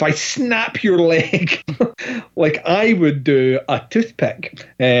going to... If I snap your leg, like I would do a toothpick,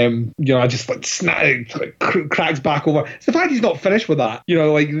 I just snap, cracks back over. It's the fact he's not finished with that.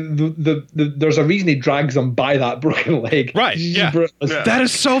 There's a reason he drags him by that broken leg. Right, yeah. That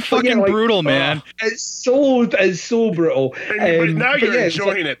is so fucking brutal, man. It's so brutal. But now you're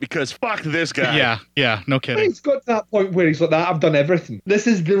enjoying it because fuck this guy. Yeah, no kidding. He's got to that point where he's like that. I've done everything. prison. This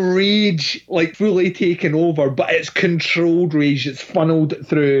is the rage, like, fully taken over, but it's controlled rage. It's funneled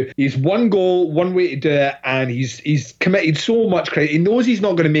through. He's one goal, one way to do it, and he's committed so much credit. He knows he's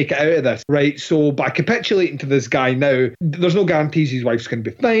not going to make it out of this, right? So by capitulating to this guy now, there's no guarantees his wife's going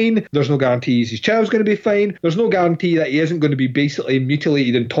to be fine. There's no guarantees his child's going to be fine. There's no guarantee that he isn't going to be basically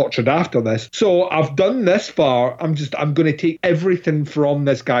mutilated and tortured after this. So I've done this far. I'm going to take everything from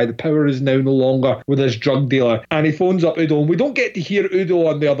this guy. The power is now no longer with this drug dealer. And he phones up Udo, and we don't get to hear Udo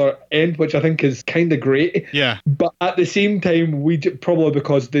on the other end, which I think is kind of great. Yeah. But at the same time, probably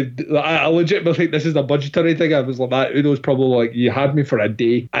because I legitimately think this is a budgetary thing. I was like, that Udo's probably like, you had me for a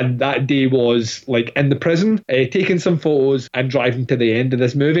day. And that day was like in the prison, taking some photos and driving to the end of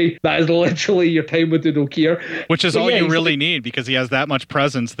this movie. That is literally your time with Udo Kier. Which is all you really need, because he has that much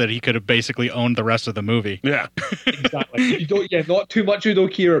presence that he could have basically owned the rest of the movie. Yeah. Exactly. Not too much Udo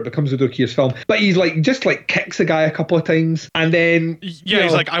Kier, it becomes Udo Kier's film. But he's like, just like kicks a guy a couple of times, and then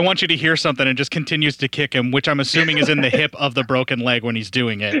he's like, I want you to hear something, and just continues to kick him, which I'm assuming is in the hip of the broken leg when he's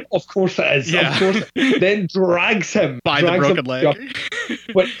doing it. Of course it is. Yeah. Of course. Then drags him by the broken leg.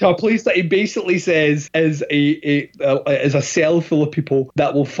 But to a place that he basically says is a cell full of people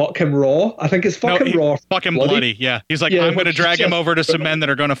that will fuck him raw. I think it's fuck him raw. Fuck him bloody. Yeah. He's like, I'm going to drag him over to some men that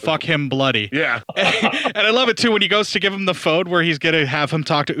are going to fuck him bloody. Yeah. And I love it too when he goes to give him the phone where he's going to have him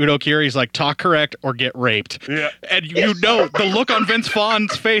talk to Udo Kier. He's like, talk correct or get raped. Yeah. And you know the look on Vince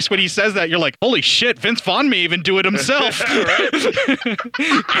Vaughn's face when he says that, you're like, holy shit, Vince Vaughn may even do it himself.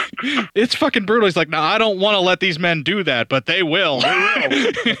 It's fucking brutal. He's like, no, I don't want to let these men do that, but they will.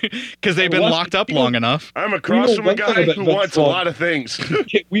 Because they've been locked up long enough. I'm across from a guy who wants a lot of things.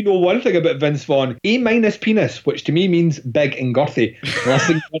 We know one thing about Vince Vaughn. A- penis, which to me means big and girthy.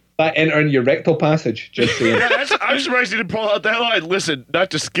 Listen, that entering your rectal passage. Just saying. Yeah, I'm surprised you didn't pull out that line. Listen, not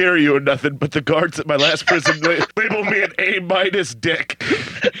to scare you or nothing, but the guards at my last prison labeled me an A- dick.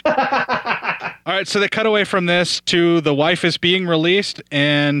 All right, so they cut away from this to the wife is being released,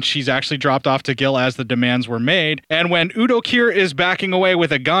 and she's actually dropped off to Gil as the demands were made. And when Udo Kier is backing away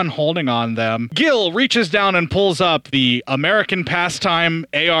with a gun holding on them, Gil reaches down and pulls up the American pastime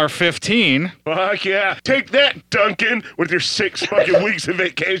AR-15. Fuck yeah. Take that, Duncan, with your 6 fucking weeks of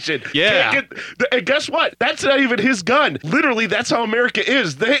vacation. Yeah. Take it. And guess what? That's not even his gun. Literally, that's how America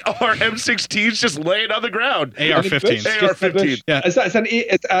is. They are M16s just laying on the ground. AR-15s. AR-15. Yeah. It's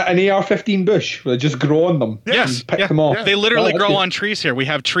an AR-15 bush. They just grow on them. Yes. Pick them off. They literally grow on trees here. We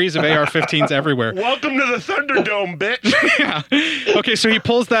have trees of AR-15s everywhere. Welcome to the Thunderdome, bitch. Yeah. Okay, so he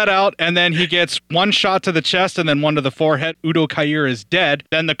pulls that out, and then he gets one shot to the chest and then one to the forehead. Udo Kier is dead.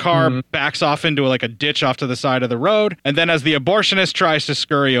 Then the car backs off into like a ditch off to the side of the road. And then as the abortionist tries to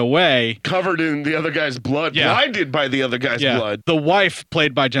scurry away, covered in the other guy's blood, blinded by the other guy's blood, the wife,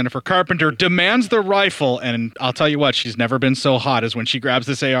 played by Jennifer Carpenter, demands the rifle. And I'll tell you what, she's never been so hot as when she grabs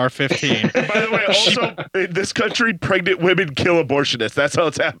this AR-15. By the way, also, in this country, pregnant women kill abortionists. That's how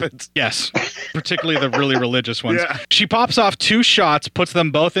it happens. Yes, particularly the really religious ones. Yeah. She pops off 2 shots, puts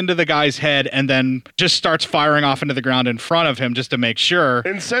them both into the guy's head, and then just starts firing off into the ground in front of him just to make sure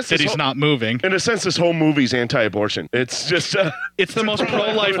that he's not moving. In a sense, this whole movie's anti-abortion. It's just... it's the most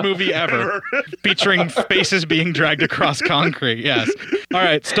pro-life movie ever, featuring faces being dragged across concrete, yes. All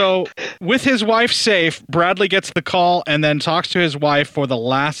right, so with his wife safe, Bradley gets the call and then talks to his wife for the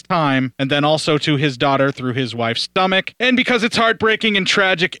last time, and then also to his daughter through his wife's stomach. And because it's heartbreaking and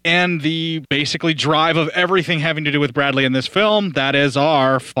tragic and the basically drive of everything having to do with Bradley in this film, that is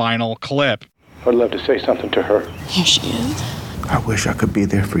our final clip. I'd love to say something to her. Here she is. I wish I could be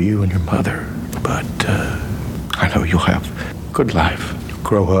there for you and your mother, but I know you'll have a good life.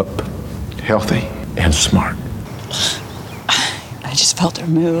 Grow up healthy and smart. I just felt her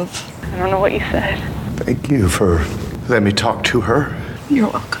move. I don't know what you said. Thank you for letting me talk to her. You're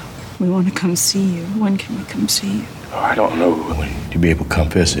welcome. We want to come see you. When can we come see you? Oh, I don't know when you'll be able to come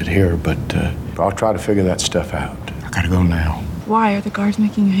visit here, but I'll try to figure that stuff out. I gotta go now. Why? Are the guards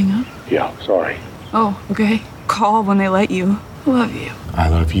making you hang up? Yeah, sorry. Oh, okay. Call when they let you. I love you. I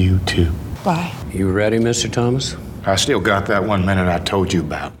love you too. Bye. You ready, Mr. Thomas? I still got that 1 minute I told you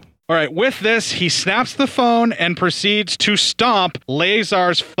about. All right, with this, he snaps the phone and proceeds to stomp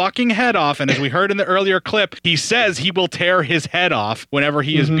Lazar's fucking head off. And as we heard in the earlier clip, he says he will tear his head off whenever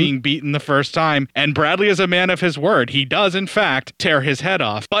he is being beaten the first time. And Bradley is a man of his word. He does, in fact, tear his head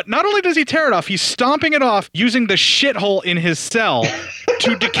off. But not only does he tear it off, he's stomping it off using the shithole in his cell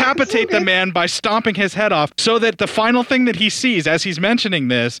to decapitate the man by stomping his head off, so that the final thing that he sees as he's mentioning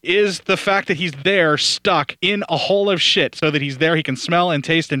this is the fact that he's there stuck in a hole of shit, so that he's there, he can smell and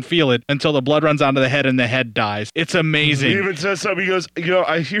taste and feel feel it until the blood runs onto the head and the head dies. It's amazing. He even says something. He goes,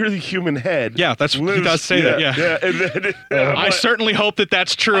 I hear the human head. Yeah, he does say that. Yeah. And then, I certainly hope that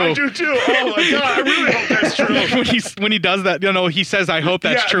that's true. I do too. Oh my god, I really hope that's true. when he does that, he says, "I hope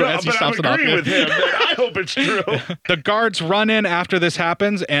that's true." As he stops it off. with him. I hope it's true. The guards run in after this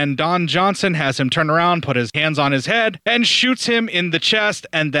happens, and Don Johnson has him turn around, put his hands on his head, and shoots him in the chest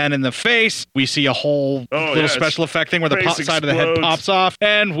and then in the face. We see a whole little special effect thing where the side of the head pops off,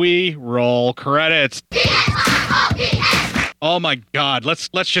 and we roll credits. Oh my God! Let's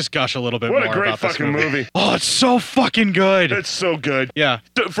just gush a little bit more about this movie. What a great fucking movie! Oh, it's so fucking good. It's so good. Yeah,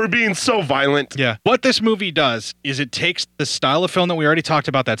 for being so violent. Yeah. What this movie does is it takes the style of film that we already talked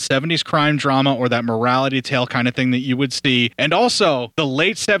about, that 70s crime drama or that morality tale kind of thing that you would see, and also the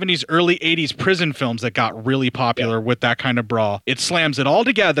late 70s, early 80s prison films that got really popular with that kind of brawl. It slams it all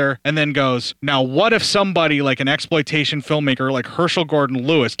together and then goes, now what if somebody like an exploitation filmmaker like Herschel Gordon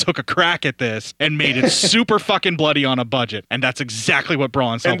Lewis took a crack at this and made it super fucking bloody on a budget? And that's exactly what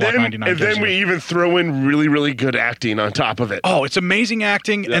Brawl in Cell Block 99 And then we even throw in really, really good acting on top of it. Oh, it's amazing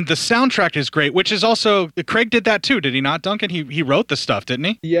acting, and the soundtrack is great, which is also, Craig did that too, did he not, Duncan? He wrote the stuff, didn't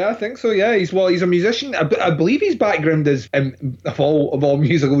he? Yeah, I think so, yeah. He's a musician. I believe his background is, of all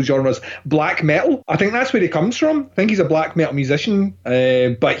musical genres, black metal. I think that's where he comes from. I think he's a black metal musician,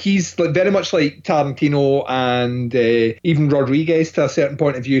 but he's very much like Tarantino and even Rodriguez to a certain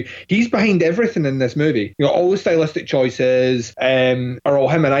point of view. He's behind everything in this movie. All the stylistic choices are all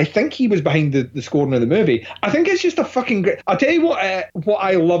him, and I think he was behind the scoring of the movie. I think it's just a fucking great... I'll tell you what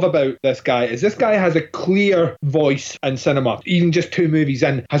I love about this guy is this guy has a clear voice in cinema. Even just 2 movies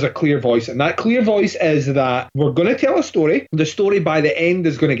in, has a clear voice, and that clear voice is that we're going to tell a story. The story by the end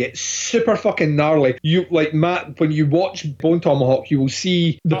is going to get super fucking gnarly. You, like Matt, when you watch Bone Tomahawk, you will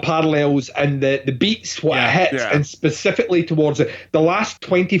see the parallels and the beats, it hits, and specifically towards it. The last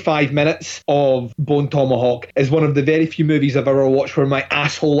 25 minutes of Bone Tomahawk is one of the very few movies I've ever watched where my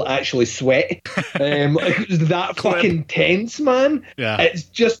asshole actually sweat. It was that fucking tense, man. Yeah. It's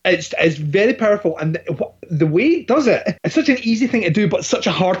just, it's very powerful, and the way he does it, it's such an easy thing to do, but such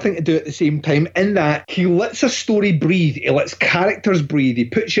a hard thing to do at the same time, in that he lets a story breathe, he lets characters breathe, he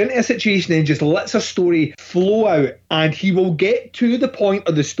puts you into a situation and just lets a story flow out, and he will get to the point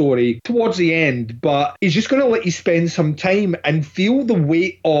of the story towards the end, but he's just going to let you spend some time and feel the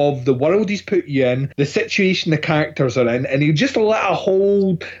weight of the world he's put you in, the situation the characters are in, and he'll just let a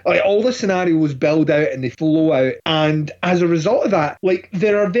whole, like, all the scenarios build out and they flow out. And as a result of that, like,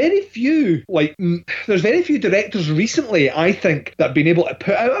 there are very few, like, there's very few directors recently, I think, that have been able to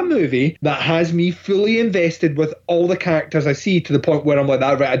put out a movie that has me fully invested with all the characters I see, to the point where I'm like,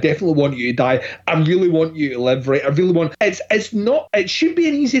 that, right, I definitely want you to die, I really want you to live, right, I really want... It's not... It should be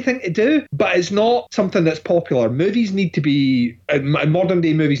an easy thing to do, but it's not something that's popular. Movies need to be... modern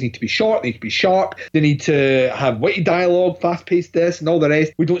day movies need to be short, they need to be sharp, they need to have witty dialogue, fast-paced this and all the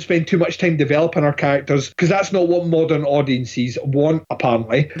rest. We don't spend too much time developing our characters, because that's not what modern audiences want,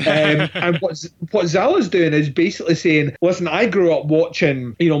 apparently. And what Zala's doing is basically saying, listen, I grew up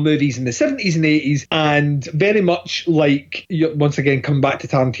watching, movies in the 70s and 80s, and very much like, once again, coming back to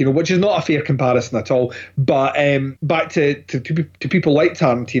Tarantino, which is not a fair comparison at all, but back to people like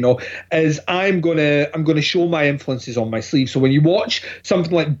Tarantino, is I'm gonna show my influences on my sleeve. So when you watch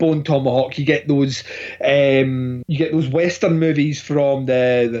something like Bone Tomahawk, you get those Western movies from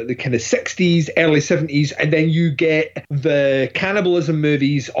the kind of 60s, early 70s, and then you get the cannibalism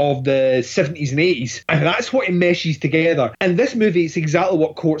movies of the 70s and 80s, and that's what it meshes together. And this movie, it's exactly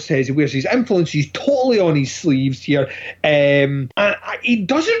what Court says. He wears his influences totally on his sleeves here, and he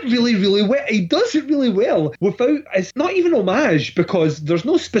does it really, really well. He does it really well without... It's not even homage, because there's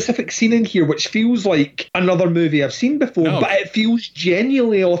no specific scene in here which feels like another movie I've seen before, but it feels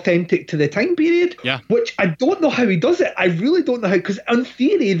genuinely authentic to the time period, which I don't know how he does it. I really don't know how, because in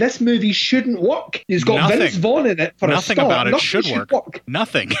theory, this movie shouldn't work. It's got Vince Vaughn in it for a start. Nothing about it should work.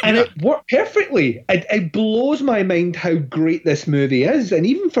 Nothing. And it worked perfectly. It blows my mind how great this movie is. And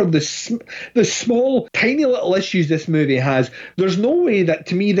even for the small, tiny little issues this movie has, there's no way that,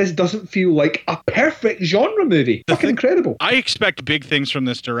 to me, this doesn't feel like a perfect genre movie. Fucking incredible. I expect big things from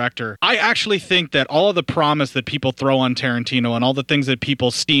this director. I actually think that all of the promise that people throw on Tarantino and all the things that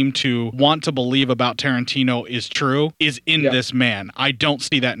people seem to want to believe about Tarantino is true is in this man. I don't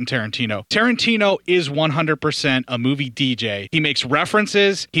see that in Tarantino. Tarantino is 100% a movie DJ. He makes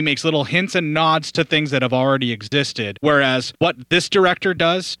references, he makes little hints and nods to things that have already existed. Whereas what this director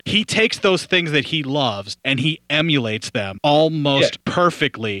does, he takes those things that he loves and he emulates them almost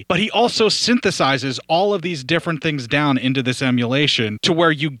perfectly. But he also synthesizes all of these different things down into this emulation to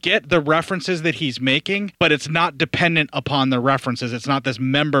where you get the references that he's making, but it's not dependent upon the references. It's not this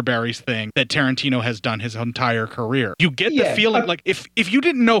member berries thing that Tarantino has done his entire career. You get the feeling like if you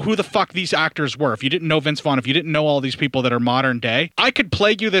didn't know who the fuck these actors were, if you didn't know Vince Vaughn, if you didn't know all these people that are modern day, I could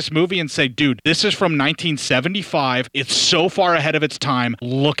play you this movie and say, dude, this is from 1975. It's so far ahead of its time.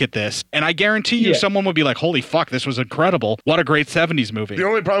 Look at this. And I guarantee you someone would be like, holy fuck, this was incredible. What a great 70s movie. The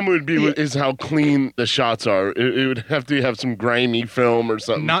only problem would be is how clean the shots are. It would have to have some grimy film or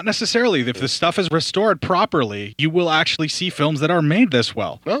something. Not necessarily. If the stuff is restored properly, you will actually see films that are made this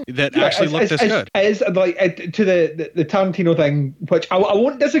well, that actually look this good. It is like to the Tarantino thing, which I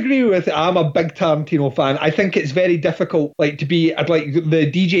won't disagree with. I'm a big Tarantino fan. I think it's very difficult, like to be like the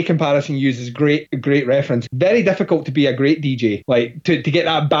DJ comparison uses great reference. Very difficult to be a great DJ, like to get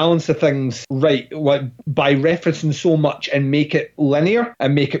that balance of things right, like by referencing so much and make it linear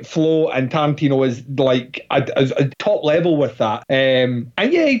and make it flow. And Tarantino is like a top level with that. And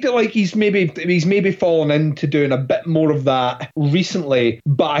yeah, like he's maybe fallen into doing a bit more of that recently.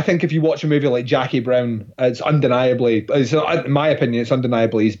 But I think if you watch a movie like Jackie Brown, it's undeniably, in my opinion, it's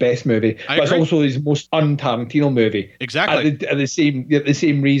undeniably his best movie. But it's also his most un-Tarantino movie. Exactly. At the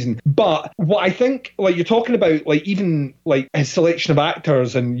same reason. But what I think, like you're talking about, like even like his selection of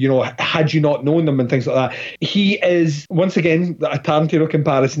actors and, you know, had you not known them and things like that, he is, once again, a Tarantino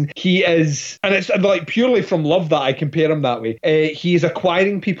comparison, he is, and it's like purely from love that I compare him that way, he is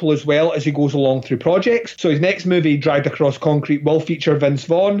acquiring people as well as he goes along through projects. So his next movie, Dragged Across Concrete, will feature Vince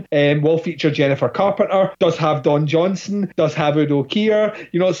Vaughn, will feature Jennifer Carpenter, does have Don Johnson, does have Udo Kier,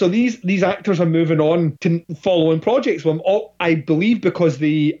 you know, so these actors are moving on to following projects with him, I believe because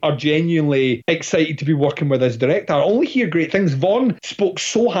they are genuinely excited to be working with his director. I only hear great things. Vaughn spoke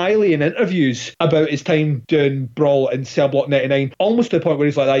so highly in interviews about his time doing Brawl and Cell Block 99, almost to the point where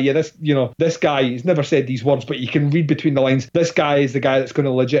he's like, this guy, he's never said these words, but you can read between the lines, this guy is the guy that's going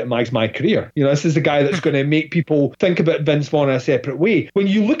to legitimize my career. You know, this is the guy that's going to make people think about Vince Vaughn in a separate way. When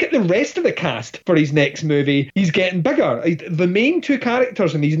you look at the rest of the cast for his next movie, he's getting bigger. The main two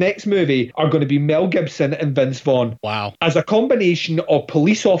characters in his next movie are going to be Mel Gibson and Vince Vaughn. Wow. As a combination of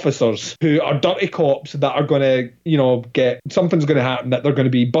police officers who are dirty cops that are going to, you know, something's going to happen, that they're going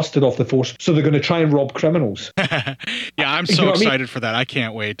to be busted off the force, so they're going to try and rob criminals. Yeah, I'm so excited for that. I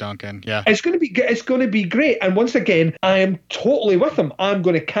can't wait, Duncan. Yeah. It's going to be great. And once again, I am totally with him. I'm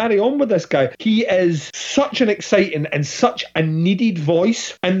going to carry on with this guy. He is such an exciting and such a needed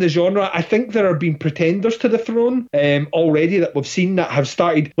voice in the genre. I think there have been pretenders to the throne already that we've seen that have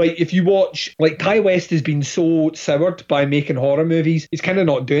started. Like, if you watch, like, Ty West has been so soured by making horror movies, he's kind of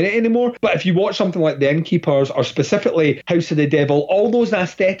not doing it anymore. But if you watch something like The Innkeepers or specifically House of the Devil, all those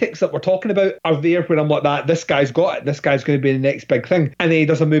aesthetics that we're talking about are there where I'm like, this guy's got it. This guy's going to be the next big thing. And then he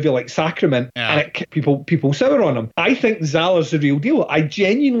does a movie like Sacrament, and people sour on him. I think Zahler's the real deal. I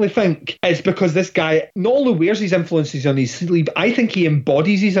genuinely think it's because this guy not only wears his influences on his sleeve, I think he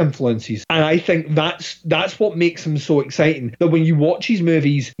embodies his influences. And I think that's what makes him so exciting, that when you watch his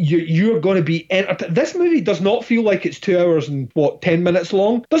movies, you're going to be entertained. This movie does not feel like it's 2 hours and 10 minutes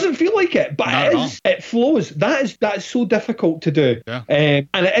long. Doesn't feel like it, but it is. It flows. That is so difficult to do. Yeah. And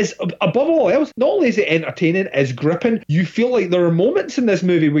it is, above all else, not only is it entertaining, it's gripping. You feel like there are moments in this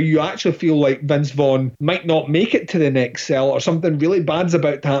movie where you actually feel like Vince Vaughn might not make it to the next cell, or something really bad's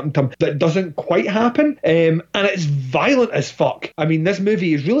about to happen to him that doesn't quite happen. And it's violent as fuck. I mean, this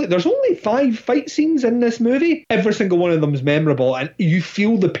movie is really, there's only 5 fight scenes in this movie. Every single one of them is memorable, and you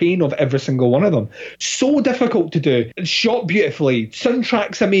feel the pain of every single one of them. So difficult to do. It's shot beautifully.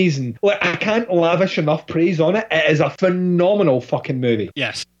 Soundtrack's amazing. Like, I can't lavish enough praise on it. It is a phenomenal fucking movie.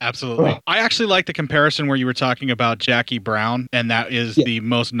 Yes, absolutely. I actually like the comparison where you were talking about Jackie Brown, and that is the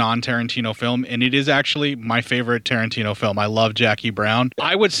most non-Tarantino film, and it is actually my favorite Tarantino film. I love Jackie Brown.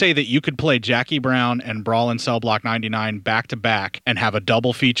 I would say that you could play Jackie Brown and Brawl in Cell Block 99 back to back and have a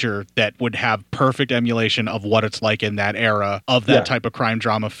double feature that would have perfect emulation of what it's like in that era of that type of crime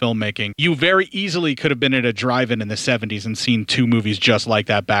drama filmmaking. You very easily could have been at a drive-in in the 70s and seen 2 movies just like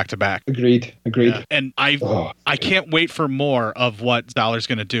that back to back. Agreed. Yeah. And I can't wait for more of what Zahler's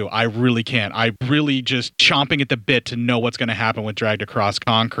going to do. I really can't. I really just chomping at the bit to know what's going to happen with Dragged Across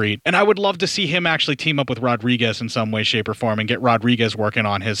Concrete. And I would love to see him actually team up with Rodriguez in some way, shape, or form and get Rodriguez working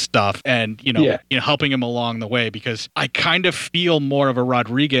on his stuff and, helping him along the way, because I kind of feel more of a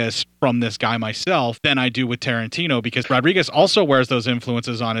Rodriguez from this guy myself than I do with Tarantino, because Rodriguez also wears those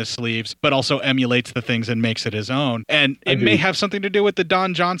influences on his sleeves, but also emulates the things and makes it his own. And it may have something to do with the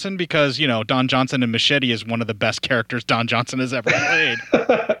Don Johnson, because because, you know, Don Johnson in Machete is one of the best characters Don Johnson has ever played.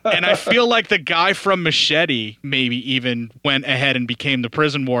 And I feel like the guy from Machete maybe even went ahead and became the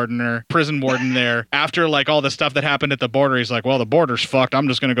prison warden there after like all the stuff that happened at the border. He's like, well, the border's fucked. I'm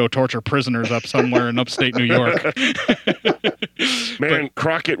just going to go torture prisoners up somewhere in upstate New York. Man,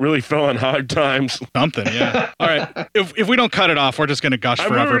 Crockett really fell on hard times. Something, yeah. All right. If we don't cut it off, we're just going to gush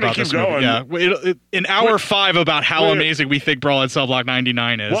forever about this movie. Yeah. In hour 5 about how amazing we think Brawl in Cell Block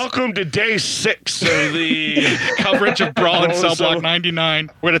 99 is. Welcome to day 6 of the coverage of Brawl in Cell Block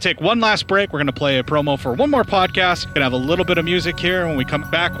 99. We're going to take one last break. We're going to play a promo for one more podcast. Going to have a little bit of music here. When we come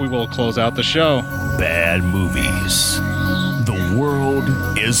back, we will close out the show. Bad movies. The world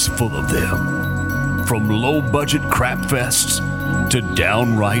is full of them. From low-budget crap fests to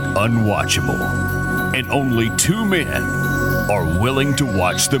downright unwatchable. And only 2 men are willing to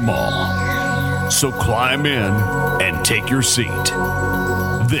watch them all. So climb in and take your seat.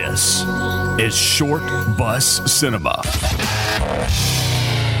 This is Short Bus Cinema.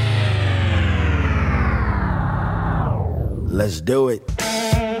 Let's do it.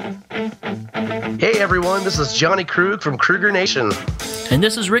 Hey everyone, this is Johnny Krug from Kruger Nation. And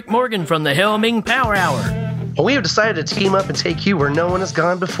this is Rick Morgan from the Helming Power Hour. And we have decided to team up and take you where no one has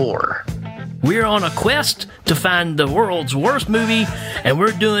gone before. We're on a quest to find the world's worst movie, and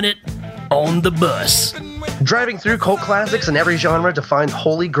we're doing it on the bus. Driving through cult classics in every genre to find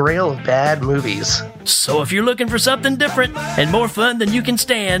holy grail of bad movies. So if you're looking for something different and more fun than you can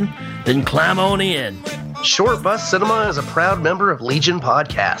stand, then climb on in. Short Bus Cinema is a proud member of Legion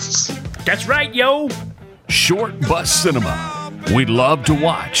Podcasts. That's right, yo! Short Bus Cinema. We'd love to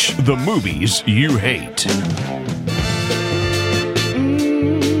watch the movies you hate.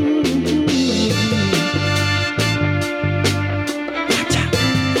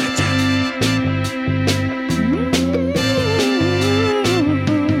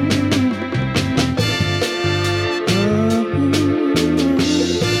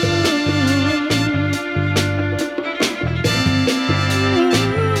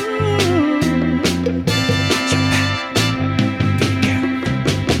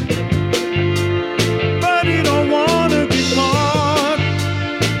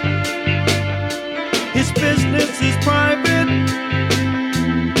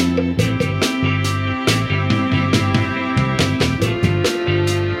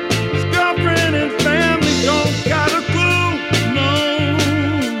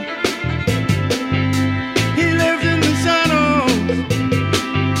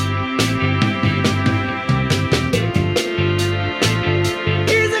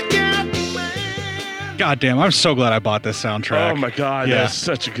 God damn, I'm so glad I bought this soundtrack. Oh my God, that's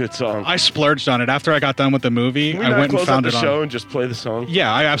such a good song. I splurged on it after I got done with the movie. Can we I not went and close found out it the on. show and just play the song?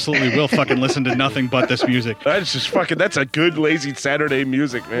 Yeah, I absolutely will fucking listen to nothing but this music. That's just fucking, that's a good lazy Saturday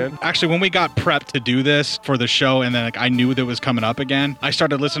music, man. Actually, when we got prepped to do this for the show and then like I knew that it was coming up again, I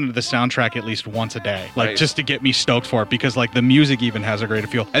started listening to the soundtrack at least once a day. Like Nice. just to get me stoked for it because like the music even has a great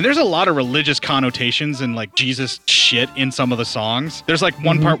feel. And there's a lot of religious connotations and like Jesus shit in some of the songs. There's like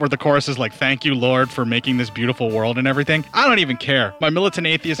one part where the chorus is like, "Thank you, Lord, for making this beautiful world and everything." I don't even care. My militant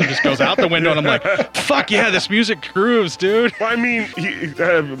atheism just goes out the window and I'm like, fuck yeah, this music grooves, dude. Well, I mean,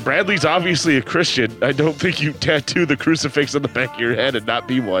 Bradley's obviously a Christian. I don't think you tattoo the crucifix on the back of your head and not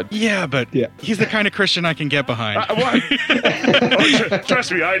be one. Yeah, but he's the kind of Christian I can get behind.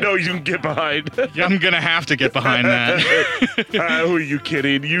 Trust me, I know you can get behind. I'm going to have to get behind that. Who are you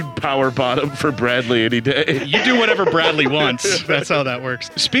kidding? You'd power bottom for Bradley any day. You do whatever Bradley wants. That's how that works.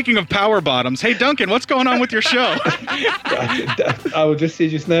 Speaking of power bottoms, hey, Duncan, what's going on with your show? I will just say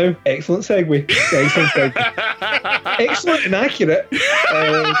just now, excellent segue. Excellent segue. Excellent and accurate.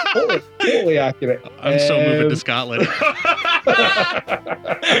 Totally accurate. I'm so moving to Scotland.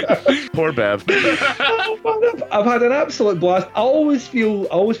 Poor Bev. I've had an absolute blast. I always feel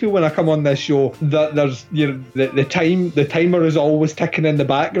when I come on this show that there's the timer is always ticking in the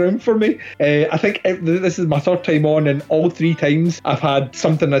background for me. I think this is my third time on, and all 3 times I've had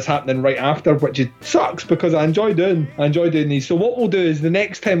something that's happening right after, which it sucks because I enjoy doing these. So what we'll do is the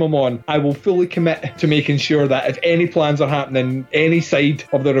next time I'm on, I will fully commit to making sure that if any plans are happening any side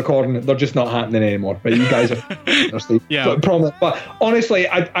of the recording, they're just not happening anymore. But you guys are yeah. promise. But honestly,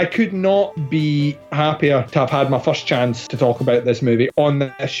 I could not be happier to have had my first chance to talk about this movie on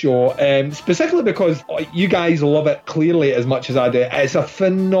this show, specifically because you guys love it clearly as much as I do. It's a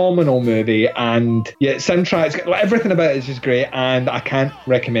phenomenal movie, and soundtracks, everything about it is just great, and I can't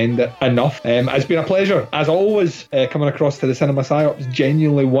recommend it enough. It's been a pleasure as always coming across to the Cinema Psyops.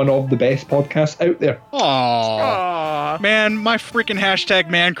 Genuinely one of the best podcasts out there. Aww. Man, my freaking hashtag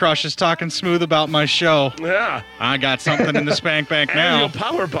man crush is talking smooth about my show. Yeah. I got something in the spank bank now. Aerial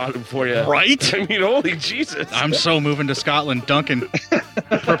power bottom for you. Right? I mean, holy Jesus. I'm so moving to Scotland. Duncan,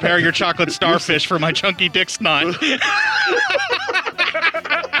 prepare your chocolate starfish for my chunky dick snot.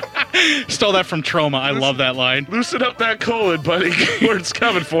 Stole that from Troma. I love that line. Loosen up that colon, buddy. Word's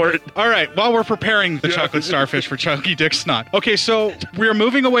coming for it. All right, while we're preparing the chocolate starfish for Chunky Dick Snot. Okay, so we're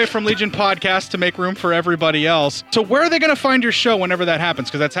moving away from Legion Podcast to make room for everybody else. So where are they going to find your show whenever that happens?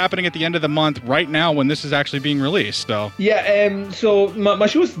 Because that's happening at the end of the month right now when this is actually being released. So so my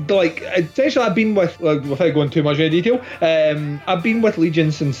show's like, essentially I've been with, without going too much into detail, I've been with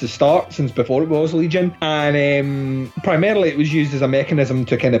Legion since the start, since before it was Legion, and primarily it was used as a mechanism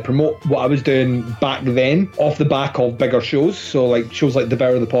to kind of promote what I was doing back then off the back of bigger shows. So like shows like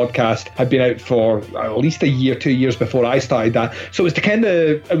Devour the Podcast had been out for at least a year, 2 years before I started that. So it was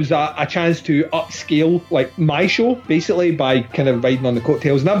a chance to upscale like my show basically by kind of riding on the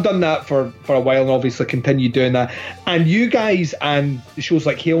coattails. And I've done that for a while and obviously continue doing that. And you guys and shows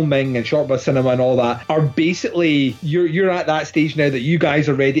like Hail Ming and Short Bus Cinema and all that are basically, you're at that stage now that you guys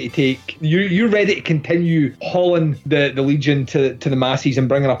are ready to you're ready to continue hauling the Legion to the masses and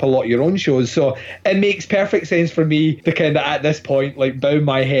bringing up a lot of your own shows. So it makes perfect sense for me to kind of at this point like bow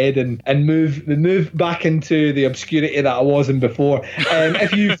my head and move back into the obscurity that I was in before.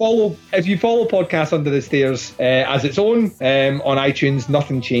 If you follow Podcast Under the Stairs as its own on iTunes,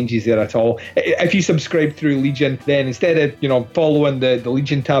 nothing changes there at all. If you subscribe through Legion, then instead of following the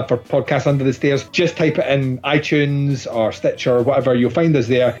Legion tab for Podcast Under the Stairs, just type it in iTunes or Stitcher or whatever, you'll find us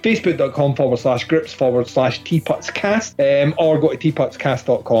there. Facebook.com/groups/teaputscast or go to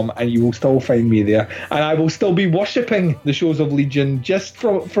teaputscast.com and you will still find me there, and I will still be worshipping the shows of Legion just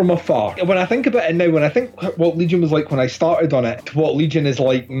from afar. When I think about it now, when I think what Legion was like when I started on it to what Legion is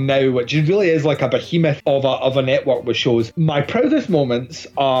like now, which really is like a behemoth of a network with shows, my proudest moments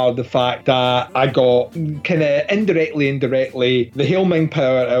are the fact that I got kind of indirectly the Hail Ming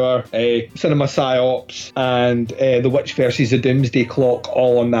Power Hour, Cinema Psyops, and the Witch versus the Doomsday Clock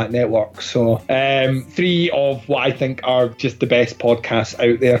all on that network. So 3 of what I think are just the best podcasts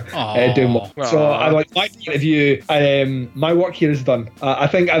out there doing well. So I like my point of view. My work here is done. I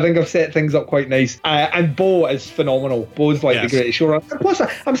think I've set things up quite nice. And Bo is phenomenal. Bo's like the greatest showrunner. Plus,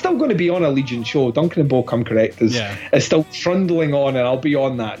 I'm still going to be on a Legion show. Duncan and Bo Come Correct is still trundling on, and I'll be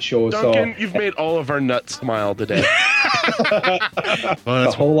on that show. Duncan, you've made all of our nuts smile today. Well, that's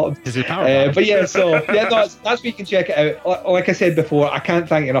a whole lot. Is it power? But yeah, that's where you can check it out. Like I said before, I can't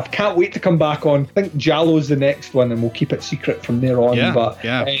thank you enough. Can't wait to come back on. I think Jallo's the next one, and we'll keep it secret from there on.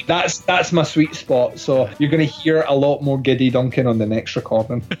 That's my sweet spot. So you're going to hear a lot more Giddy Duncan on the next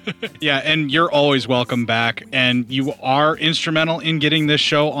recording. Yeah, and you're always welcome back. And you are instrumental in getting this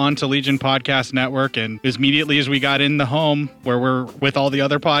show onto Legion Podcast Network. And as immediately as we got in the home where we're with all the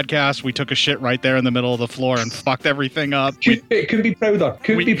other podcasts, we took a shit right there in the middle of the floor and fucked everything up. Couldn't be prouder.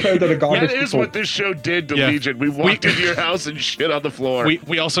 Couldn't be prouder regardless. That is what this show did to Legion. We walked into your house and shit on the floor.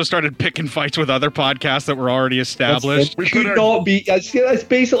 We also started picking fights with other podcasts that were already established. We could not be. It's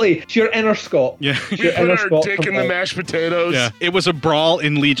basically it's your inner Scott. Yeah. We put our dick in the mashed potatoes. Yeah. It was a brawl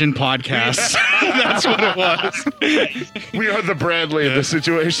in Legion podcasts. That's what it was. We are the Bradley of the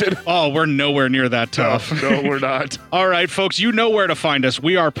situation. Oh, we're nowhere near that tough. No, we're not. All right, folks, you know where to find us.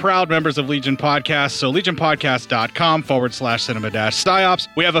 We are proud members of Legion Podcast, so legionpodcast.com/cinema-psyops.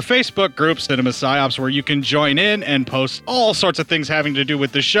 We have a Facebook group, Cinema Psyops, where you can join in and post all sorts of things having to do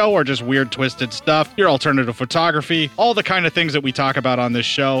with the show or just weird, twisted stuff, your alternative photography, all the kind of things that we talk about on this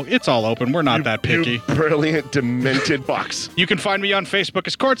show. It's all open. We're not that picky. You brilliant, demented box. You can find me on Facebook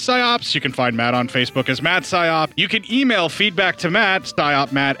as Court Psyops. You can find Matt on Facebook as Matt Psyop. You can email feedback to Matt,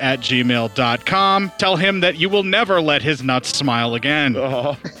 psyopmatt@gmail.com. Tell him that you will never let his nuts smile again.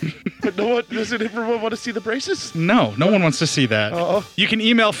 But no one, doesn't everyone want to see the braces? No one wants to see that. You can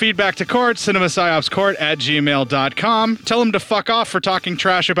email feedback to Court, cinemapsyopscourt@gmail.com. Tell him to fuck off for talking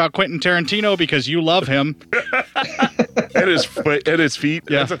trash about Quentin Tarantino because you love him. And his feet.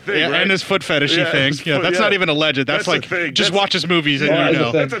 Yeah. That's a thing, right? And his foot fetishy thing. That's not even alleged. That's like, just watch his movies and you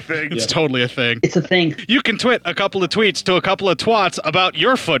know. That's a thing. It's totally a thing. It's a thing. You can tweet a couple of tweets to a couple of twats about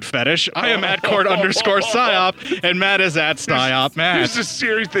your foot fetish. I am at Court_Psyop, and Matt is at PsyopMatt. Here's the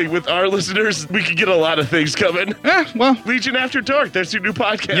serious thing with our listeners. We could get a lot of things coming. Well, Legion After Dark. That's your new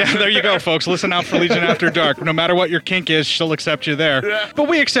podcast. Yeah, there you go, folks. Listen out for Legion After Dark. No matter what your kink is, she'll accept you there. Yeah. But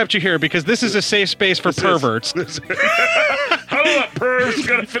we accept you here because this is a safe space for perverts. Hold up, pervs.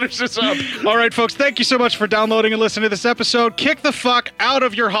 Gotta finish this up. All right, folks. Thank you so much for downloading and listening to this episode. Kick the fuck out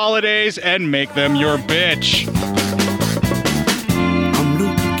of your holidays and make them your bitch. I'm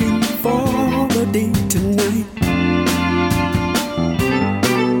looking for a date tonight.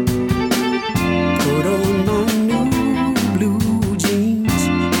 Put on my new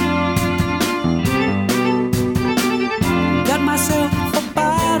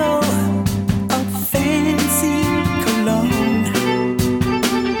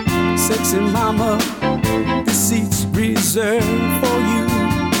sexy mama, the seat's reserved for you.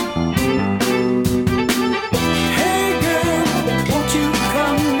 Hey girl, won't you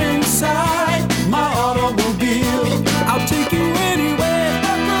come inside my automobile? I'll take you anywhere.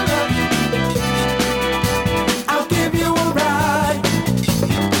 I'll give you a ride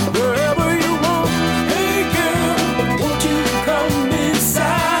wherever you want. Hey girl, won't you come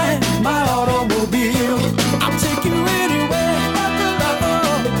inside my automobile? I'll take you anywhere.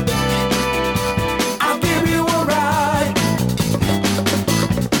 I'll give you a ride.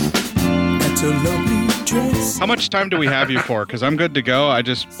 That's a lovely dress. How much time do we have you for? Because I'm good to go. I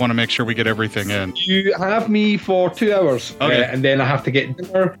just want to make sure we get everything in. You have me for 2 hours. Okay. And then I have to get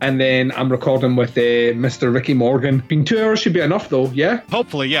dinner. And then I'm recording with Mr. Ricky Morgan. Being 2 hours should be enough, though, yeah?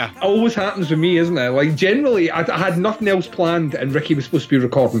 Hopefully, yeah. Always happens with me, isn't it? Like, generally, I had nothing else planned, and Ricky was supposed to be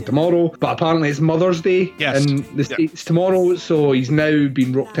recording tomorrow. But apparently, it's Mother's Day in the States tomorrow. So he's now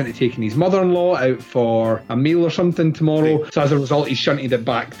been roped into taking his mother-in-law out for a meal or something tomorrow. So as a result, he's shunted it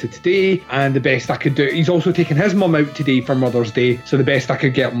back to today. And the best I could do, he's also taking his mum out today for Mother's Day. So the best I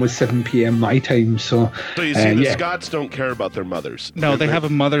could get him was 7 p.m. my time. So you see, the Scots don't care about their mothers. No, they have a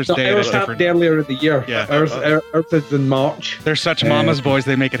Mother's Day Ours that's different. happened earlier in the year. Yeah. Ours is in March. They're such mama's boys,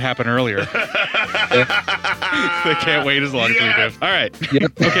 they make it happen earlier. They can't wait as long as we do. All right.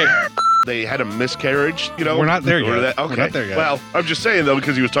 Okay. They had a miscarriage, you know? We're not there yet. Okay. We're not there yet. Well, I'm just saying, though,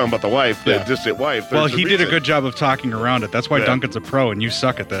 because he was talking about the wife, the distant wife. Well, there's he a did a reason. good job of talking around it. That's why Yeah. Duncan's a pro and you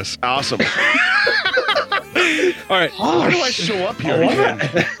suck at this. Awesome. All right. Why do I show up here again?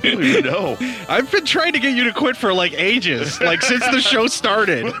 I don't even know. I've been trying to get you to quit for like ages, like since the show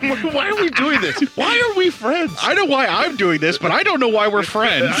started. Why are we doing this? Why are we friends? I know why I'm doing this, but I don't know why we're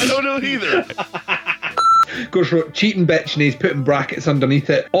friends. I don't know either. Goes for cheating bitch, and he's putting brackets underneath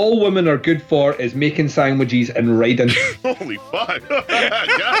it. All women are good for is making sandwiches and riding. Holy fuck.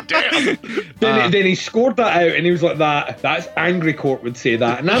 God damn. Then he scored that out, and he was like, that's angry court would say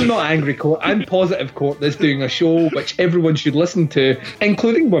that. And I'm not angry court, I'm positive court that's doing a show which everyone should listen to,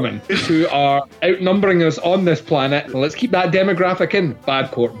 including women who are outnumbering us on this planet. And let's keep that demographic in. Bad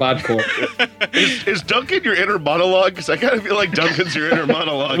court. Is Duncan your inner monologue? Because I kind of feel like Duncan's your inner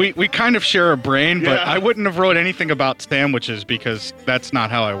monologue. We kind of share a brain, but Yeah. I wouldn't have wrote anything about sandwiches because that's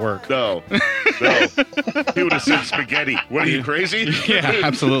not how I work. No. He would have said spaghetti. What are you, crazy? Yeah,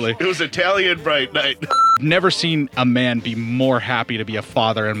 absolutely. It was Italian Bright Night. Never seen a man be more happy to be a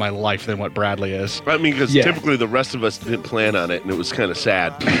father in my life than what Bradley is. I mean, because typically the rest of us didn't plan on it, and it was kind of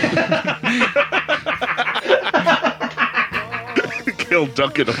sad. Killed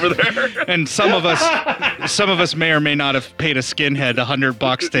Duncan over there. And some of us may or may not have paid a skinhead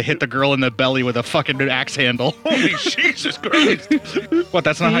 $100 to hit the girl in the belly with a fucking axe handle. Holy Jesus Christ. What,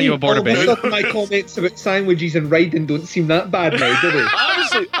 that's not how you abort a baby? My comments about sandwiches and riding don't seem that bad now, do they?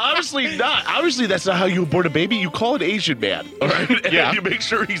 Honestly not. Obviously, that's not how you abort a baby. You call an Asian man, all right? And Yeah. you make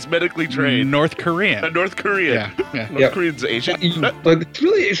sure he's medically trained. North Korean. A North Korean. Yeah. North Korean's Asian. Like, it's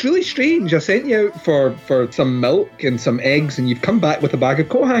really strange. I sent you out for some milk and some eggs, and you've come back with a bag of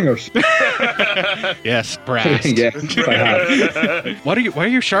coat hangers. Yes, Brast. Yes, I have. Why are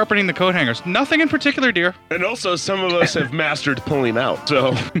you sharpening the coat hangers? Nothing in particular, dear. And also, some of us have mastered pulling out,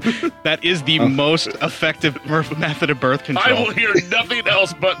 so That is the most effective method of birth control. I will hear nothing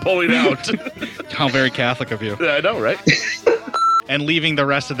else but pulling out. How very Catholic of you. I know, right? And leaving the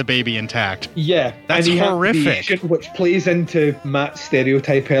rest of the baby intact. Yeah, That's and he had the horrific. Asian, which plays into Matt's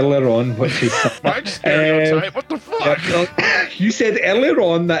stereotype earlier on, which is My stereotype? What the fuck? You said earlier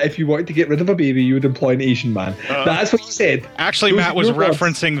on that if you wanted to get rid of a baby, you would employ an Asian man. That's what you said. Actually, Those Matt was were your words.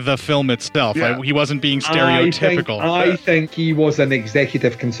 referencing the film itself. Yeah. He wasn't being stereotypical. I think he was an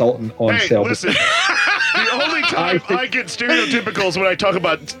executive consultant on Hey, Selby. listen. The only time I get stereotypical is when I talk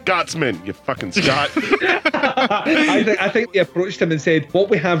about Scotsmen, you fucking Scot. I think they approached him and said, what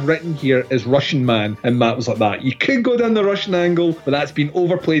we have written here is Russian man. And Matt was like that. You could go down the Russian angle, but that's been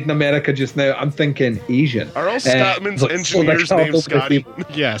overplayed in America just now. I'm thinking Asian. Are all Scotland's like, engineers so named Scotty?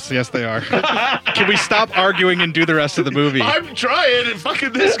 Yes, they are. Can we stop arguing and do the rest of the movie? I'm trying, and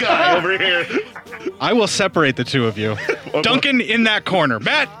fucking this guy over here. I will separate the two of you. Duncan in that corner.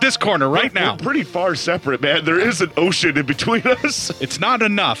 Matt, this corner right now. We're pretty far separate, man. There is an ocean in between us. It's not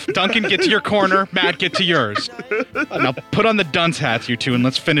enough. Duncan, get to your corner. Matt, get to yours. Now put on the dunce hats, you two, and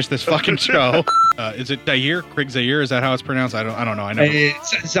let's finish this fucking show. Is it Zaire? Craig Zaire? Is that how it's pronounced? I don't know. I never.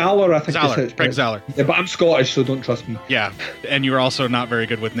 Zahler, I think. Zahler. Is Craig Zahler. Yeah, but I'm Scottish, so don't trust me. Yeah, and you're also not very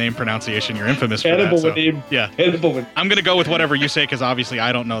good with name pronunciation. You're infamous for Terrible that. So, with name. yeah. Terrible with. I'm gonna go with whatever you say because obviously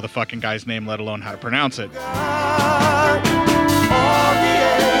I don't know the fucking guy's name, let alone how to pronounce it.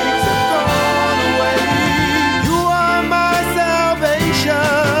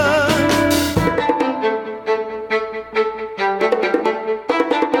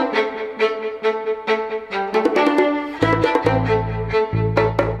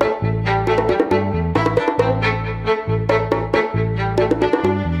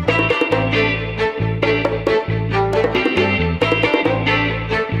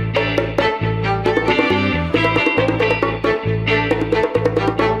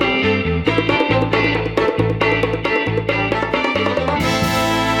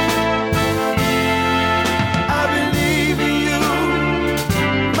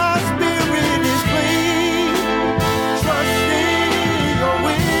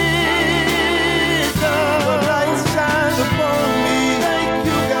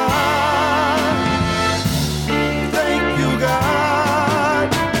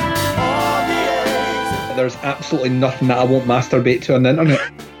 there's absolutely nothing that I won't masturbate to on the internet.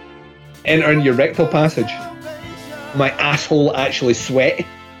 Enter in your rectal passage. My asshole actually sweaty.